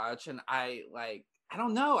rewatch and I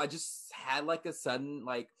don't know, I just had like a sudden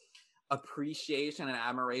like appreciation and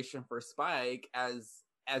admiration for Spike as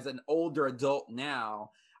an older adult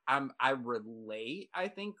now. I relate, I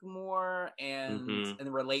think, more and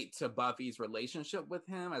relate to Buffy's relationship with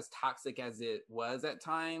him, as toxic as it was at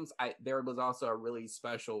times. There was also a really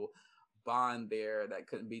special bond there that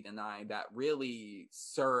couldn't be denied, that really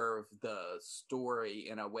served the story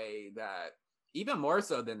in a way that even more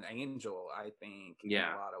so than Angel, I think, in a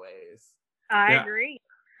lot of ways. I agree.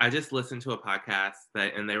 I just listened to a podcast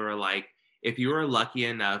and they were like, if you were lucky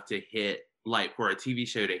enough to hit, like, for a TV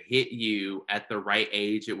show to hit you at the right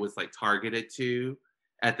age it was like targeted to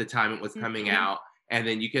at the time it was coming out, and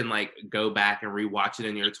then you can like go back and rewatch it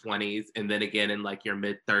in your 20s and then again in like your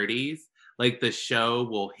mid 30s, like the show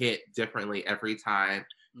will hit differently every time.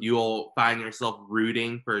 You'll find yourself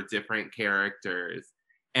rooting for different characters.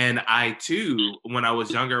 And I too, when I was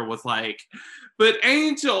younger, was like, but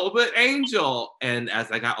Angel. And as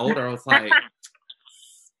I got older, I was like,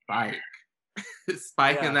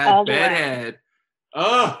 Spike in that bedhead.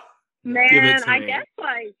 Oh, man, I guess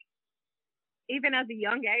like even as a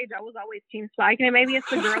young age, I was always Team Spike, and maybe it's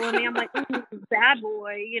the girl in me. I'm like, bad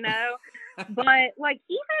boy, you know. But like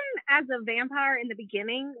even as a vampire in the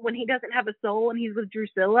beginning, when he doesn't have a soul and he's with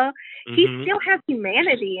Drusilla, he still has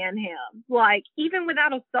humanity in him. Like even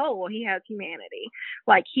without a soul, he has humanity.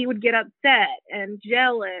 Like he would get upset and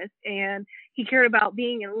jealous, and he cared about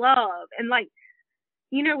being in love, and like.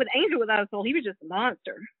 You know, with Angel without a soul, he was just a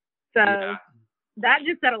monster. So that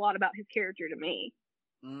just said a lot about his character to me.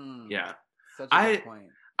 Yeah. Such a good point.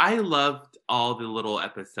 I loved all the little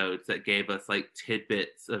episodes that gave us like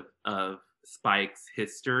tidbits of Spike's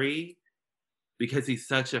history, because he's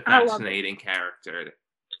such a fascinating character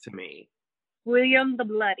to me. William the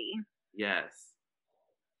Bloody. Yes.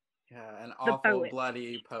 Yeah, an awful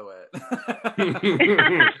bloody poet.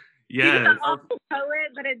 Yes. He's an awful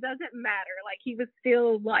poet, but it doesn't matter. Like he was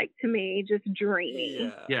still like, to me, just dreamy.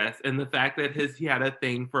 Yeah. Yes, and the fact that he had a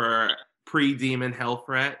thing for pre-demon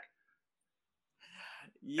Helfrich,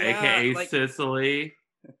 aka like, Cicely.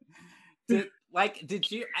 Did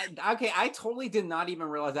you? I totally did not even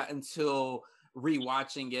realize that until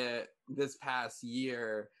rewatching it this past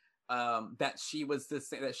year. That she was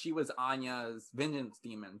Anya's vengeance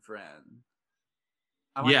demon friend.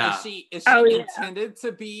 Is she intended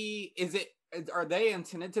to be? Are they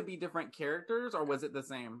intended to be different characters, or was it the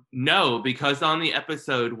same? No, because on the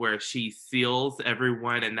episode where she seals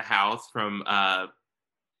everyone in the house from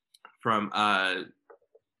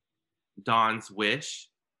Dawn's wish,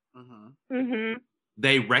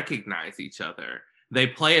 they recognize each other. They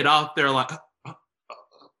play it off. They're like,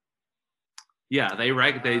 yeah,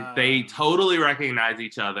 they totally recognize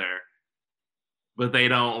each other. But they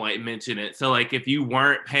don't like mention it. So like if you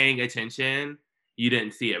weren't paying attention, you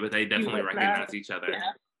didn't see it, but they definitely recognize each other.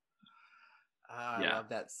 I love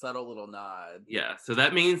that subtle little nod. Yeah, so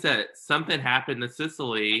that means that something happened to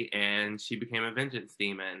Cicely and she became a vengeance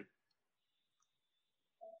demon.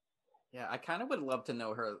 Yeah, I kind of would love to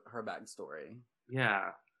know her backstory. Yeah.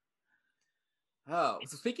 Oh,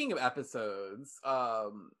 so speaking of episodes,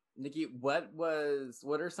 Nikki, what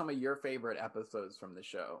are some of your favorite episodes from the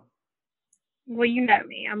show? Well, you know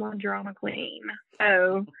me. I'm a drama queen.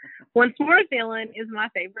 So, Once More a Villain is my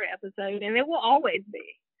favorite episode, and it will always be.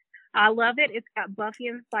 I love it. It's got Buffy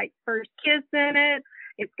and Spike's first kiss in it.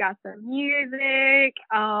 It's got some music.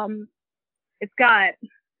 It's got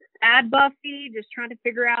sad Buffy just trying to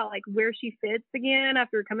figure out like where she fits again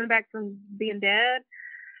after coming back from being dead.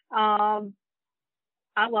 I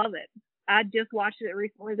love it. I just watched it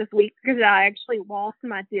recently this week because I actually lost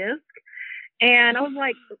my disc. And I was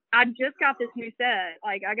like, I just got this new set.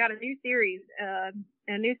 Like, I got a new series, a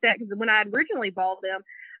new set, because when I had originally bought them,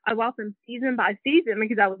 I bought them season by season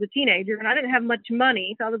because I was a teenager and I didn't have much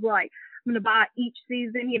money. So I was like, I'm going to buy each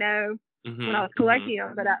season, you know, when I was collecting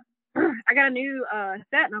them. But I got a new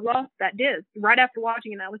set and I lost that disc right after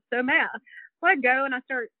watching it. And I was so mad. So I go and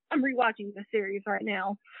I'm rewatching the series right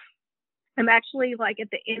now. I'm actually like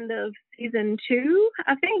at the end of season 2,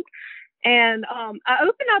 I think. And I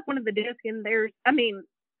opened up one of the discs, and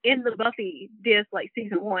in the Buffy disc, like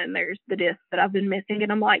season 1, there's the disc that I've been missing,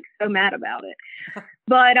 and I'm like so mad about it.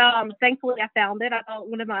 But thankfully I found it. I thought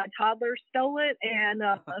one of my toddlers stole it, and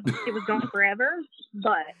it was gone forever.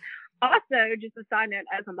 But also, just a side note,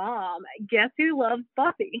 as a mom, guess who loves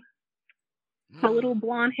Buffy? My little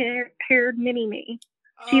blonde-haired mini-me.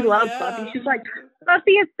 She loves Buffy. She's like,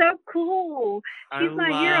 Buffy is so cool. She's my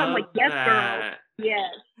hero. I'm like, yes, girl.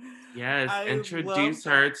 Yes. Yes. Introduce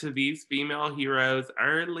her to these female heroes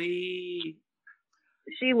early.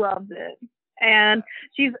 She loves it. And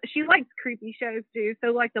she likes creepy shows too.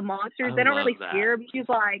 So like the monsters, they don't really scare her, but she's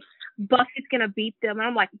like, Buffy's gonna beat them. And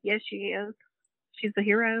I'm like, yes, she is. She's the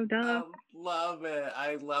hero, duh. Love it.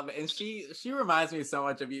 I love it. And she reminds me so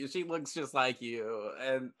much of you. She looks just like you.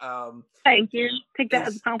 And thank you. Take that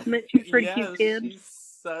as a compliment. She's a pretty cute kid.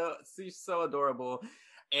 She's so adorable.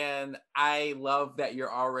 And I love that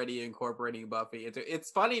you're already incorporating Buffy into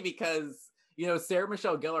it's funny because, you know, Sarah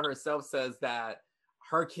Michelle Gellar herself says that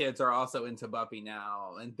her kids are also into Buffy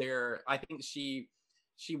now. And I think she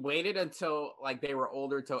waited until like they were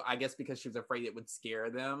older to, I guess, because she was afraid it would scare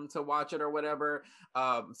them to watch it or whatever.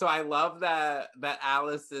 So I love that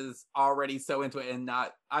Alice is already so into it and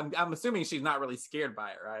not. I'm assuming she's not really scared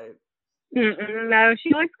by it, right? No,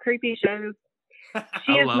 she likes creepy shows.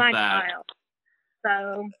 She is my child,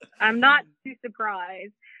 so I'm not too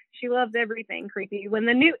surprised. She loves everything creepy. When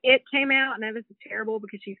the new It came out, I know this is terrible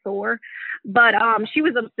because she's 4, but she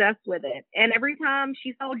was obsessed with it. And every time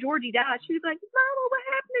she saw Georgie die, she was like, Mama, what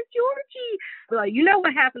happened to Georgie? I'm like, you know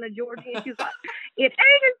what happened to Georgie? And she was like, it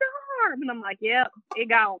ate his arm. And I'm like, yep, it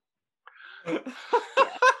gone. Trying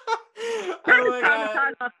to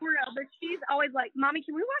traumatize my 4-year-old, but she's always like, Mommy,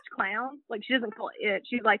 can we watch Clowns? Like, she doesn't call it It.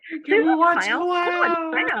 She's like, can we watch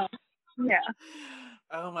Clowns? Yeah.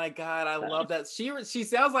 Oh my God, I love that. She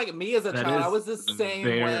sounds like me as a child. I was the same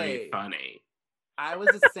way. Very funny. I was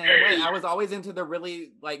the same way. I was always into the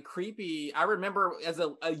really like creepy. I remember as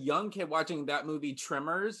a young kid watching that movie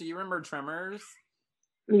Tremors. Do you remember Tremors?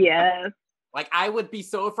 Yes. Like I would be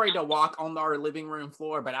so afraid to walk on our living room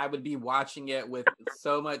floor, but I would be watching it with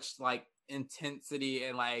so much like intensity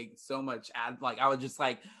and like so much like I was just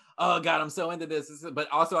like, oh God, I'm so into this.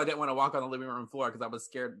 But also I didn't want to walk on the living room floor because I was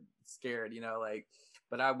scared, you know, like.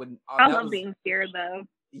 But I would. I love being scared though.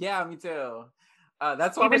 Yeah, me too.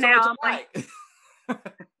 That's why we're so much alike.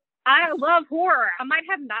 I love horror. I might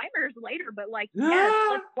have nightmares later, but like, yes,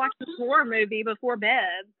 let's watch this horror movie before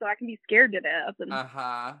bed so I can be scared to death and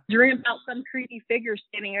dream about some creepy figure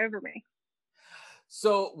standing over me.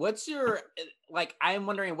 So, what's your I'm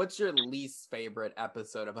wondering, what's your least favorite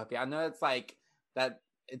episode of Buffy? I know it's like that.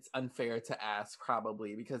 It's unfair to ask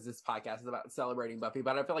probably because this podcast is about celebrating Buffy,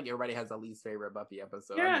 but I feel like everybody has a least favorite Buffy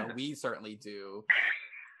episode. Yeah. I know we certainly do.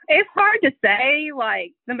 It's hard to say.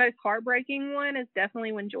 Like the most heartbreaking one is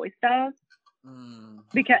definitely when Joyce dies.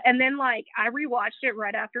 And then like I rewatched it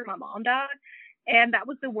right after my mom died, and that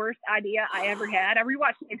was the worst idea I ever had. I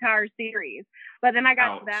rewatched the entire series, but then I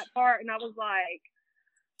got to that part and I was like,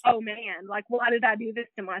 oh man, like why did I do this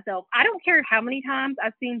to myself? I don't care how many times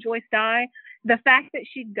I've seen Joyce die. The fact that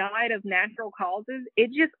she died of natural causes,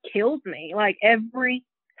 it just kills me. Like every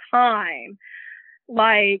time.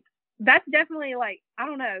 Like that's definitely like, I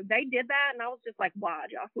don't know. They did that and I was just like, why,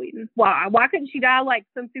 Joss Whedon? Why? Why couldn't she die like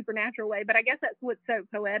some supernatural way? But I guess that's what's so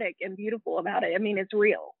poetic and beautiful about it. I mean, it's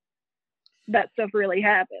real. That stuff really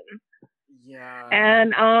happened. Yeah.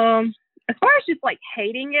 And as far as just like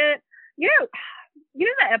hating it, you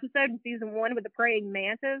know that episode in season 1 with the praying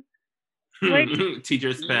mantis?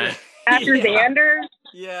 Teacher's pet. After Xander?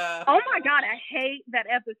 Yeah. Oh my God, I hate that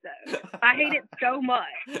episode. I hate it so much.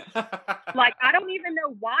 Like, I don't even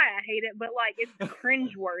know why I hate it, but like, it's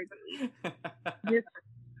cringeworthy. Just,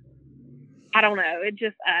 I don't know. It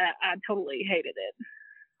just, I totally hated it.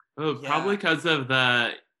 Oh, probably because of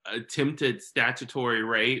the attempted statutory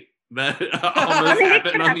rape that almost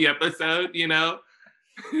happened on the episode, you know?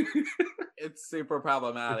 It's super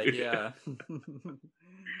problematic, yeah.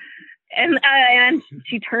 And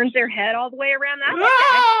she turns their head all the way around.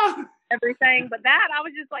 That's everything, but that I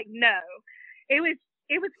was just like, no. It was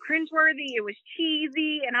cringeworthy. It was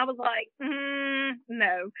cheesy, and I was like,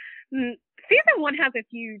 no. Season 1 has a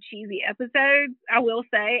few cheesy episodes. I will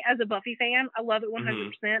say, as a Buffy fan, I love it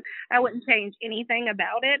 100%. I wouldn't change anything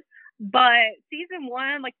about it. But season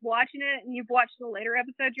 1, like watching it, and you've watched the later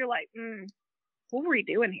episodes, you're like, what were we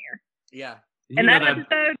doing here? Yeah. And that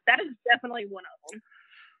episode, that is definitely one of them.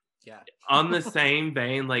 Yeah. On the same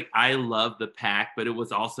vein, like I love the pack, but it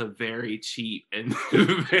was also very cheap, and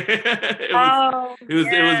it was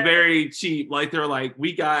very cheap. Like they're like,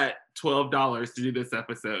 we got $12 to do this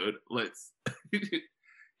episode. Let's.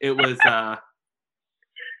 It was.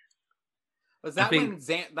 Was that when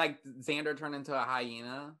Xander turned into a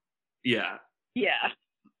hyena? Yeah. Yeah.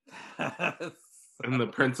 And the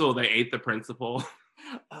principal, they ate the principal.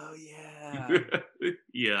 Oh yeah.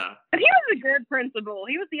 Yeah. But he was a good principal.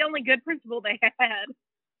 He was the only good principal they had.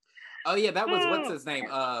 Oh yeah, that was what's his name?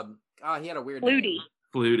 He had a weird Flutie. name.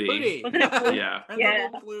 Flutie. Wasn't it Flutie? Yeah.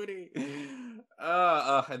 Principal Flutie.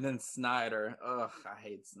 And then Snyder. I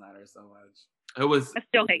hate Snyder so much. I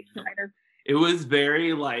still hate Snyder. It was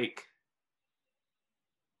very like.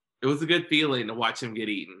 It was a good feeling to watch him get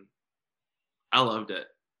eaten. I loved it.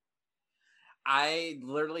 I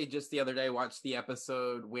literally just the other day watched the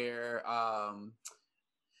episode where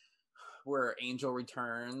Angel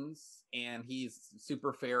returns and he's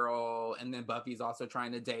super feral, and then Buffy's also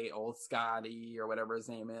trying to date old Scotty or whatever his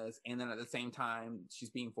name is, and then at the same time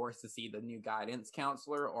she's being forced to see the new guidance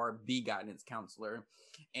counselor or the guidance counselor,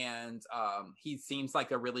 and he seems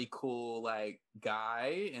like a really cool like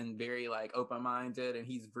guy and very like open-minded, and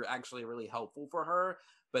he's actually really helpful for her,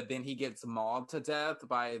 but then he gets mauled to death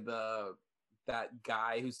by that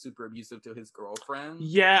guy who's super abusive to his girlfriend.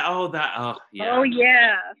 Yeah. Yeah. Oh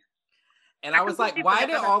yeah. And I was like, why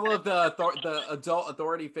did all of the adult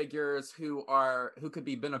authority figures who could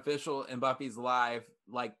be beneficial in Buffy's life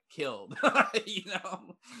like killed? You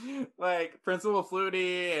know, like Principal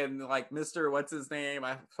Flutie and like Mr. What's his name?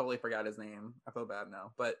 I totally forgot his name. I feel bad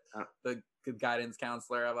now. But the good guidance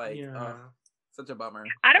counselor, I'm like, such a bummer.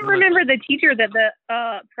 I don't remember the teacher that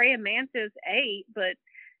the Praying Mantis ate, but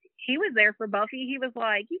he was there for Buffy. He was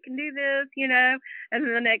like, you can do this, you know, and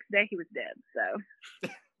then the next day he was dead. So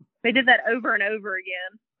they did that over and over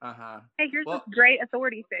again. Hey, here's this great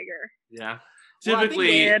authority figure. Yeah.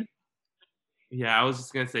 Typically, I was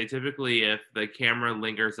just going to say, typically if the camera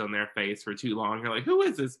lingers on their face for too long, you're like, who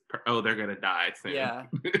is this? They're going to die soon. Yeah.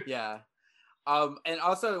 Yeah. And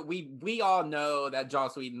also we all know that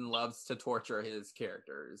Joss Whedon loves to torture his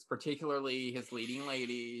characters, particularly his leading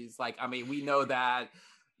ladies. Like, I mean, we know that.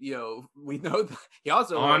 You know, we know that he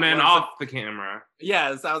also on and off the camera.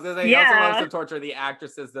 Yes, I was gonna say he also loves to torture the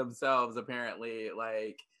actresses themselves. Apparently,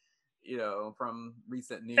 like, you know, from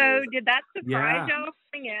recent news. So, did that surprise y'all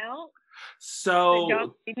coming out? So, Joss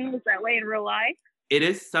Whedon was that way in real life? It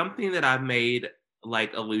is something that I've made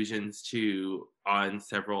like allusions to on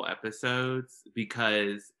several episodes,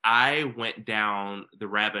 because I went down the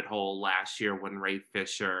rabbit hole last year when Ray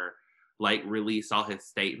Fisher like released all his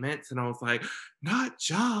statements, and I was like, not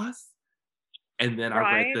Joss. And then I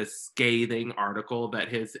read the scathing article that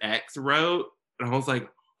his ex wrote, and I was like,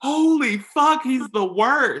 holy fuck, he's the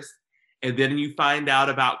worst. And then you find out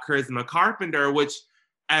about Charisma Carpenter, which,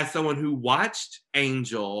 as someone who watched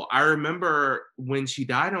Angel, I remember when she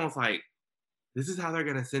died, and I was like, this is how they're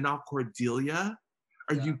gonna send off Cordelia?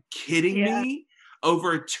 Are you kidding me?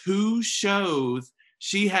 Over 2 shows,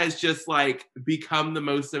 she has just like become the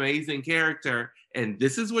most amazing character, and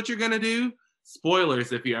this is what you're gonna do?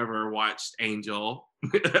 Spoilers if you ever watched Angel.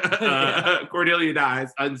 Cordelia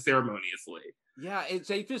dies unceremoniously. Yeah,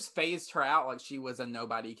 they just phased her out like she was a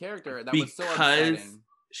nobody character. That was so upsetting. Because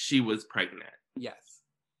she was pregnant. Yes.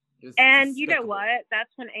 And you know what?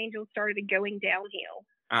 That's when Angel started going downhill.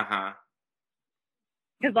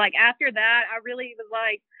 Because like after that, I really was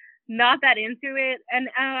like, not that into it, and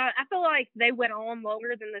I feel like they went on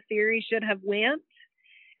longer than the series should have went.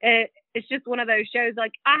 It's just one of those shows,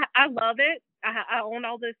 like I love it. I own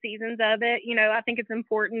all the seasons of it. You know, I think it's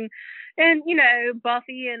important, and you know,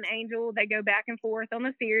 Buffy and Angel, they go back and forth on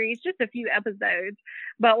the series, just a few episodes,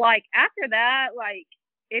 but like after that, like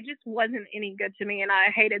it just wasn't any good to me, and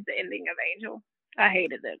I hated the ending of Angel. I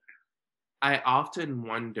hated it. I often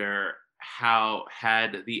wonder how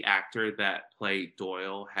had the actor that played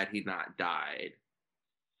Doyle, had he not died.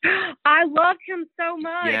 I loved him so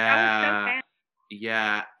much. Yeah, I was so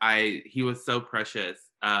happy. He was so precious.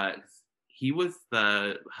 He was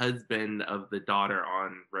the husband of the daughter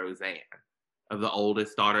on Roseanne, of the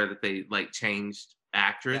oldest daughter that they like changed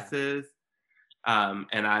actresses.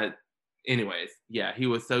 Anyways, he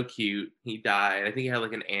was so cute. He died. I think he had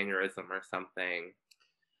like an aneurysm or something.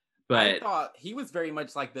 But I thought he was very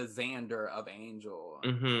much like the Xander of Angel,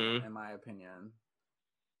 in my opinion.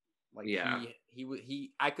 Like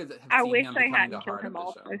he I could have seen him becoming the heart of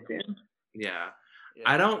the show. Yeah.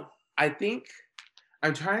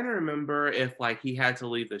 I'm trying to remember if like he had to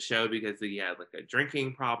leave the show because he had like a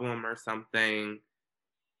drinking problem or something.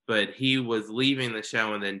 but he was leaving the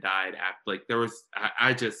show and then died after. Like there was,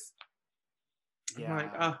 I'm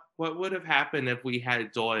like, oh, what would have happened if we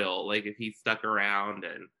had Doyle? Like if he stuck around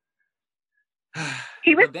and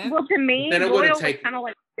he was well to me. Then it Doyle would've was taken- kind of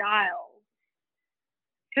like Giles,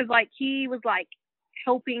 because like he was like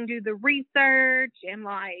helping do the research and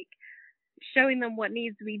like showing them what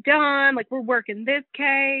needs to be done. Like we're working this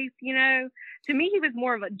case, you know. To me, he was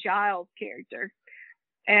more of a Giles character,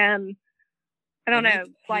 and I don't know.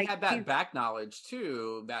 He had that back knowledge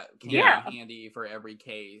too that came in handy for every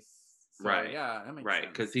case. So, right. Yeah, that makes right.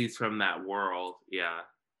 sense. Because he's from that world. Yeah.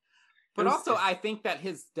 But also, I think that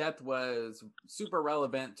his death was super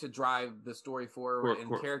relevant to drive the story forward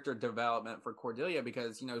and character development for Cordelia,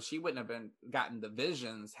 because you know she wouldn't have gotten the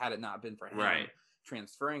visions had it not been for him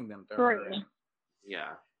transferring them to her. Yeah.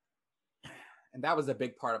 And that was a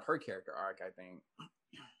big part of her character arc, I think.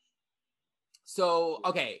 So,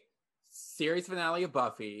 okay, series finale of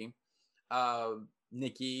Buffy.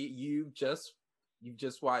 Nikki, you've just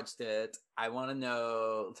watched it. I want to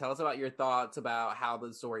know, tell us about your thoughts about how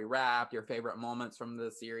the story wrapped, your favorite moments from the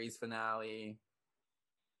series finale.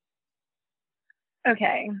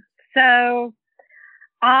 Okay, so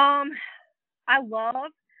I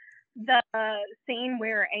love the scene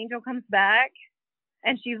where Angel comes back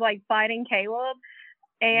and she's like fighting Caleb,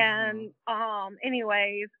 and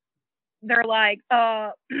anyways, they're like,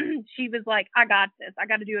 she was like, I got this, I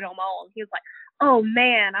got to do it on my own. He was like, oh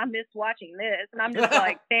man, I miss watching this, and I'm just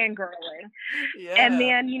like fangirling. And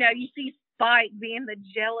then you know you see Spike being the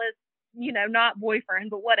jealous, you know, not boyfriend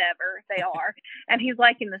but whatever they are, and he's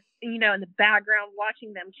like in the, you know, in the background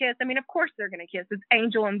watching them kiss. I mean, of course they're gonna kiss. It's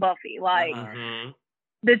Angel and Buffy, like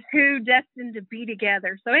the two destined to be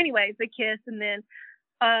together. So anyways, they kiss, and then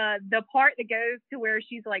the part that goes to where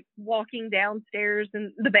she's like walking downstairs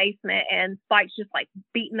in the basement and Spike's just like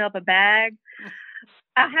beating up a bag.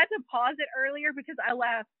 I had to pause it earlier because I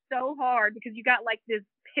laughed so hard, because you got like this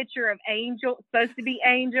picture of Angel, supposed to be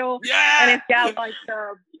Angel, and it's got like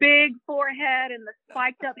the big forehead and the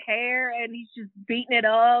spiked up hair, and he's just beating it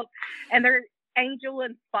up, and they're Angel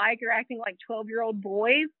and Spike are acting like 12-year-old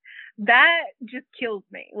boys. That just kills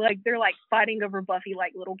me. Like they're like fighting over Buffy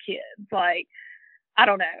like little kids. Like I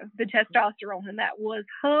don't know, the testosterone in that was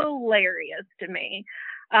hilarious to me.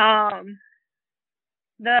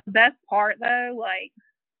 The best part though, like,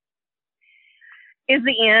 is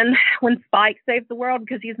the end when Spike saves the world,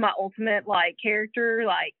 because he's my ultimate like character.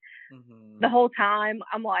 Like the whole time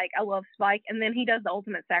I'm like, I love Spike, and then he does the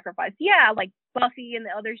ultimate sacrifice. Yeah, like Buffy and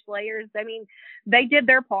the other Slayers, I mean, they did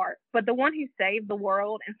their part, but the one who saved the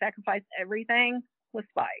world and sacrificed everything was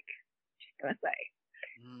Spike. Just gonna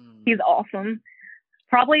say, he's awesome.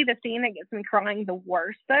 Probably the scene that gets me crying the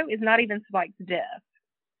worst though is not even Spike's death.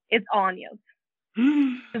 It's Anya's.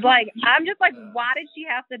 It's like, I'm just like, why did she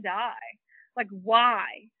have to die? Like, why?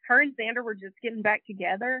 Her and Xander were just getting back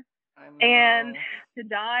together, and to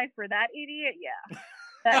die for that idiot, yeah,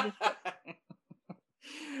 that just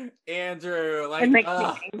Andrew, like, it makes me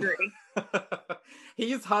angry.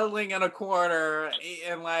 He's huddling in a corner,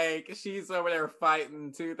 and like she's over there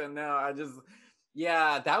fighting tooth and nail.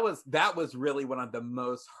 That was really one of the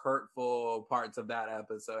most hurtful parts of that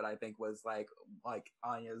episode, I think, was like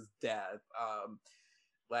Anya's death.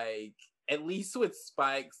 Like, at least with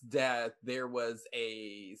Spike's death, there was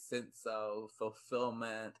a sense of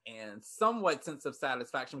fulfillment and somewhat sense of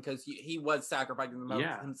satisfaction, because he was sacrificing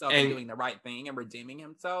himself and doing the right thing and redeeming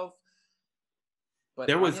himself. But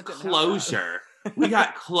there was closure. We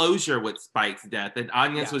got closure with Spike's death, and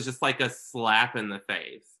Anya's was just like a slap in the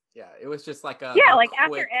face. Yeah, it was just like a like quick...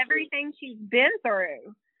 after everything she's been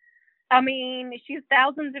through. I mean, she's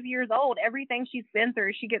thousands of years old. Everything she's been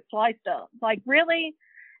through, she gets sliced up. Like, really?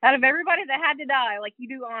 Out of everybody that had to die, like, you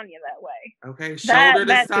do Anya that way. Okay, shoulder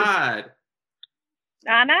to side.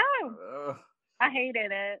 I know. I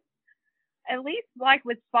hated it. At least, like,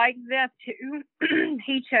 with Spike's death, too,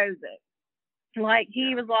 he chose it. Like,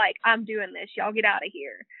 he was like, I'm doing this. Y'all get out of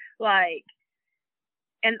here. Like,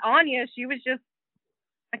 and Anya, she was just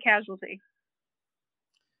a casualty.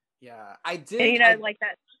 Yeah, I did. And, you know, like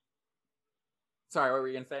that. Sorry, what were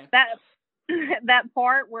you going to say? That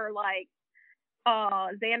part where, like,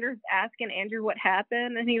 Xander's asking Andrew what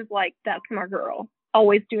happened, and he was like, that's my girl,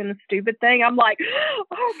 always doing the stupid thing. I'm like,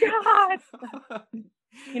 oh god.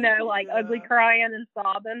 You know, like ugly crying and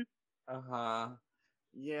sobbing.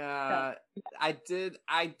 Yeah, I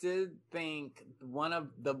did think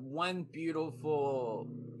one beautiful,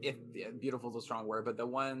 if beautiful is a strong word, but the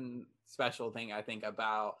one special thing I think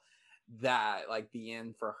about that, like the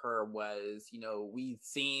end for her, was, you know, we've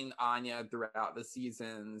seen Anya throughout the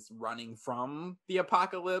seasons running from the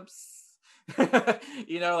apocalypse,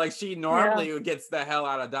 You know, like she normally gets the hell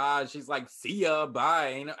out of Dodge. She's like, see ya,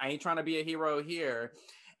 bye. I ain't trying to be a hero here.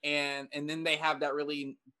 And then they have that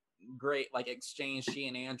really great like exchange, she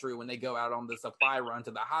and Andrew, when they go out on the supply run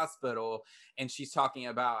to the hospital, and she's talking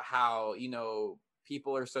about how, you know,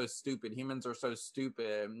 people are so stupid, humans are so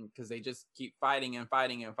stupid because they just keep fighting and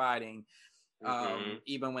fighting and fighting,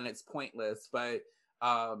 even when it's pointless. But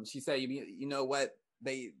she said, you know what,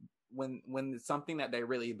 they when it's something that they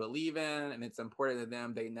really believe in and it's important to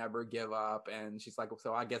them, they never give up. And she's like,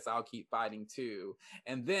 so I guess I'll keep fighting too.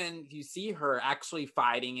 And then you see her actually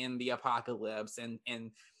fighting in the apocalypse and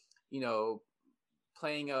you know,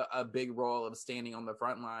 playing a big role of standing on the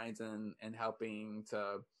front lines and helping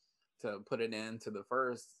to put an end to the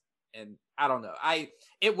first. And I don't know,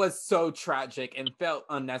 it was so tragic and felt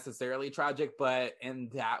unnecessarily tragic, but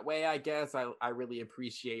in that way, I guess I really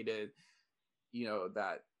appreciated, you know,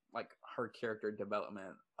 that like her character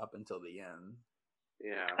development up until the end.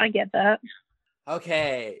 Yeah, I get that.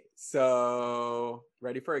 Okay, so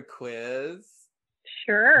ready for a quiz?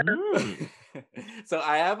 Sure. So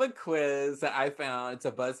I have a quiz that I found. It's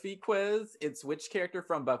a BuzzFeed quiz. It's which character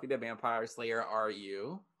from Buffy the Vampire Slayer are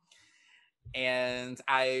you? And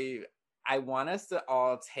I want us to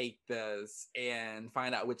all take this and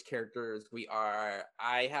find out which characters we are.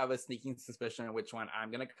 I have a sneaking suspicion of which one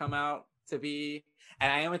I'm going to come out to be.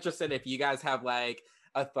 And I am interested if you guys have like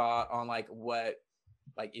a thought on like what,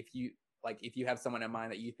 like if you have someone in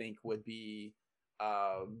mind that you think would be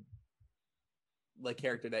the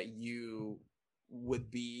character that you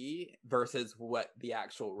would be versus what the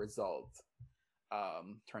actual result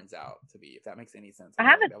turns out to be, if that makes any sense. I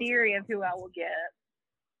have a theory of who I will get.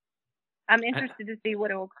 I'm interested to see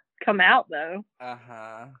what it will come out though.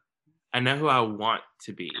 I know who I want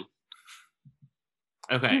to be.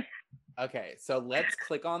 Okay, so let's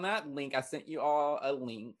click on that link. I sent you all a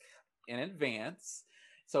link in advance.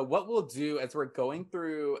 So what we'll do as we're going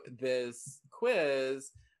through this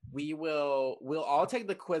quiz, we'll all take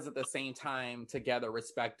the quiz at the same time together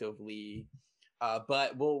respectively,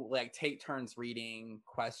 but we'll like take turns reading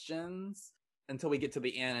questions until we get to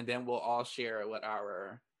the end, and then we'll all share what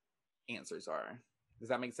our answers are. Does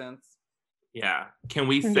that make sense? Yeah. Can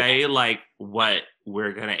we say like what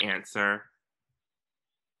we're gonna answer?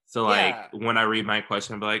 So like when I read my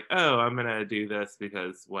question, I'll be like, oh, I'm gonna do this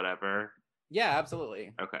because whatever. Yeah,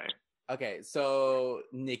 absolutely. Okay, so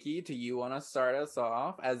Nikki, do you want to start us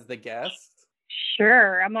off as the guest?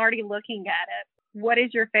 Sure, I'm already looking at it. What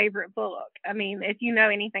is your favorite book? I mean, if you know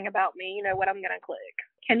anything about me, you know what I'm going to click.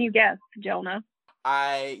 Can you guess, Jonah?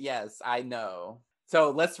 Yes, I know.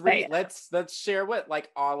 So let's read. Let's share what like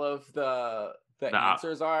all of the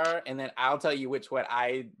answers are, and then I'll tell you which one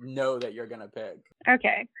I know that you're going to pick.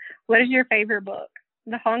 Okay, what is your favorite book?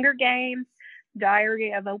 The Hunger Games,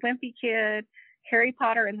 Diary of a Wimpy Kid, Harry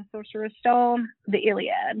Potter and the Sorcerer's Stone, the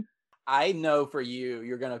Iliad. I know for you,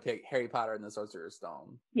 you're going to pick Harry Potter and the Sorcerer's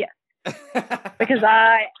Stone. Yes. Because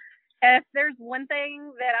if there's one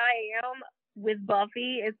thing that I am with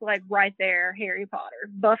Buffy, it's like right there, Harry Potter.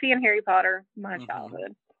 Buffy and Harry Potter, my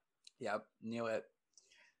childhood. Yep, knew it.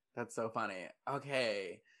 That's so funny.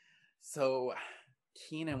 Okay. So,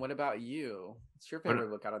 Keenan, what about you? What's your favorite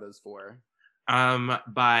book out of those four?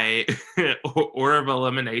 By order of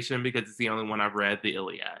elimination, because it's the only one I've read, the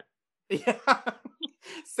Iliad. Yeah,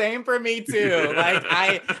 same for me too. Like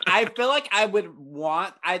I feel like I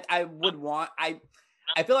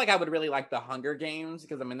feel like I would really like the Hunger Games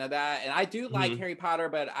because I'm into that, and I do like Harry Potter,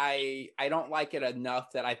 but I don't like it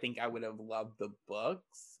enough that I think I would have loved the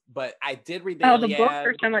books. But I did read the Iliad. The books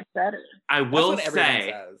are so much better. I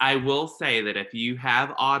will say that if you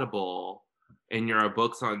have Audible and you're a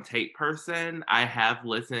books on tape person, I have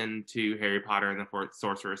listened to Harry Potter and the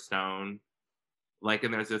Sorcerer's Stone. Like,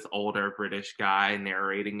 and there's this older British guy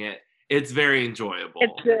narrating it. It's very enjoyable.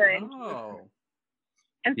 It's good. Oh.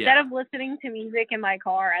 Instead of listening to music in my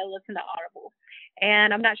car, I listen to Audible.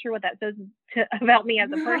 And I'm not sure what that says about me as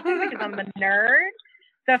a person because I'm a nerd.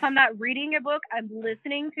 So if I'm not reading a book, I'm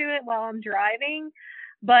listening to it while I'm driving.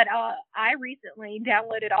 But I recently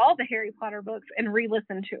downloaded all the Harry Potter books and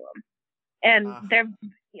re-listened to them. And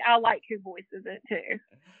I like who voices it too.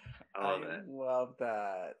 I love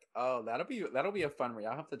that. Oh, that'll be a fun read.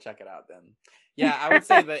 I'll have to check it out then. Yeah, I would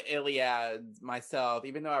say the Iliad myself,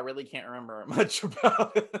 even though I really can't remember much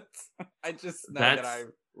about it. I just know that I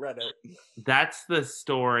read it. That's the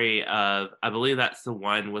story of, I believe that's the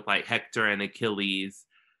one with like Hector and Achilles.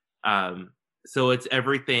 So it's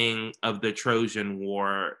everything of the Trojan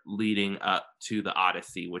War leading up to the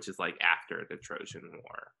Odyssey, which is like after the Trojan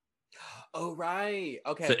War. Oh, right.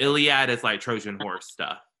 Okay. So Iliad is like Trojan horse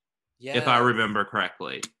stuff. Yeah. If I remember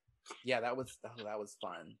correctly. Yeah, that was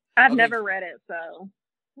fun. I've Okay. never read it, so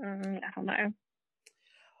I don't know.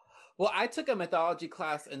 Well, I took a mythology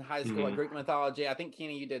class in high school, like Mhm. Greek mythology. I think,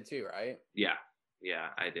 Kenny, you did too, right? Yeah,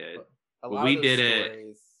 I did. A Well, lot we of those did it.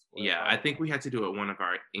 stories were Yeah, I think fun. we had to do it one of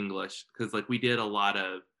our English because like we did a lot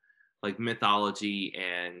of like mythology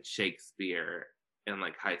and Shakespeare in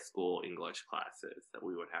like high school English classes that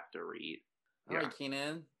we would have to read. All right,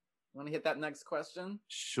 Keenan, want to hit that next question?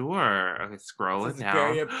 Sure. Okay, scroll This it is down.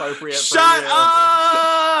 very appropriate for Shut you.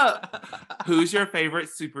 up! Who's your favorite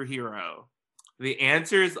superhero? The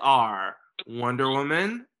answers are Wonder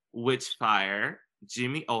Woman, Witchfire,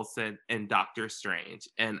 Jimmy Olsen, and Doctor Strange.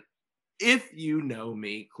 And if you know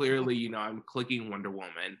me, clearly you know I'm clicking Wonder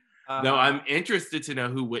Woman. Though I'm interested to know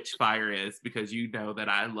who Witchfire is because you know that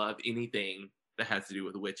I love anything that has to do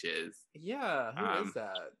with witches. Yeah, who is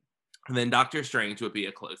that? And then Doctor Strange would be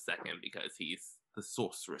a close second because he's the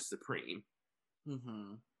Sorcerer Supreme.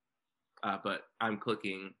 Mm-hmm. But I'm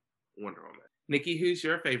clicking Wonder Woman. Nikki, who's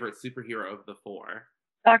your favorite superhero of the four?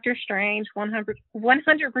 Doctor Strange, 100%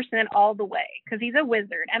 all the way, because he's a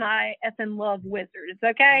wizard, and I effing love wizards,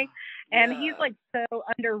 okay? And he's like so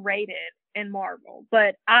underrated in Marvel,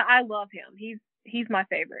 but I love him. He's my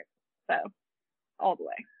favorite, so all the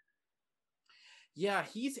way. Yeah,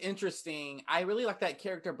 he's interesting. I really like that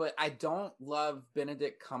character, but I don't love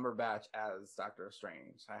Benedict Cumberbatch as Doctor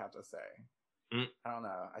Strange, I have to say. I don't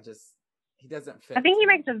know. He doesn't fit. I think he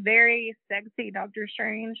makes a very sexy Doctor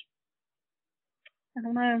Strange. I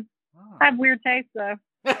don't know. Oh. I have weird taste, though.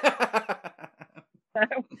 So,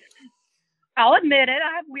 I'll admit it.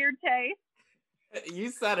 I have weird taste. You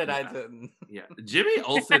said it, I didn't. Yeah. Jimmy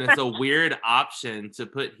Olsen is a weird option to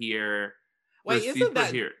put here. Wait, isn't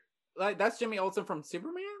that like that's Jimmy Olsen from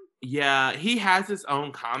Superman? Yeah, he has his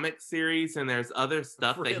own comic series and there's other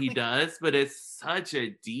stuff that he does, but it's such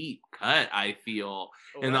a deep cut, I feel.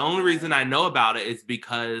 And the only reason I know about it is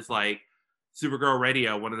because like Supergirl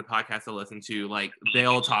Radio, one of the podcasts I listen to, like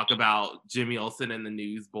they'll talk about Jimmy Olsen and the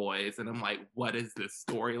Newsboys, and I'm like, what is this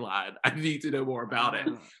storyline? I need to know more about it.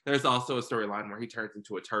 There's also a storyline where he turns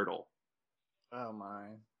into a turtle. Oh my.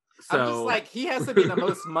 So, I'm just like, he has to be the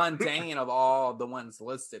most mundane of all the ones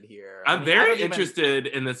listed here. I'm very interested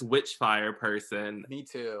in this Witchfire person. Me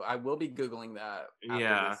too. I will be Googling that.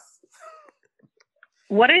 Yeah.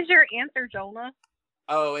 What is your answer, Jonah?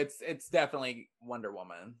 Oh, it's definitely Wonder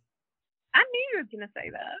Woman. I knew you were going to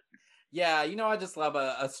say that. Yeah, you know, I just love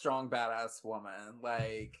a strong, badass woman.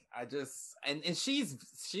 Like, I just, and she's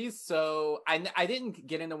so, I didn't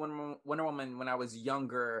get into Wonder Woman when I was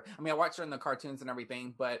younger. I mean, I watched her in the cartoons and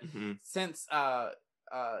everything, but since Gal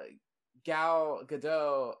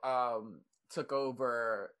Gadot took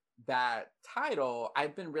over that title,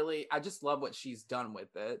 I just love what she's done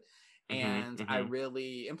with it. And I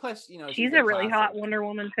really, and plus, you know, she's a really hot Wonder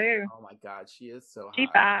Woman too. Oh my God, she is so hot. She's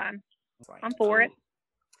fine. I'm for it.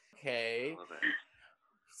 Okay.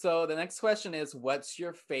 So the next question is, what's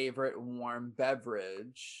your favorite warm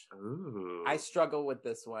beverage? Ooh. I struggle with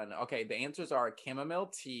this one. Okay, the answers are chamomile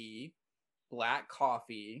tea, black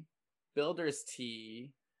coffee, builder's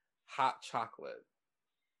tea, hot chocolate.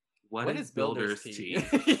 What is builder's tea?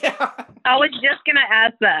 Yeah. I was just going to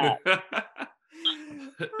ask that.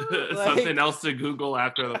 Something else to Google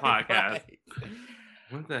after the podcast. Right.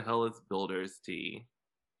 What the hell is builder's tea?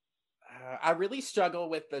 I really struggle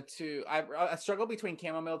with the two. I struggle between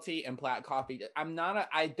chamomile tea and black coffee.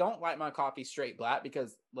 I don't like my coffee straight black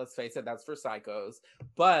because let's face it, that's for psychos.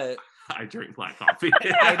 But I drink black coffee.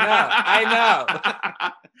 I know.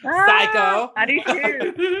 Psycho. I do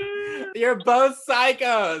too. You're both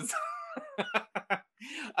psychos.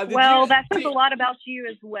 Well, that says a lot about you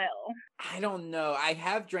as well. I don't know. I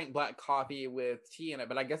have drank black coffee with tea in it,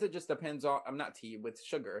 but I guess it just depends on, I'm not tea with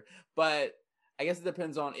sugar, but I guess it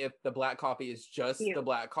depends on if the black coffee is just the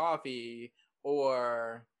black coffee,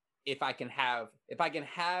 or if I can have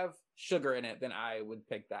sugar in it, then I would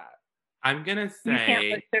pick that. I'm gonna say you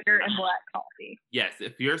can't put sugar in black coffee. Yes,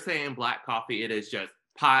 if you're saying black coffee, it is just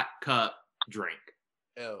pot, cup, drink.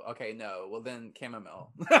 Oh, okay, no. Well then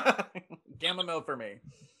chamomile. Chamomile for me.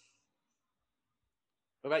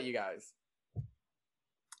 What about you guys?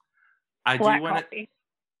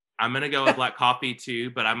 I'm gonna go with black coffee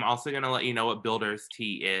too, but I'm also gonna let you know what builder's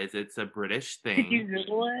tea is. It's a British thing. Did you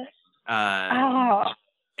Google it?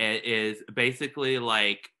 It is basically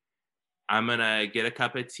like I'm gonna get a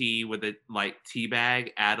cup of tea with a tea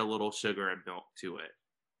bag, add a little sugar and milk to it.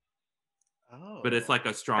 Oh. But it's like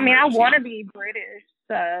a strong. I mean, I want to be British,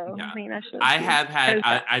 so yeah. I mean,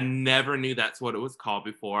 I never knew that's what it was called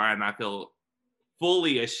before, and I feel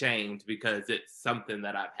fully ashamed because it's something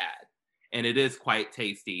that I've had. and it is quite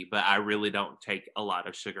tasty, but I really don't take a lot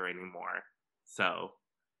of sugar anymore. So,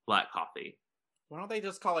 black coffee. Why don't they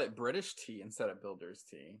just call it British tea instead of Builder's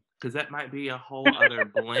tea? Because that might be a whole other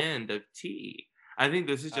blend of tea. I think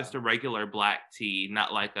this is just a regular black tea,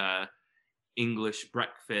 not like a English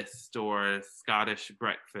breakfast or Scottish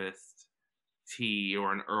breakfast tea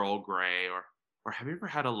or an Earl Grey or have you ever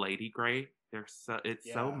had a Lady Grey?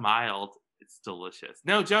 It's so mild, it's delicious.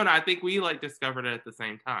 No, Jonah, I think we like discovered it at the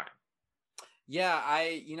same time. Yeah,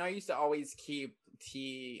 I used to always keep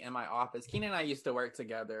tea in my office. Keenan and I used to work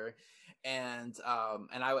together, and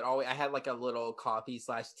I had like a little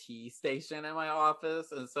coffee/tea station in my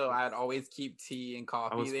office, and so I'd always keep tea and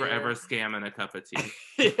coffee. I was there. forever scamming a cup of tea.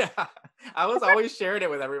 Yeah, I was always sharing it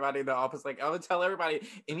with everybody in the office. Like, I would tell everybody,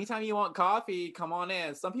 anytime you want coffee, come on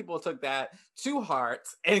in. Some people took that to heart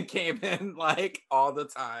and came in like all the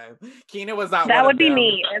time. Keenan was not. That one would of be them.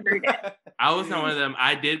 me every day. I was not one of them.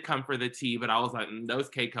 I did come for the tea, but I was like, those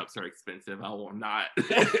K cups are expensive. I will not.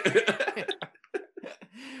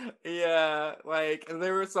 Yeah, like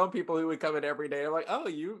there were some people who would come in every day. I'm like, oh,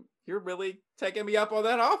 you're really taking me up on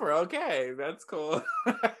that offer. Okay, that's cool.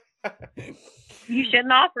 You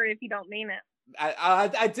shouldn't offer it if you don't mean it.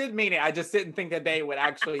 I did mean it. I just didn't think that they would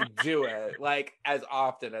actually do it like as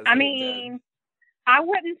often as. I mean, I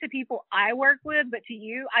wouldn't to people I work with, but to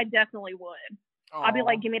you, I definitely would. Aww. I'd be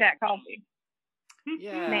like, give me that coffee.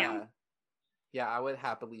 Yeah, Ma'am. Yeah, I would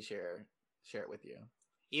happily share it with you,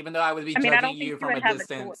 even though I would be I judging don't you think from you a would have a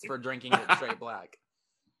distance choice. for drinking it straight black.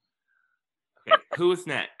 Okay, who's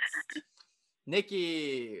next?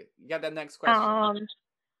 Nikki, you got that next question.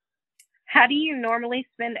 How do you normally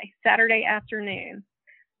spend a Saturday afternoon?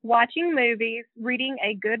 Watching movies, reading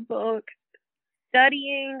a good book,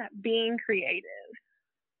 studying, being creative.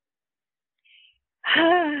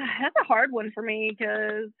 That's a hard one for me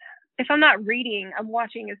because if I'm not reading, I'm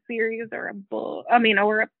watching a series or a book.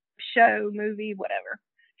 Or a show, movie, whatever.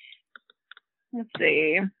 Let's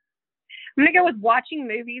see. I'm going to go with watching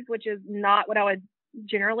movies, which is not what I would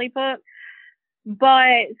generally put.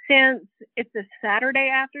 But since it's a Saturday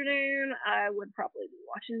afternoon, I would probably be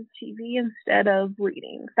watching TV instead of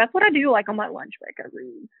reading. That's what I do, like on my lunch break, I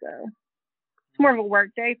read. So it's more of a work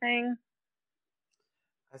day thing.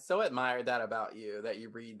 I so admire that about you, that you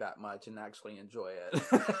read that much and actually enjoy it.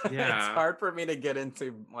 Yeah. It's hard for me to get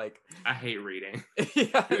into, like... I hate reading.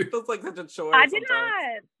 Yeah, it feels like such a chore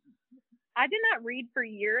I did not read for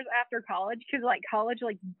years after college because college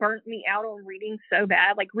burnt me out on reading so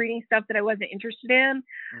bad, reading stuff that I wasn't interested in.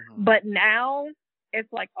 Mm-hmm. But now it's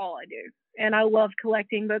all I do. And I love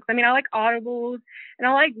collecting books. I like Audibles and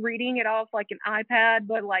I like reading it off an iPad,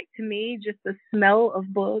 but to me, just the smell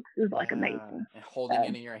of books is amazing. And holding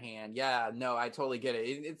it in your hand. Yeah, no, I totally get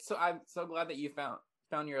it. I'm so glad that you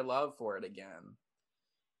found your love for it again.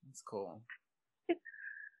 It's cool.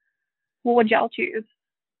 What would y'all choose?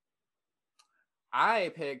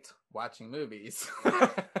 I picked watching movies.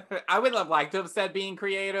 I would have liked to have said being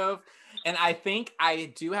creative. And I think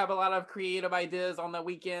I do have a lot of creative ideas on the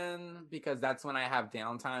weekend because that's when I have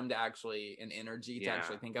downtime to actually, and energy to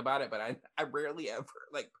actually think about it. But I rarely ever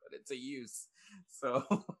put it to use. So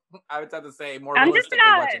I would have to say more realistically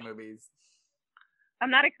watching movies.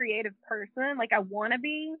 I'm not a creative person. I want to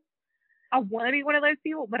be one of those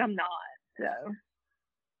people, but I'm not. So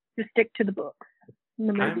just stick to the books and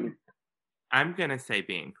the movies. I'm going to say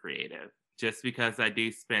being creative just because I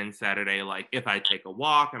do spend Saturday, if I take a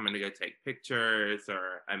walk, I'm going to go take pictures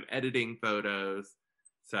or I'm editing photos.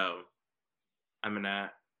 So I'm going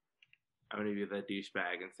to be the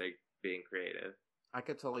douchebag and say being creative. I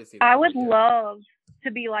could totally see that. I would love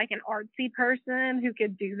to be an artsy person who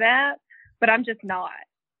could do that, but I'm just not.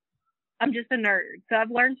 I'm just a nerd. So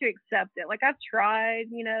I've learned to accept it. I've tried,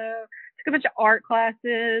 took a bunch of art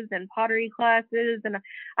classes and pottery classes, and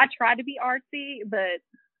I tried to be artsy, but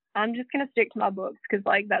I'm just going to stick to my books because,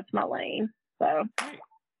 that's my lane. So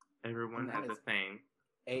everyone has a thing.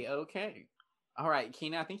 A-okay. All right,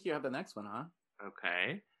 Keena, I think you have the next one, huh?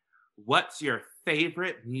 Okay. What's your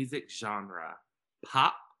favorite music genre?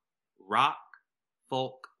 Pop, rock,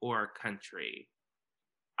 folk, or country?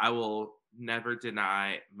 I will never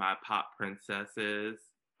deny my pop princesses.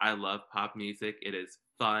 I love pop music. It is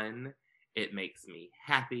fun. It makes me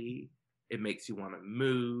happy. It makes you want to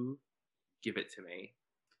move. Give it to me.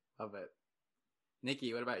 Love it.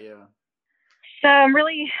 Nikki, what about you? So I'm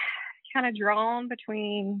really kind of drawn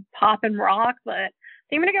between pop and rock, but I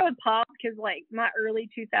think I'm going to go with pop because my early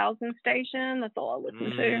 2000s station, that's all I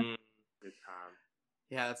listen to. Good time.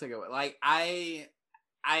 Yeah, that's a good one. I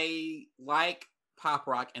like pop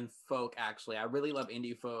rock and folk, actually. I really love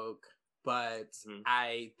indie folk. but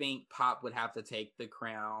I think Pop would have to take the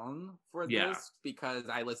crown for this because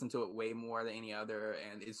I listen to it way more than any other,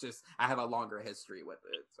 and it's just I have a longer history with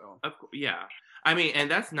it. So yeah, I mean, and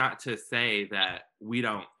that's not to say that we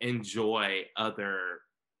don't enjoy other,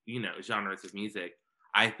 genres of music.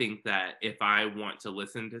 I think that if I want to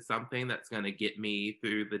listen to something that's going to get me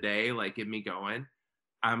through the day, like get me going,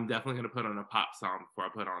 I'm definitely going to put on a pop song before I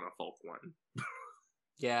put on a folk one.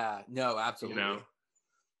 Yeah, no, absolutely.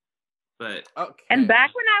 But okay. And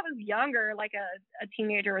back when I was younger, like a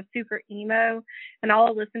teenager, was super emo, and all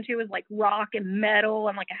I listened to was like rock and metal,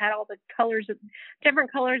 and like I had all the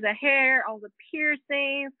different colors of hair, all the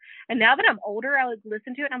piercings. And now that I'm older, I would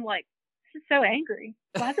listen to it and I'm like, this is so angry.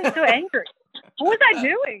 Why is it so angry? What was I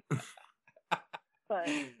doing? But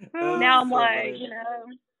now I'm so like, funny.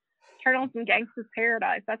 Turn on some Gangsta's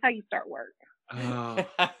Paradise. That's how you start work. Oh,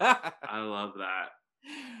 I love that.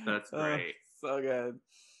 That's great. So good.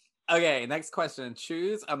 Okay, next question.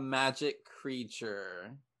 Choose a magic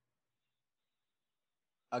creature.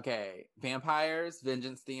 Okay, vampires,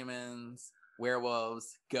 vengeance demons,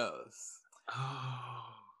 werewolves, ghosts. Oh.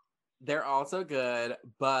 They're also good,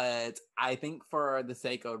 but I think for the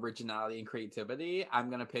sake of originality and creativity, I'm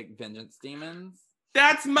going to pick vengeance demons.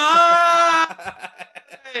 That's mine!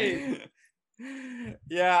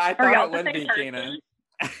 Yeah, I thought it would be, Keenan.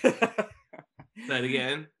 Say it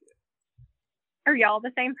again. Are y'all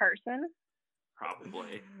the same person?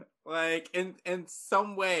 Probably. Like in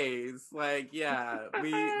some ways, like yeah,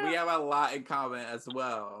 we have a lot in common as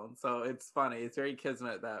well. So it's funny. It's very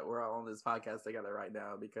kismet that we're all on this podcast together right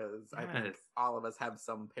now because I think all of us have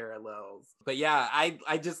some parallels. But yeah,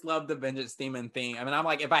 I just love the Vengeance Demon thing. I mean, I'm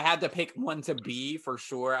like, if I had to pick one to be for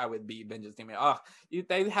sure, I would be Vengeance Demon. Oh,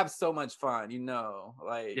 they have so much fun,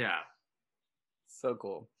 like so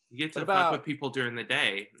cool. You get to fuck with people during the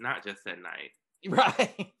day, not just at night.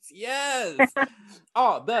 Right. Yes.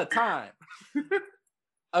 All the time.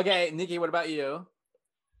 Okay, Nikki, what about you?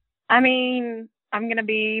 I mean, I'm going to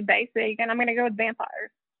be basic and I'm going to go with vampires.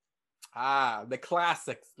 Ah, the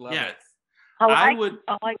classics. Love it. I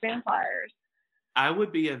like vampires. I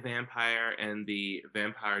would be a vampire in the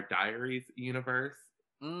Vampire Diaries universe.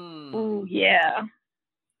 Ooh, yeah.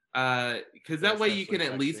 Because that way you can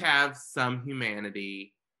at least have some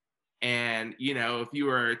humanity. And, if you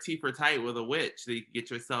were tea for tight with a witch, then you could get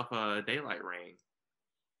yourself a daylight ring.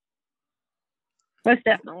 Most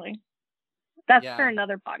definitely. That's for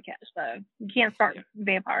another podcast, though. You can't start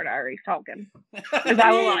Vampire Diaries talking. Because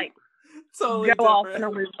I will, totally go off in a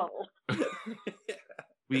loophole.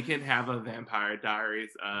 We can have a Vampire Diaries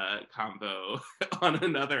combo on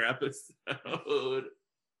another episode.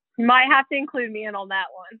 You might have to include me in on that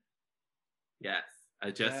one. Yes. I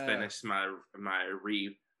just finished my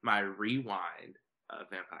rewind of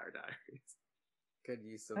Vampire Diaries. Good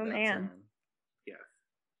use of that term. Yes.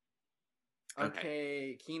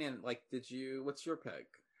 Okay, Keenan, what's your pick?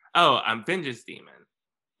 Oh, I'm Vengeance Demon.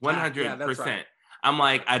 100%. Yeah, right. I'm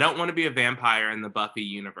like, I don't want to be a vampire in the Buffy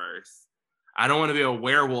universe. I don't want to be a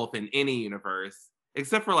werewolf in any universe,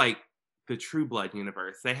 except for the True Blood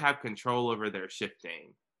universe. They have control over their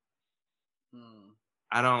shifting.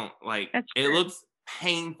 I don't it looks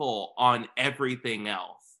painful on everything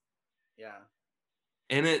else. Yeah.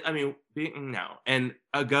 And no. And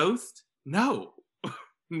a ghost? No.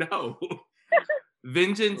 No.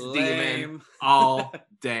 Vengeance Demon all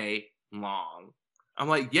day long. I'm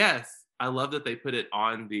like, yes, I love that they put it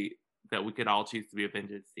on that we could all choose to be a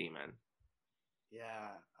Vengeance Demon. Yeah,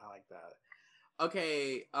 I like that.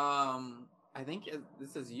 Okay, I think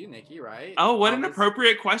this is you, Nikki, right? Oh, what an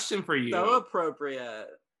appropriate question for you. So appropriate.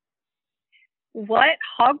 What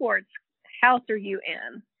Hogwarts house are you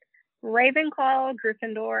in? Ravenclaw,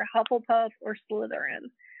 Gryffindor, Hufflepuff, or Slytherin?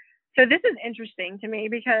 So this is interesting to me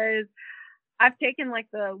because I've taken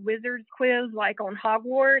the wizards quiz on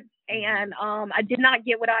Hogwarts, and I did not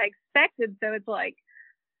get what I expected. So it's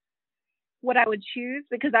what I would choose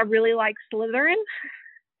because I really like Slytherin,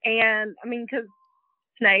 and because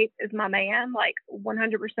Snape is my man,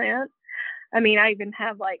 100%. I even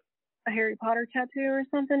have a Harry Potter tattoo or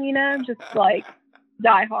something, just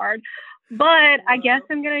die hard. But I guess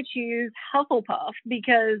I'm going to choose Hufflepuff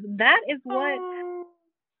because that is what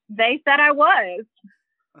they said I was.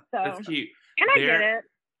 So that's cute. And I get it.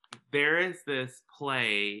 There is this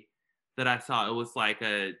play that I saw. It was I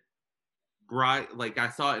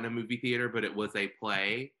saw it in a movie theater, but it was a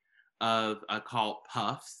play called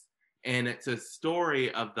Puffs. And it's a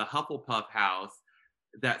story of the Hufflepuff house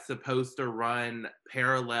that's supposed to run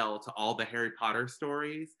parallel to all the Harry Potter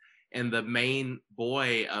stories. And the main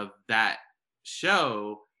boy of that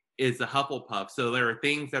show is a Hufflepuff. So there are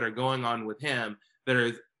things that are going on with him that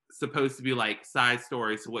are supposed to be like side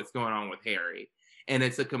stories to what's going on with Harry. And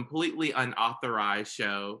it's a completely unauthorized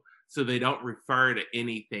show, so they don't refer to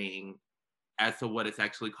anything as to what it's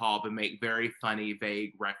actually called, but make very funny,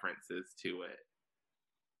 vague references to it.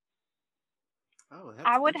 Oh, that's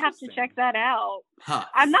I would have to check that out. Puffs.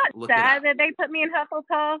 I'm not Look it sad up. that they put me in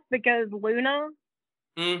Hufflepuff because Luna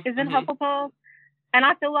is in Mhm. Hufflepuff. And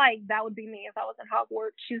I feel like that would be me if I was in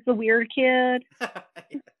Hogwarts. She's the weird kid.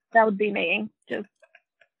 That would be me. Just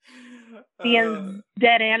seeing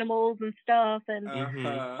dead animals and stuff. And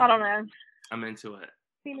I don't know. I'm into it.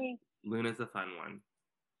 Be me. Luna's a fun one.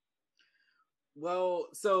 Well,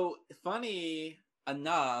 so funny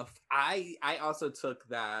enough, I also took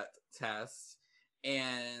that test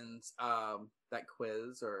and that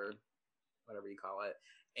quiz or whatever you call it,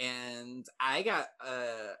 and I got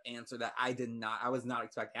an answer that I was not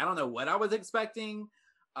expecting. I don't know what I was expecting,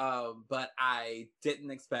 but I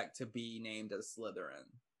didn't expect to be named as Slytherin.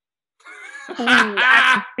 Ooh,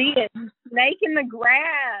 I can see it. Snake in the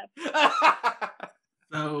grass.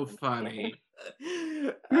 So funny.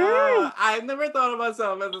 I've never thought of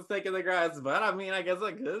myself as a snake in the grass, but I mean, I guess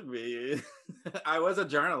I could be. I was a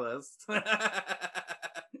journalist.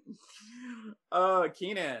 Oh,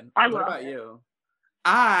 Keenan, I what love about it. you?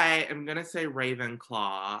 I am gonna say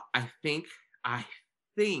Ravenclaw. I think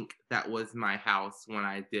that was my house when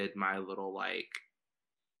I did my little like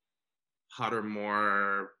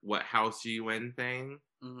Pottermore what house you in thing.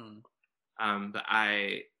 Mm-hmm. But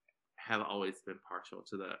I have always been partial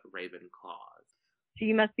to the Ravenclaws, So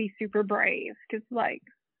you must be super brave because, like,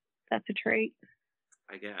 that's a trait.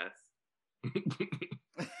 I guess.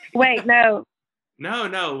 Wait, no.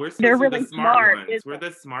 No, we're supposed They're to be really the smart smart, ones. isn't We're it?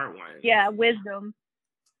 the smart ones. Yeah, wisdom.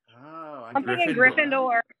 Oh, I'm thinking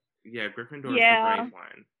Gryffindor. Yeah, Gryffindor's Yeah. the brave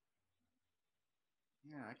one.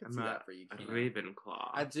 Yeah, I can I'm see a that for you, Keenan. Ravenclaw.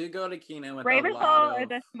 I do go to Keenan with a Ravenclaw lot are of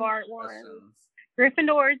the smart ones. questions.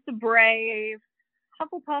 Gryffindor is the brave.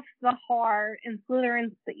 Hufflepuff's the heart, and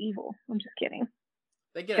Slytherin's the evil. I'm just kidding.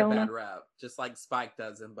 They get Jonah. a bad rap, just like Spike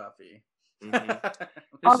does in Buffy. Mhm.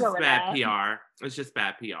 I'll It's go just with bad that. PR. It's just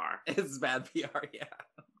bad PR. It's bad PR, yeah.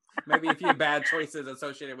 Maybe a few bad choices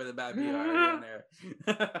associated with a bad PR here and there.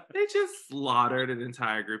 They just slaughtered an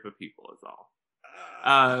entire group of people is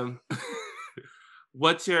all.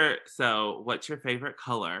 What's your favorite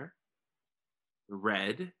color?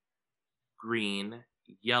 Red, green,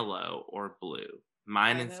 yellow, or blue?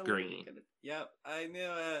 Mine I is know what you're green. Yep, I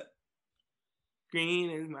knew it. Green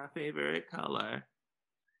is my favorite color.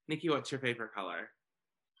 Nikki, what's your favorite color?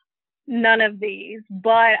 None of these,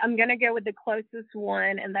 but I'm going to go with the closest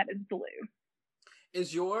one, and that is blue.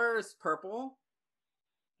 Is yours purple?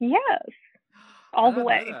 Yes. I All the didn't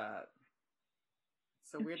way. know that.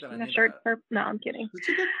 So weird that I My knew shirt's that. purple. No, I'm kidding. Such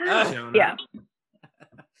a good friend, Jonah. Yeah.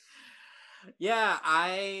 Yeah,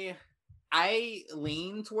 I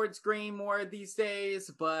lean towards green more these days,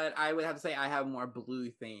 but I would have to say I have more blue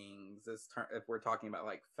things if we're talking about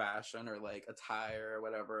like fashion or like attire or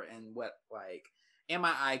whatever, and and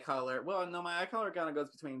my eye color. Well, no, my eye color kind of goes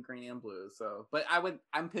between green and blue. So, but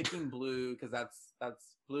I'm picking blue because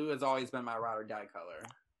that's blue has always been my ride or die color.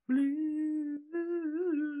 Blue.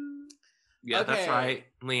 Yeah, that's Okay. right.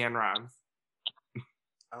 Leanne Rhymes.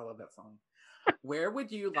 I love that song. Where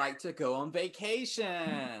would you like to go on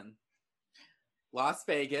vacation? Las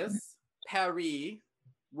Vegas, Paris,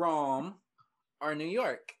 Rome, or New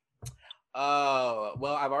York? Oh,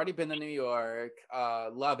 well, I've already been to New York.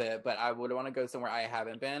 Love it, but I would want to go somewhere I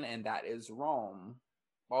haven't been, and that is Rome.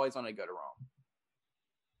 Always want to go to Rome.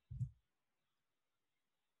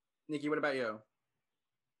 Nikki, what about you?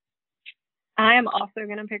 I am also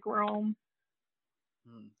going to pick Rome.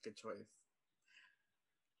 Good choice.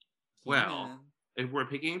 Well, if we're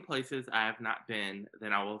picking places I have not been,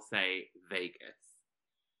 then I will say Vegas.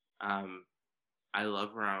 I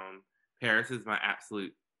love Rome. Paris is my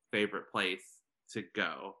absolute favorite place to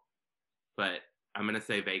go, but I'm going to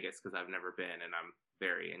say Vegas because I've never been and I'm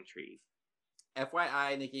very intrigued.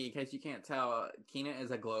 FYI, Nikki, in case you can't tell, Keenan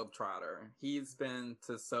is a globetrotter. He's been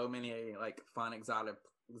to so many like fun exotic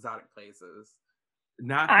places.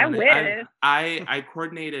 Not I funny. wish. I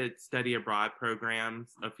coordinated study abroad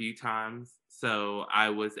programs a few times, so I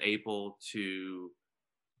was able to.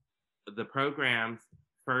 The programs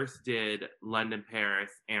first did London, Paris,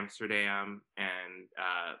 Amsterdam, and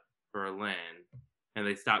Berlin, and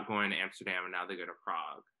they stopped going to Amsterdam, and now they go to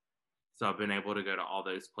Prague. So I've been able to go to all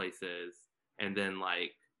those places, and then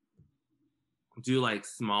like do like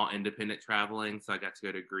small independent traveling. So I got to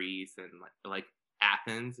go to Greece and like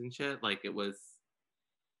Athens and shit. Like it was.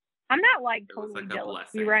 I'm not like It was totally like a jealous of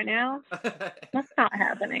blessing. you right now. That's not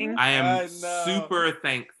happening. I am I know. super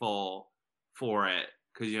thankful for it.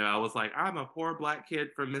 Because, I was like, I'm a poor black kid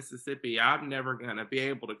from Mississippi. I'm never going to be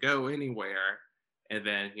able to go anywhere. And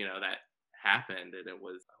then, that happened. And I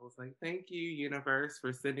was like, thank you, universe,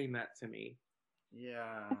 for sending that to me.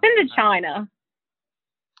 Yeah. I've been to China.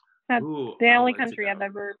 That's Ooh, the I only would like to country I've go.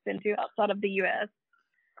 ever been to outside of the U.S.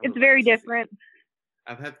 I would It's very like to see- different.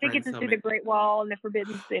 I've had I get friends to tell see me. the Great Wall and the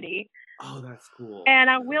Forbidden City. Oh, that's cool. And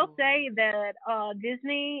I will say that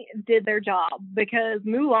Disney did their job because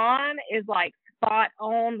Mulan is like spot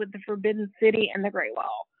on with the Forbidden City and the Great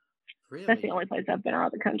Wall. Really? That's the only place I've been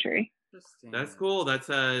around the country. Interesting. That's cool. That's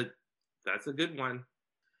a good one.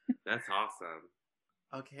 That's awesome.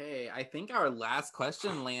 Okay, I think our last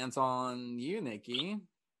question lands on you, Nikki.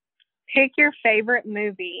 Pick your favorite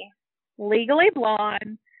movie. Legally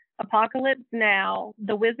Blonde, Apocalypse Now,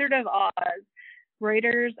 The Wizard of Oz,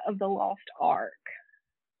 Raiders of the Lost Ark.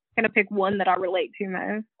 I'm going to pick one that I relate to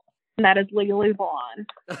most, and that is Legally Blonde.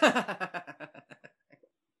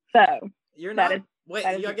 So, You're that not. is- Wait,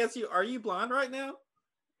 that is- I guess are you blonde right now?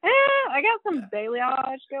 I got some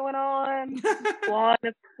balayage going on. Blonde,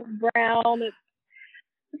 it's brown,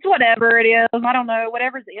 it's whatever it is. I don't know.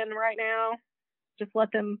 Whatever's in right now. Just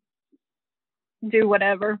let them do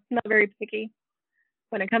whatever. I'm not very picky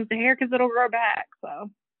when it comes to hair because it'll grow back. So,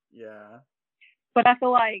 Yeah. but I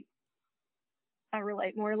feel like I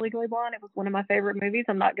relate more to Legally Blonde. It was one of my favorite movies.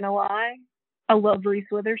 I'm not gonna lie. I love Reese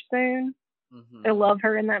Witherspoon. Mm-hmm. I love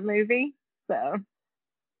her in that movie. So,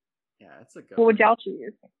 Yeah, it's a good what would one. y'all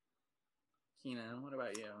choose? Keenan, what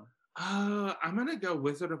about you? I'm gonna go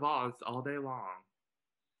Wizard of Oz all day long.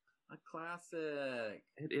 A classic.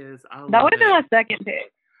 It is. I That love would have been it. my second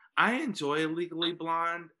pick. I enjoy Legally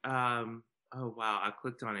Blonde. Oh wow, I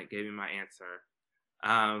clicked on it, gave me my answer.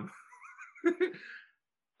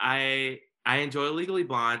 I enjoy Legally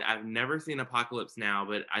Blonde. I've never seen Apocalypse Now,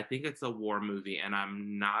 but I think it's a war movie, and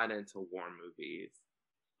I'm not into war movies.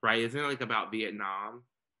 Right? Isn't it like about Vietnam?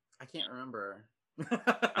 I can't remember.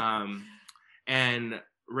 And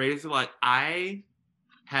Raiders of I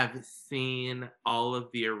have seen all of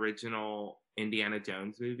the original Indiana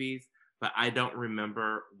Jones movies, but I don't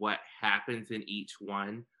remember what happens in each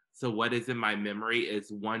one. So what is in my memory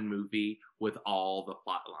is one movie with all the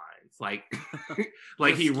plot lines.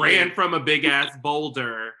 Like he ran from a big ass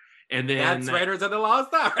boulder, and then That's Raiders of the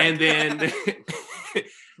Lost Ark. and then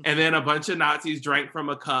and then a bunch of Nazis drank from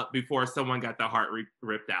a cup before someone got the heart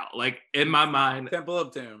ripped out. Like in my mind, Temple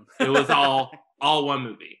of Doom. it was all one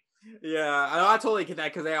movie. Yeah, I totally get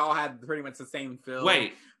that because they all had pretty much the same feel.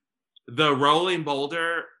 Wait, the rolling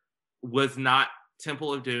boulder was not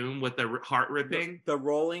Temple of Doom with the heart ripping? The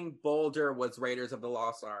rolling boulder was Raiders of the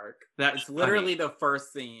Lost Ark. That's It's literally funny. the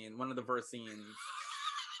first scene, one of the first scenes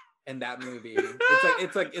in that movie.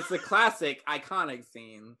 It's a classic, iconic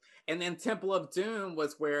scene. And then Temple of Doom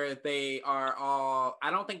was where they are all.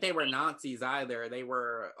 I don't think they were Nazis either. They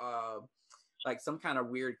were like some kind of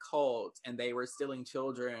weird cult, and they were stealing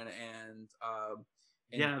children and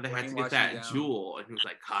yeah, they had to get brainwashing that them. jewel, and he was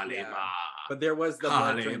like, Kalima. Yeah. But there was the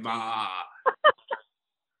blood drinking. Kalima.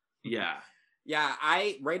 Yeah. Yeah,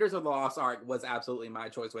 Raiders of the Lost Ark was absolutely my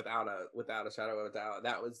choice without a shadow of a doubt.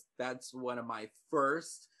 That's one of my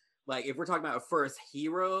first, like, if we're talking about first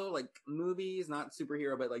hero like movies, not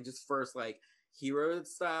superhero, but like just first like hero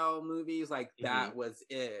style movies, like that was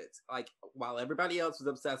it. Like while everybody else was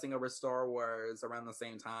obsessing over Star Wars around the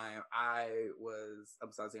same time, I was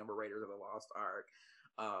obsessing over Raiders of the Lost Ark.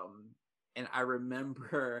 And I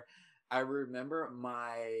remember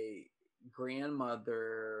my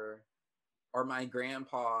grandmother or my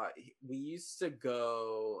grandpa, we used to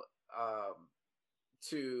go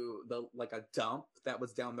to a dump that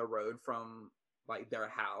was down the road from like their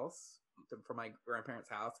house, from my grandparents'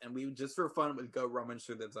 house, and we just for fun would go rummage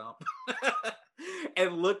through the dump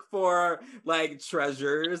and look for like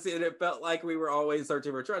treasures, and it felt like we were always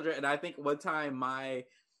searching for treasure. And I think one time my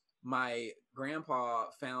grandpa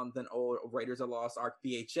found an old Raiders of the Lost Ark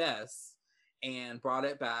VHS and brought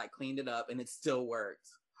it back, cleaned it up, and it still worked.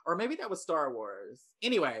 Or maybe that was Star Wars.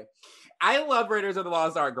 Anyway, I love Raiders of the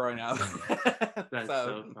Lost Ark growing up. That's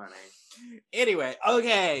so funny. Anyway,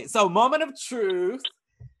 okay. So moment of truth.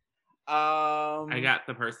 I got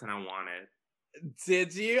the person I wanted.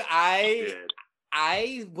 Did you? I did.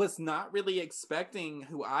 I was not really expecting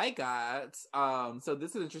who I got. So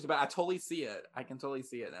this is interesting, but I totally see it. I can totally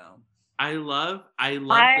see it now. I love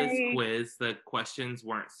this quiz. The questions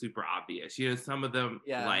weren't super obvious. You know, some of them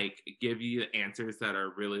like give you answers that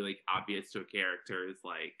are really like obvious to a character's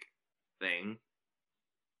like thing.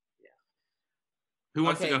 Yeah. Who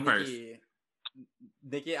wants to go first?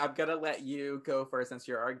 Nikki, I'm gonna let you go first since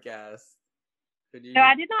you're our guest. So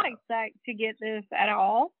I did not expect to get this at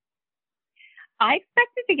all. I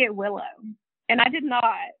expected to get Willow, and I did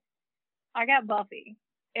not. I got Buffy,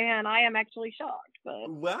 and I am actually shocked. But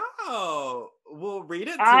Wow. Well, read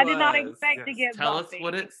it to I did not us. expect to get Tell Buffy. us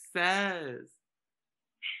what it says.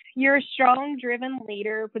 You're a strong, driven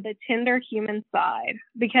leader with a tender human side.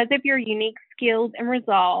 Because of your unique skills and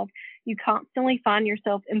resolve, you constantly find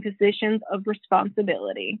yourself in positions of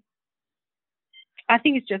responsibility. I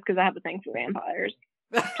think it's just because I have a thing for vampires.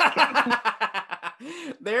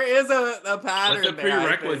 There is a pattern That's a there, I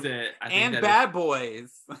think. prerequisite. I think And that bad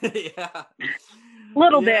boys. Yeah.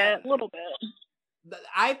 Little Yeah. bit.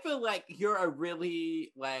 I feel like you're a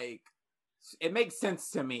really, like, it makes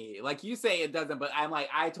sense to me. Like, you say it doesn't, but I'm like,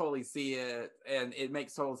 I totally see it, and it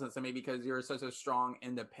makes total sense to me because you're such a strong,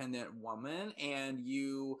 independent woman, and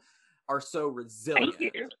you are so resilient.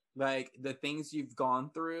 Thank you. Like, the things you've gone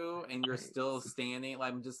through, and you're still standing.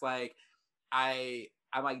 Like, I'm just like,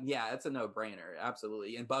 I'm like, yeah, it's a no-brainer,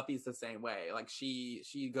 absolutely. And Buffy's the same way. Like, she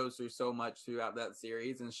goes through so much throughout that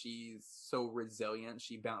series, and she's so resilient.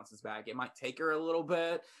 She bounces back. It might take her a little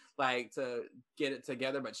bit, like, to get it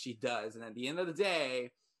together, but she does. And at the end of the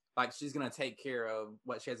day, like, she's gonna take care of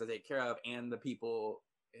what she has to take care of, and the people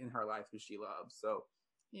in her life who she loves. So,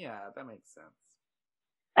 yeah, that makes sense.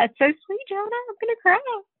 That's so sweet, Jonah. I'm gonna cry.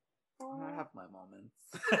 I have my moments.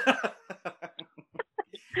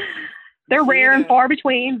 They're rare and far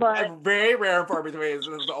between, but Very rare and far between. As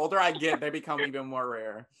the older I get, they become even more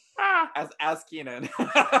rare. As Keenan.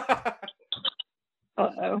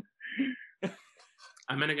 uh-oh.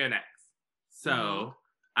 I'm gonna go next. So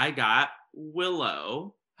I got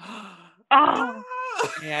Willow, Oh,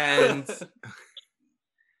 Nick and is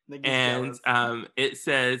and jealous. it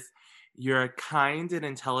says you're a kind and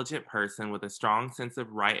intelligent person with a strong sense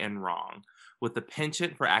of right and wrong. With a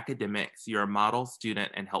penchant for academics, you're a model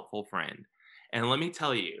student and helpful friend. And let me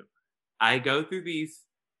tell you, I go through these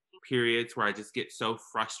periods where I just get so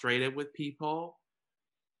frustrated with people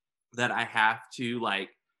that I have to,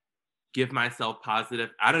 like, give myself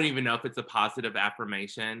positive. I don't even know if it's a positive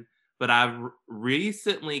affirmation, but I've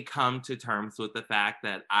recently come to terms with the fact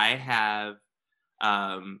that I have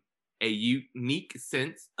a unique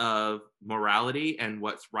sense of morality and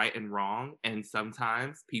what's right and wrong. And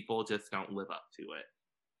sometimes people just don't live up to it.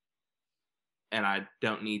 And I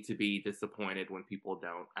don't need to be disappointed when people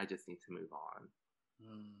don't. I just need to move on.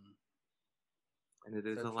 And it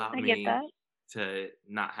has So true. allowed I get me that. to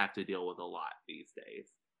not have to deal with a lot these days.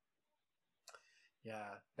 Yeah,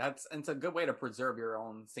 it's a good way to preserve your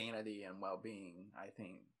own sanity and well-being, I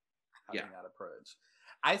think, having that approach.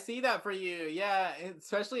 I see that for you. Yeah,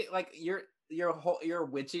 especially like your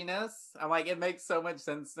witchiness. I'm like, it makes so much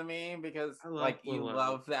sense to me because like you Willow.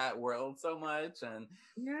 love that world so much, and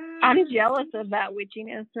I'm jealous of that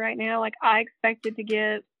witchiness right now. Like, I expected to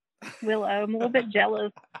get Willow. I'm a little bit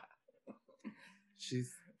jealous.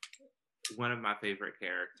 She's one of my favorite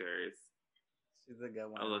characters. she's a good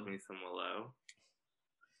one. I love me some Willow.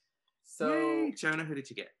 So Yay. Jonah, who did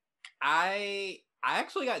you get? I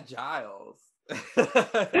actually got Giles.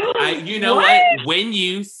 You know what? When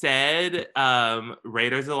you said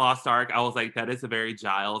Raiders of the Lost Ark, I was like, that is a very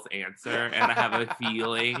Giles answer, and I have a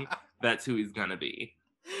feeling that's who he's gonna be.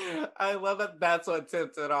 I love that. That's what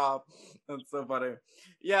tipped it off. That's so funny.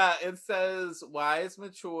 Yeah, it says wise,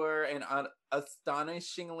 mature, and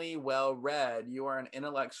astonishingly well read. You are an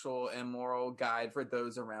intellectual and moral guide for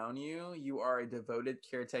those around you. You are a devoted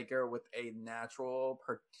caretaker with a natural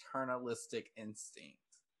paternalistic instinct.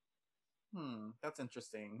 That's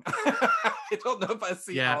interesting. I don't know if I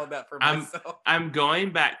see all of that for myself. I'm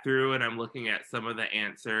going back through and I'm looking at some of the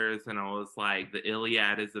answers, and I was like, the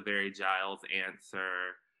Iliad is a very Giles answer.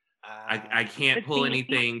 I can't pull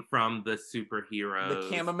anything from the superheroes.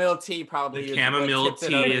 The chamomile tea probably. The chamomile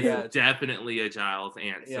tea is definitely a Giles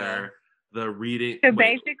answer. Yeah. The reading. So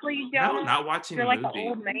basically, Jonah, not watching you're a like movie. an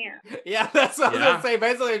old man. Yeah, that's what I was gonna say.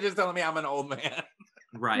 Basically, you're just telling me I'm an old man.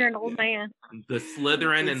 Right. You're an old man. The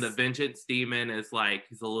Slytherin and the Vengeance Demon is like,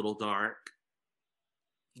 he's a little dark.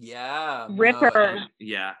 Yeah. Ripper.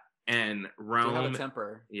 Yeah. And Do Rome. have a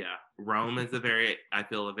temper. Yeah. Rome is a very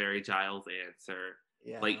Giles answer.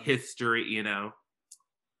 Yeah. Like history, you know.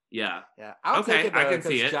 Yeah. Yeah. I'll Okay, take it though, I can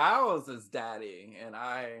see it. Giles is daddy, and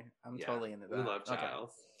I'm totally into that. We love Okay. Giles.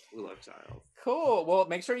 We love Giles. Cool. Well,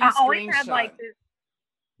 make sure you I always had screenshot. like this.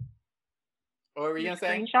 What were you gonna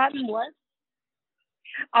say? Screenshotting what?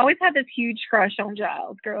 I always had this huge crush on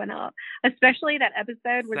Giles growing up, especially that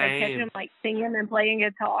episode where they catch Same. him like singing and playing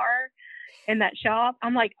guitar in that shop.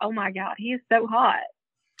 I'm like, oh my god, he is so hot.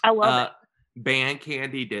 I love it. Band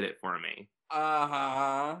Candy did it for me.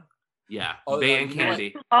 Yeah. Oh, Band you know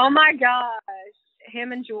Candy. Oh my gosh,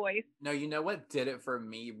 him and Joyce. No, you know what did it for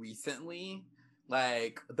me recently?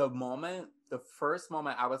 Like the first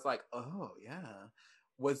moment I was like, oh yeah,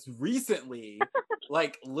 was recently,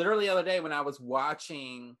 like literally the other day when I was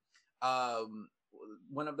watching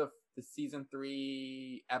one of the season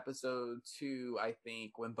 3 episode 2, I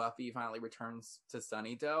think, when Buffy finally returns to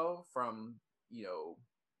Sunnydale from,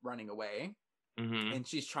 running away. Mm-hmm. And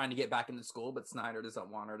she's trying to get back into school, but Snyder doesn't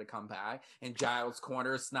want her to come back. And Giles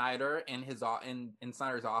corners Snyder in his in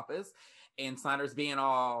Snyder's office, and Snyder's being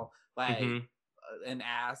all like an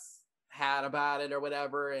ass hat about it or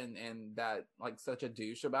whatever, and that like such a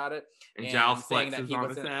douche about it. And Giles saying that he on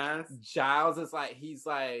his ass. Giles is like, he's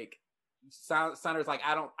like, Snyder's like,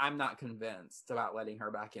 I'm not convinced about letting her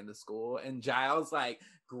back into school. And Giles like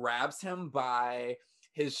grabs him by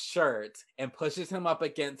his shirt and pushes him up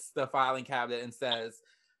against the filing cabinet and says,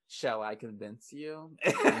 "Shall I convince you?"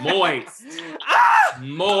 Moist.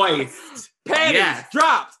 Moist. Panties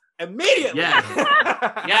dropped immediately. Yes.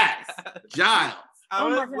 Yes. Giles. I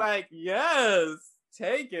was like, yes,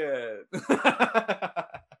 take it.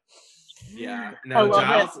 Yeah. No,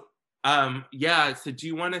 Giles. Yeah. So do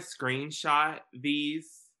you want to screenshot these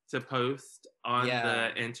to post on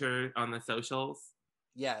on the socials?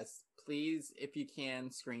 Yes. Please, if you can,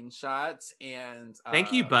 screenshot. And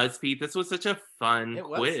thank you, BuzzFeed. This was such a fun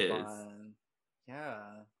quiz. It was fun. Yeah,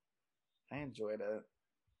 I enjoyed it.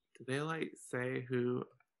 Did they like say who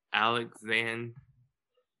Alexander?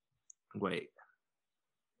 Wait,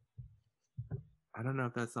 I don't know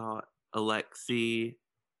if that's all Alexi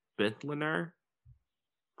Bentlener.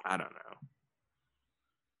 I don't know.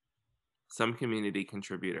 Some community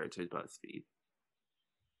contributor to BuzzFeed.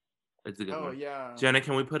 It's a good one. Yeah. Jenna,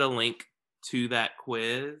 can we put a link to that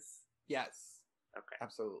quiz? Yes. Okay.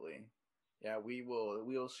 Absolutely. Yeah, we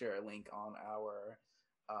will share a link on our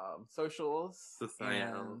socials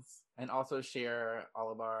and also share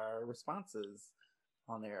all of our responses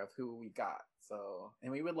on there of who we got. So,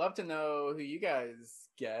 and we would love to know who you guys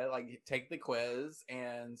get. Like, take the quiz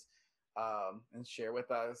and share with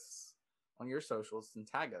us on your socials and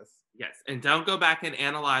tag us. Yes, and don't go back and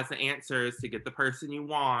analyze the answers to get the person you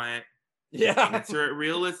want. Yeah. Answer it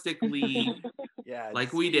realistically. Yeah.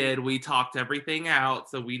 Like we did. We talked everything out,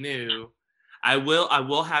 so we knew. I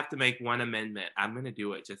will have to make one amendment. I'm going to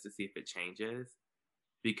do it just to see if it changes,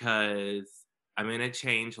 because I'm going to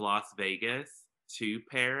change Las Vegas to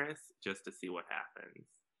Paris just to see what happens.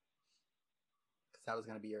 That was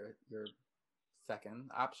going to be your second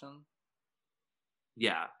option?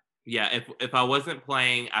 Yeah. Yeah, if I wasn't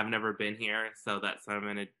playing, I've never been here, so that's what I'm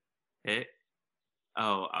going to hit.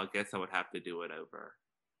 Oh, I guess I would have to do it over.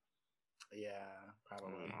 Yeah,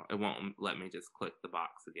 probably. It won't let me just click the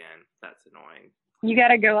box again. That's annoying. You got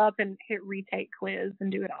to go up and hit retake quiz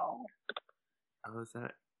and do it all. Oh, is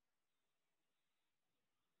that?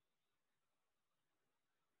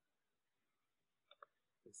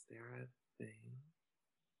 Is there a thing?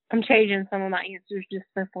 I'm changing some of my answers just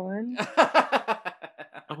for fun.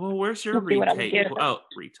 Oh, well, where's your retake? Oh,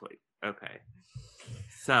 retweet. Okay.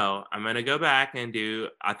 So I'm going to go back and do,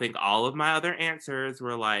 I think all of my other answers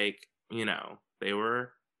were like, they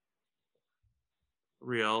were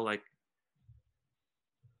real, like,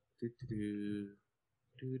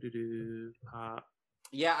 pop.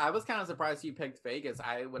 Yeah, I was kind of surprised you picked Vegas.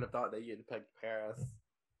 I would have thought that you'd picked Paris.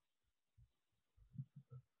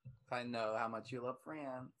 I know how much you love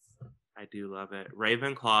France. I do love it.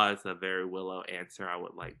 Ravenclaw is a very Willow answer, I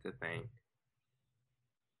would like to think.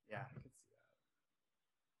 Yeah, I could see that.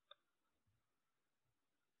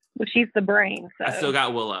 Well, she's the brain, so. I still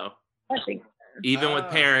got Willow. I think so. Even with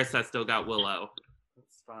Paris, I still got Willow.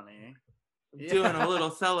 That's funny. Doing a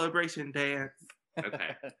little celebration dance.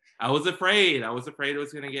 Okay. I was afraid. it was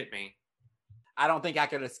going to get me. I don't think I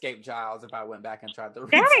could escape Giles if I went back and tried to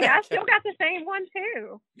read. Dang, I still got the same one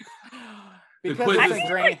too. Because I think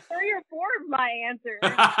like 3 or 4 of my answers.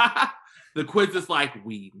 The quiz is like,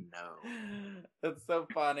 we know. That's so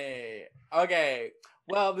funny. Okay.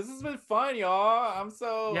 Well, this has been fun, y'all.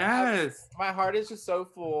 My heart is just so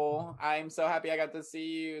full. I'm so happy I got to see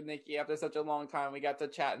you, Nikki, after such a long time. We got to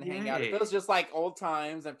chat and hang out. It feels just like old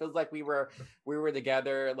times. It feels like we were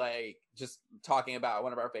together, like just talking about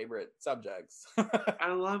one of our favorite subjects.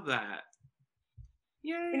 I love that.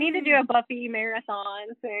 Yay. We need to do a Buffy marathon,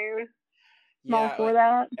 so I'm all for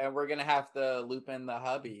that. And we're gonna have to loop in the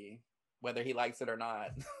hubby, whether he likes it or not.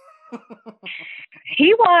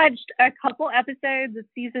 He watched a couple episodes of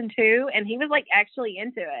season 2 and he was like actually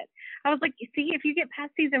into it. I was like, see, if you get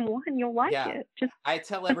past season 1, you'll like it. I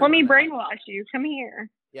tell everyone, let me brainwash you. Come here.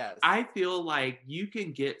 Yes. I feel like you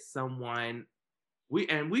can get someone,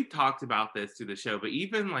 we've talked about this through the show, but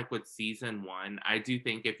even like with season 1, I do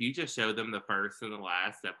think if you just show them the first and the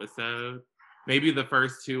last episode, maybe the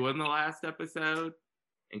first two in the last episode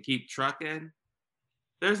and keep trucking,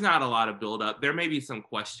 there's not a lot of build up. There may be some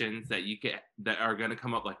questions that that are going to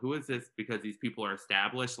come up, like, who is this? Because these people are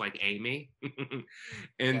established, like Amy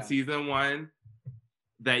in season 1,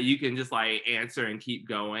 that you can just like answer and keep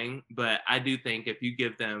going. But I do think if you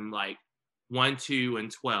give them like 1, 2,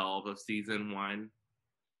 and 12 of season 1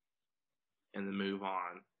 and then move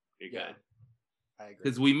on, you're good. I agree.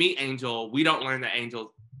 Because we meet Angel, we don't learn that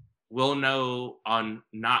Angel. We'll know on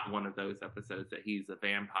not one of those episodes that he's a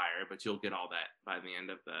vampire, but you'll get all that by the end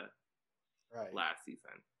of the last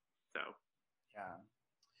season. So, yeah.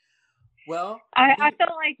 Well, I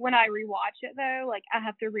feel like when I rewatch it though, like I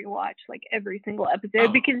have to rewatch like every single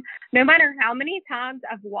episode because no matter how many times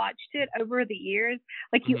I've watched it over the years,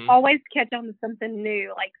 like you always catch on to something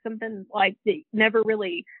new, like something like that never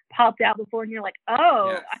really popped out before, and you're like,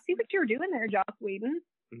 oh, I see what you're doing there, Joss Whedon.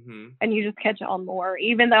 And you just catch on more,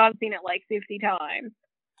 even though I've seen it like 50 times.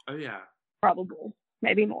 Oh yeah, probably,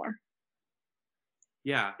 maybe more.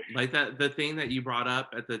 Yeah, like the thing that you brought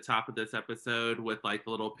up at the top of this episode with like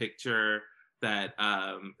the little picture that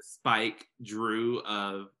Spike drew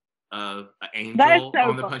of Angel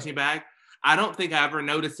on the punching bag. I don't think I ever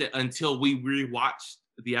noticed it until we rewatched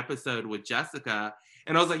the episode with Jessica,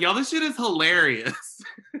 and I was like, "Y'all, this shit is hilarious."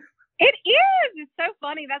 It is. It's so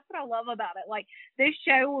funny. That's what I love about it. Like, this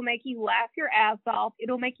show will make you laugh your ass off.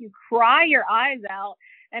 It'll make you cry your eyes out.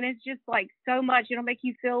 And it's just like so much. It'll make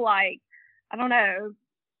you feel like, I don't know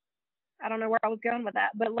where I was going with that,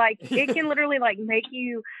 but like it can literally like make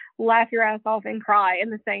you laugh your ass off and cry in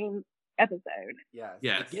the same episode. Yes.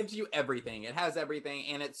 It gives you everything. It has everything.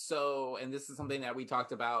 And it's so, and this is something that we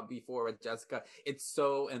talked about before with Jessica. It's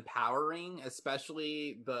so empowering,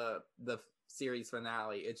 especially the series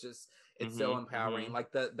finale. It's so empowering.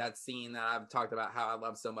 Like that scene that I've talked about how I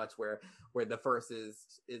love so much where the first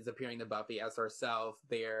is appearing to Buffy as herself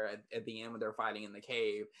there at the end when they're fighting in the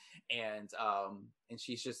cave, and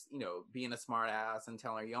she's just, you know, being a smart ass and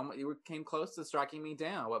telling her, you came close to striking me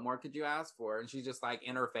down. What more could you ask for? And she's just like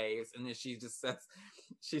in her face, and then she just says,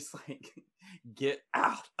 she's like, get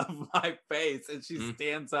out of my face, and she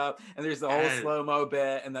stands up, and there's the whole slow-mo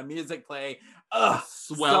bit and the music play.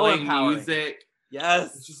 Swelling music.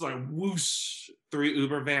 Yes. It's just like whoosh, 3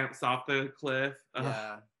 Uber vamps off the cliff.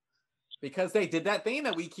 Yeah. Because they did that thing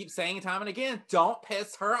that we keep saying time and again. Don't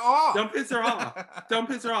piss her off. Don't piss her off. Don't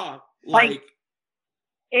piss her off. Like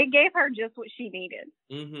it gave her just what she needed.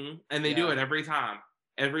 And they do it every time.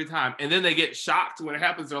 Every time. And then they get shocked when it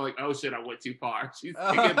happens. They're like, oh shit, I went too far. She's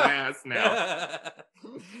kicking my ass now.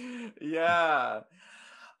 Yeah.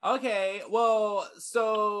 Okay, well,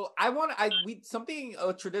 so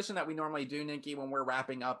a tradition that we normally do, Nikki, when we're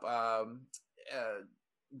wrapping up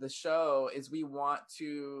the show is we want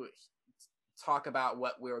to talk about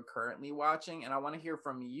what we're currently watching, and I want to hear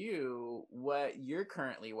from you what you're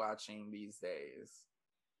currently watching these days.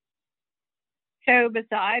 So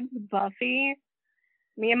besides Buffy,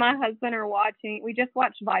 me and my husband we just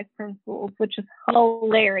watched Vice Principals, which is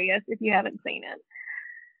hilarious if you haven't seen it.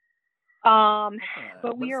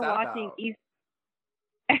 But we are watching East.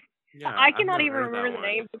 I cannot even remember the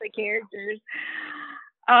names of the characters.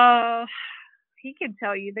 He could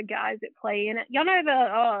tell you the guys that play in it. Y'all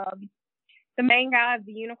know the main guy of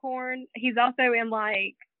the unicorn. He's also in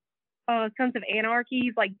like Sons of Anarchy.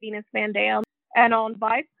 He's like Venus Van Dam. And on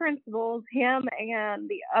Vice Principals, him and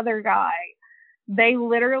the other guy, they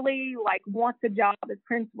literally like want the job as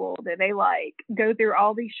principal. That they like go through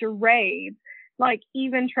all these charades. Like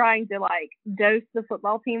even trying to like dose the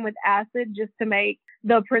football team with acid just to make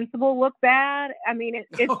the principal look bad. I mean,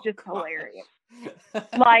 it's just hilarious.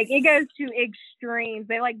 Like it goes to extremes.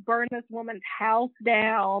 They like burn this woman's house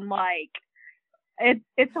down. Like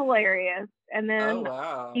it's hilarious. And then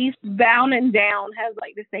Eastbound and Down has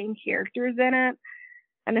like the same characters in it.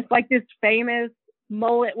 And it's like this famous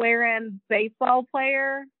mullet wearing baseball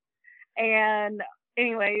player. And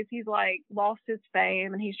anyways, he's like lost his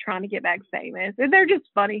fame and he's trying to get back famous. And they're just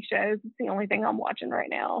funny shows. It's the only thing I'm watching right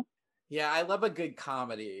now. Yeah, I love a good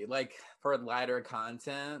comedy, like for lighter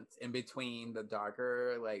content in between the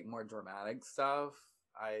darker, like more dramatic stuff.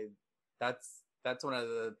 That's one of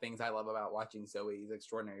the things I love about watching Zoe's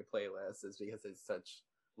Extraordinary Playlist is because it's such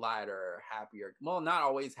lighter, happier. Well, not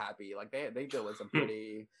always happy. Like they deal with some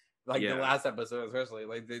pretty, like the last episode especially,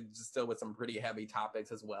 like they just deal with some pretty heavy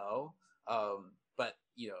topics as well. But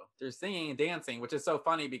you know, they're singing and dancing, which is so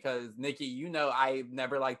funny because Nikki, you know, I've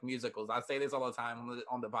never liked musicals. I say this all the time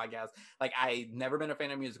on the podcast. Like I've never been a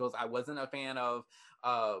fan of musicals. I wasn't a fan of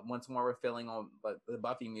Once More with Feeling on the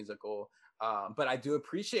Buffy musical. But I do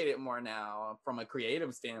appreciate it more now from a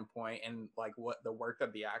creative standpoint and like what the work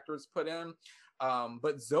that the actors put in.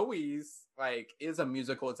 But Zoe's like is a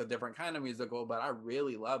musical. It's a different kind of musical, but I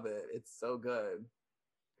really love it. It's so good.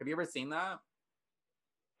 Have you ever seen that?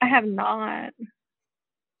 I have not. You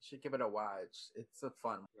should give it a watch. It's a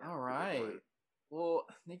fun. Yeah, All it's a good right. one. Well,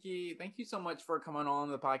 Nikki, thank you so much for coming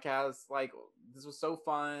on the podcast. Like, this was so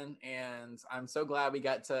fun, and I'm so glad we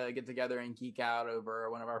got to get together and geek out over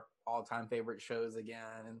one of our all-time favorite shows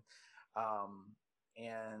again.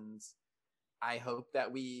 And I hope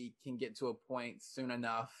that we can get to a point soon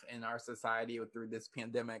enough in our society or through this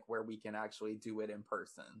pandemic where we can actually do it in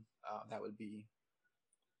person. That would be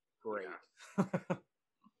great.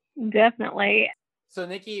 Definitely. So,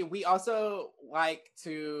 Nikki, we also like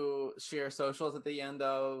to share socials at the end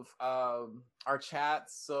of our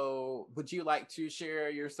chats. So, would you like to share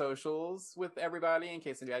your socials with everybody in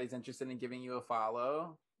case anybody's interested in giving you a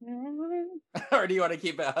follow? Or do you want to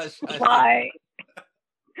keep it hush-hush? Why?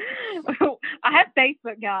 I have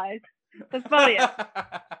Facebook, guys. That's about it.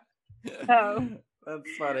 So That's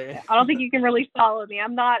funny. I don't think you can really follow me.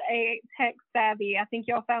 I'm not a tech savvy. I think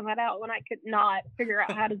y'all found that out when I could not figure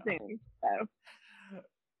out how to Zoom. So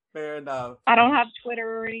Fair enough. I don't have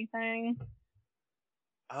Twitter or anything.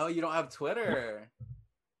 Oh, you don't have Twitter?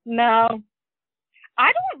 No.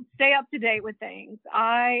 I don't stay up to date with things.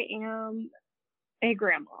 I am a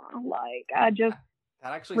grandma. Like, I just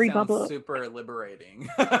That actually read my sounds book. super liberating.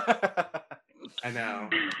 I know.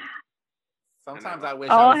 Sometimes I wish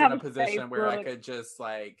All I I was in have a is position where I Facebook. could just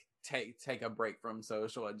like take a break from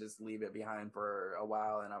social and just leave it behind for a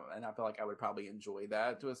while, and I feel like I would probably enjoy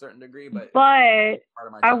that to a certain degree. But it's part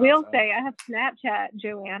of my I job, will so. say I have Snapchat,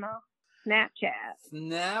 Joanna. Snapchat.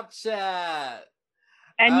 Snapchat.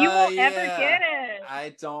 And you won't yeah. ever get it.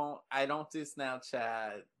 I don't do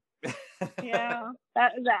Snapchat. Yeah. I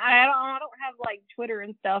don't have like Twitter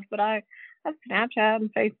and stuff, but I have Snapchat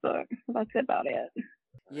and Facebook. That's about it.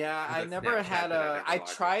 Yeah, I That's never Snapchat had that I a. never I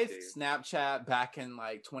logged tried into. Snapchat back in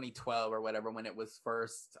like 2012 or whatever when it was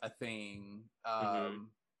first a thing,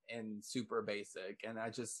 and super basic, and I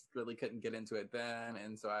just really couldn't get into it then,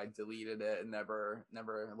 and so I deleted it and never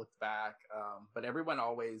looked back. But everyone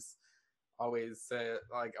always said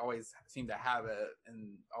always seemed to have it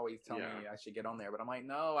and always tell me I should get on there, but I'm like,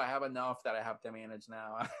 no, I have enough that I have to manage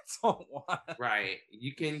now. I don't want. Right.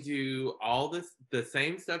 You can do all the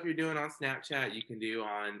same stuff you're doing on Snapchat, you can do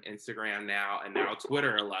on Instagram now, and now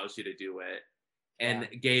Twitter allows you to do it, and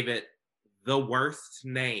gave it the worst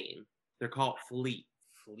name. They're called Fleet.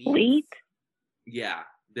 Fleet? Yeah.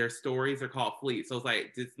 Their stories are called Fleet. So it's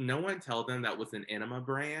like, did no one tell them that was an enema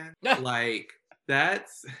brand? Like,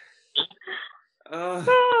 that's...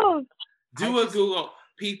 Oh, do a Google.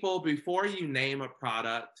 People, before you name a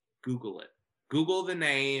product, Google it. Google the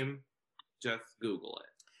name. Just Google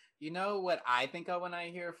it. You know what I think of when I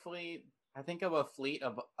hear fleet? I think of a fleet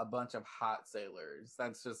of a bunch of hot sailors.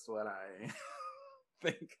 That's just what I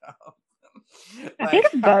think of. I think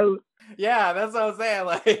it's boat. Yeah, that's what I'm saying.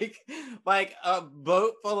 Like a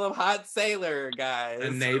boat full of hot sailor guys.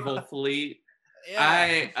 A naval fleet.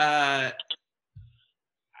 Yeah.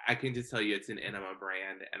 I can just tell you it's an enema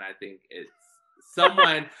brand, and I think it's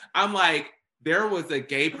someone. I'm like, there was a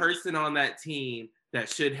gay person on that team that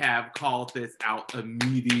should have called this out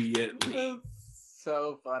immediately. That's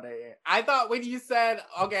so funny. I thought when you said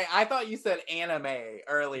I thought you said anime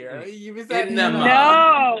earlier. You said Enema.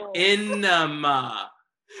 No. Enema.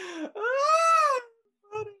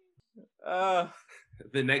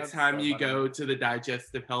 The next That's time so you funny. go to the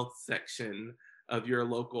digestive health section of your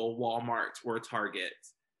local Walmart or Target,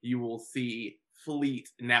 you will see Fleet.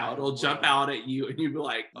 Now it'll jump out at you and you'll be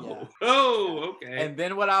like, okay. And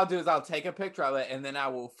then what I'll do is I'll take a picture of it and then I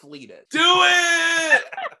will fleet it. Do it!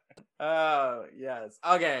 Oh, yes.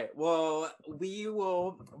 Okay, well, we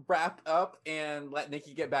will wrap up and let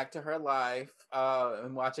Nikki get back to her life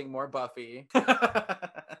and watching more Buffy.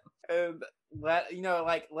 And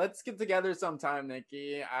let's get together sometime,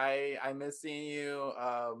 Nikki. I miss seeing you.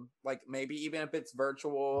 Like maybe even if it's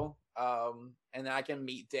virtual. And I can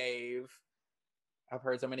meet Dave. I've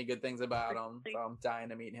heard so many good things about him, so I'm dying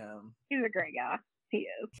to meet him. He's a great guy. He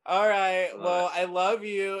is. All right. Well, I love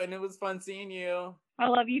you, and it was fun seeing you. I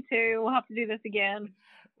love you too. We'll have to do this again.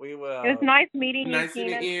 We will. It was nice meeting you, Nice to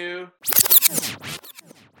Keenan. meet you.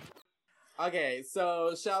 Okay,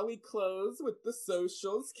 so shall we close with the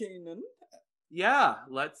socials, Keenan? Yeah,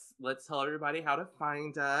 let's tell everybody how to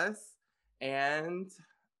find us, and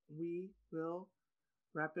we will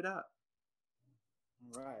wrap it up.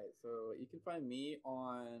 All right, so you can find me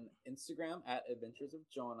on Instagram at Adventures of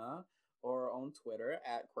Jonah or on Twitter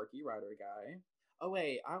at Quirky Writer Guy. Oh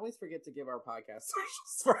wait, I always forget to give our podcast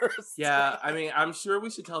socials first. Yeah, I mean, I'm sure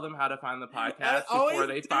we should tell them how to find the podcast before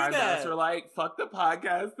they find us. Or like, fuck the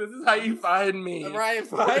podcast. This is how you find me. Right,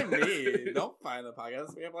 find me. Don't find the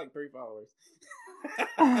podcast. We have like 3 followers.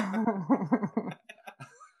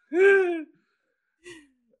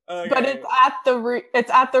 Okay. But it's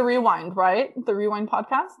at the Rewind, right? The Rewind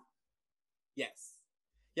podcast. Yes.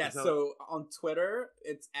 Yeah. So on Twitter,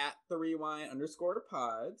 it's at the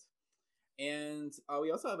Rewind_pod. And we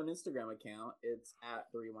also have an Instagram account. It's at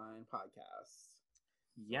the Rewind Podcast.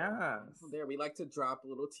 Yeah. There, we like to drop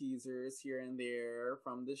little teasers here and there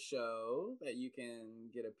from the show that you can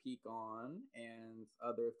get a peek on, and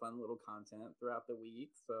other fun little content throughout the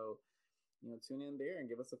week. So, tune in there and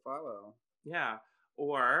give us a follow. Yeah.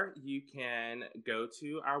 Or you can go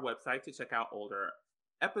to our website to check out older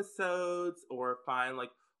episodes, or find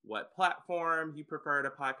like what platform you prefer to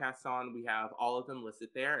podcast on. We have all of them listed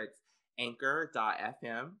there. It's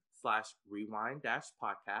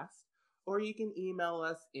anchor.fm/rewind-podcast, or you can email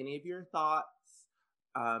us any of your thoughts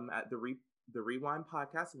at the Rewind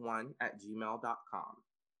Podcast 1@gmail.com.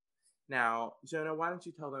 Now, Jonah, why don't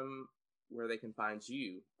you tell them where they can find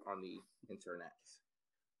you on the internet?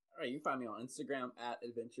 All right, you can find me on Instagram at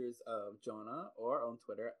Adventures of Jonah, or on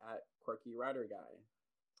Twitter at Quirky Writer Guy.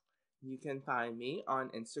 You can find me on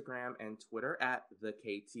Instagram and Twitter at the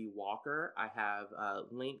KT Walker. I have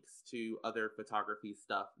links to other photography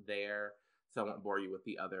stuff there, so I won't bore you with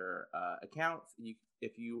the other accounts.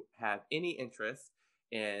 If you have any interest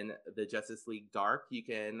in the Justice League Dark, you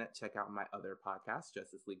can check out my other podcast,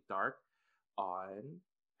 Justice League Dark, on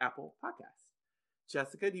Apple Podcasts.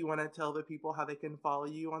 Jessica, do you want to tell the people how they can follow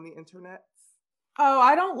you on the internet? Oh,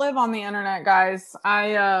 I don't live on the internet, guys.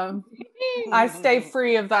 I stay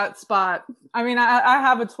free of that spot. I mean, I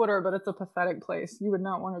have a Twitter, but it's a pathetic place. You would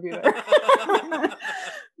not want to be there.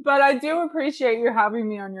 But I do appreciate you having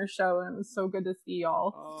me on your show, and it was so good to see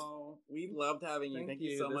y'all. Oh, we loved having you. Thank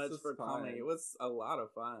you so much for coming. It was a lot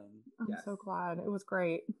of fun. I'm so glad. It was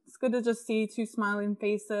great. It's good to just see 2 smiling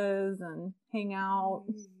faces and hang out.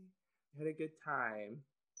 Had a good time.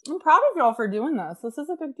 I'm proud of y'all for doing this. This is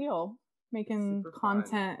a big deal. Making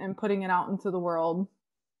content fun. and putting it out into the world.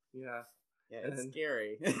 Yeah. Yeah, it's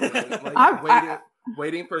scary.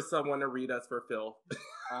 Waiting for someone to read us for filth.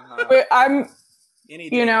 I'm,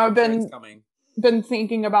 I've been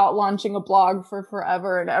thinking about launching a blog for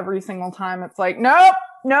forever, and every single time it's like, nope.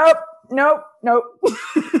 Yeah.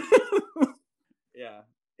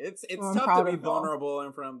 It's tough to be vulnerable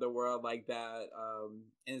in front of the world like that.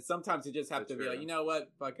 And sometimes you just have to be like, you know what?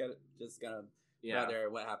 Fuck it. Just gonna rather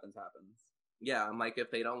what happens. Yeah, I'm like,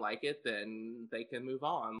 if they don't like it, then they can move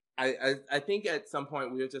on. I think at some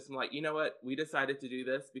point we were just like, you know what? We decided to do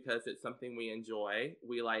this because it's something we enjoy.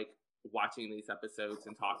 We like watching these episodes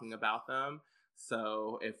and talking about them.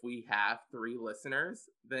 So if we have 3 listeners,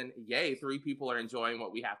 then yay, 3 people are enjoying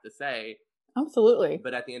what we have to say. Absolutely.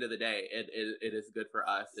 But at the end of the day, it is good for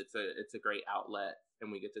us. It's a great outlet,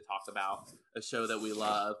 and we get to talk about a show that we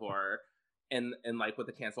love, and like with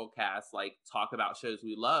the Canceled Cast, like talk about shows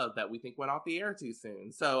we love that we think went off the air too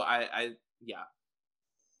soon. So yeah.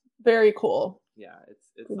 Very cool. Yeah,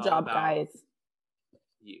 it's good all job, about guys.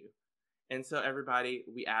 You. And so everybody,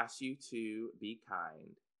 we ask you to be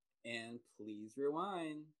kind. And please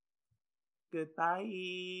rewind. Goodbye.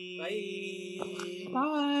 Bye.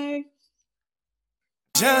 Bye.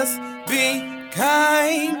 Just be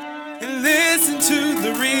kind and listen to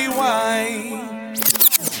the rewind.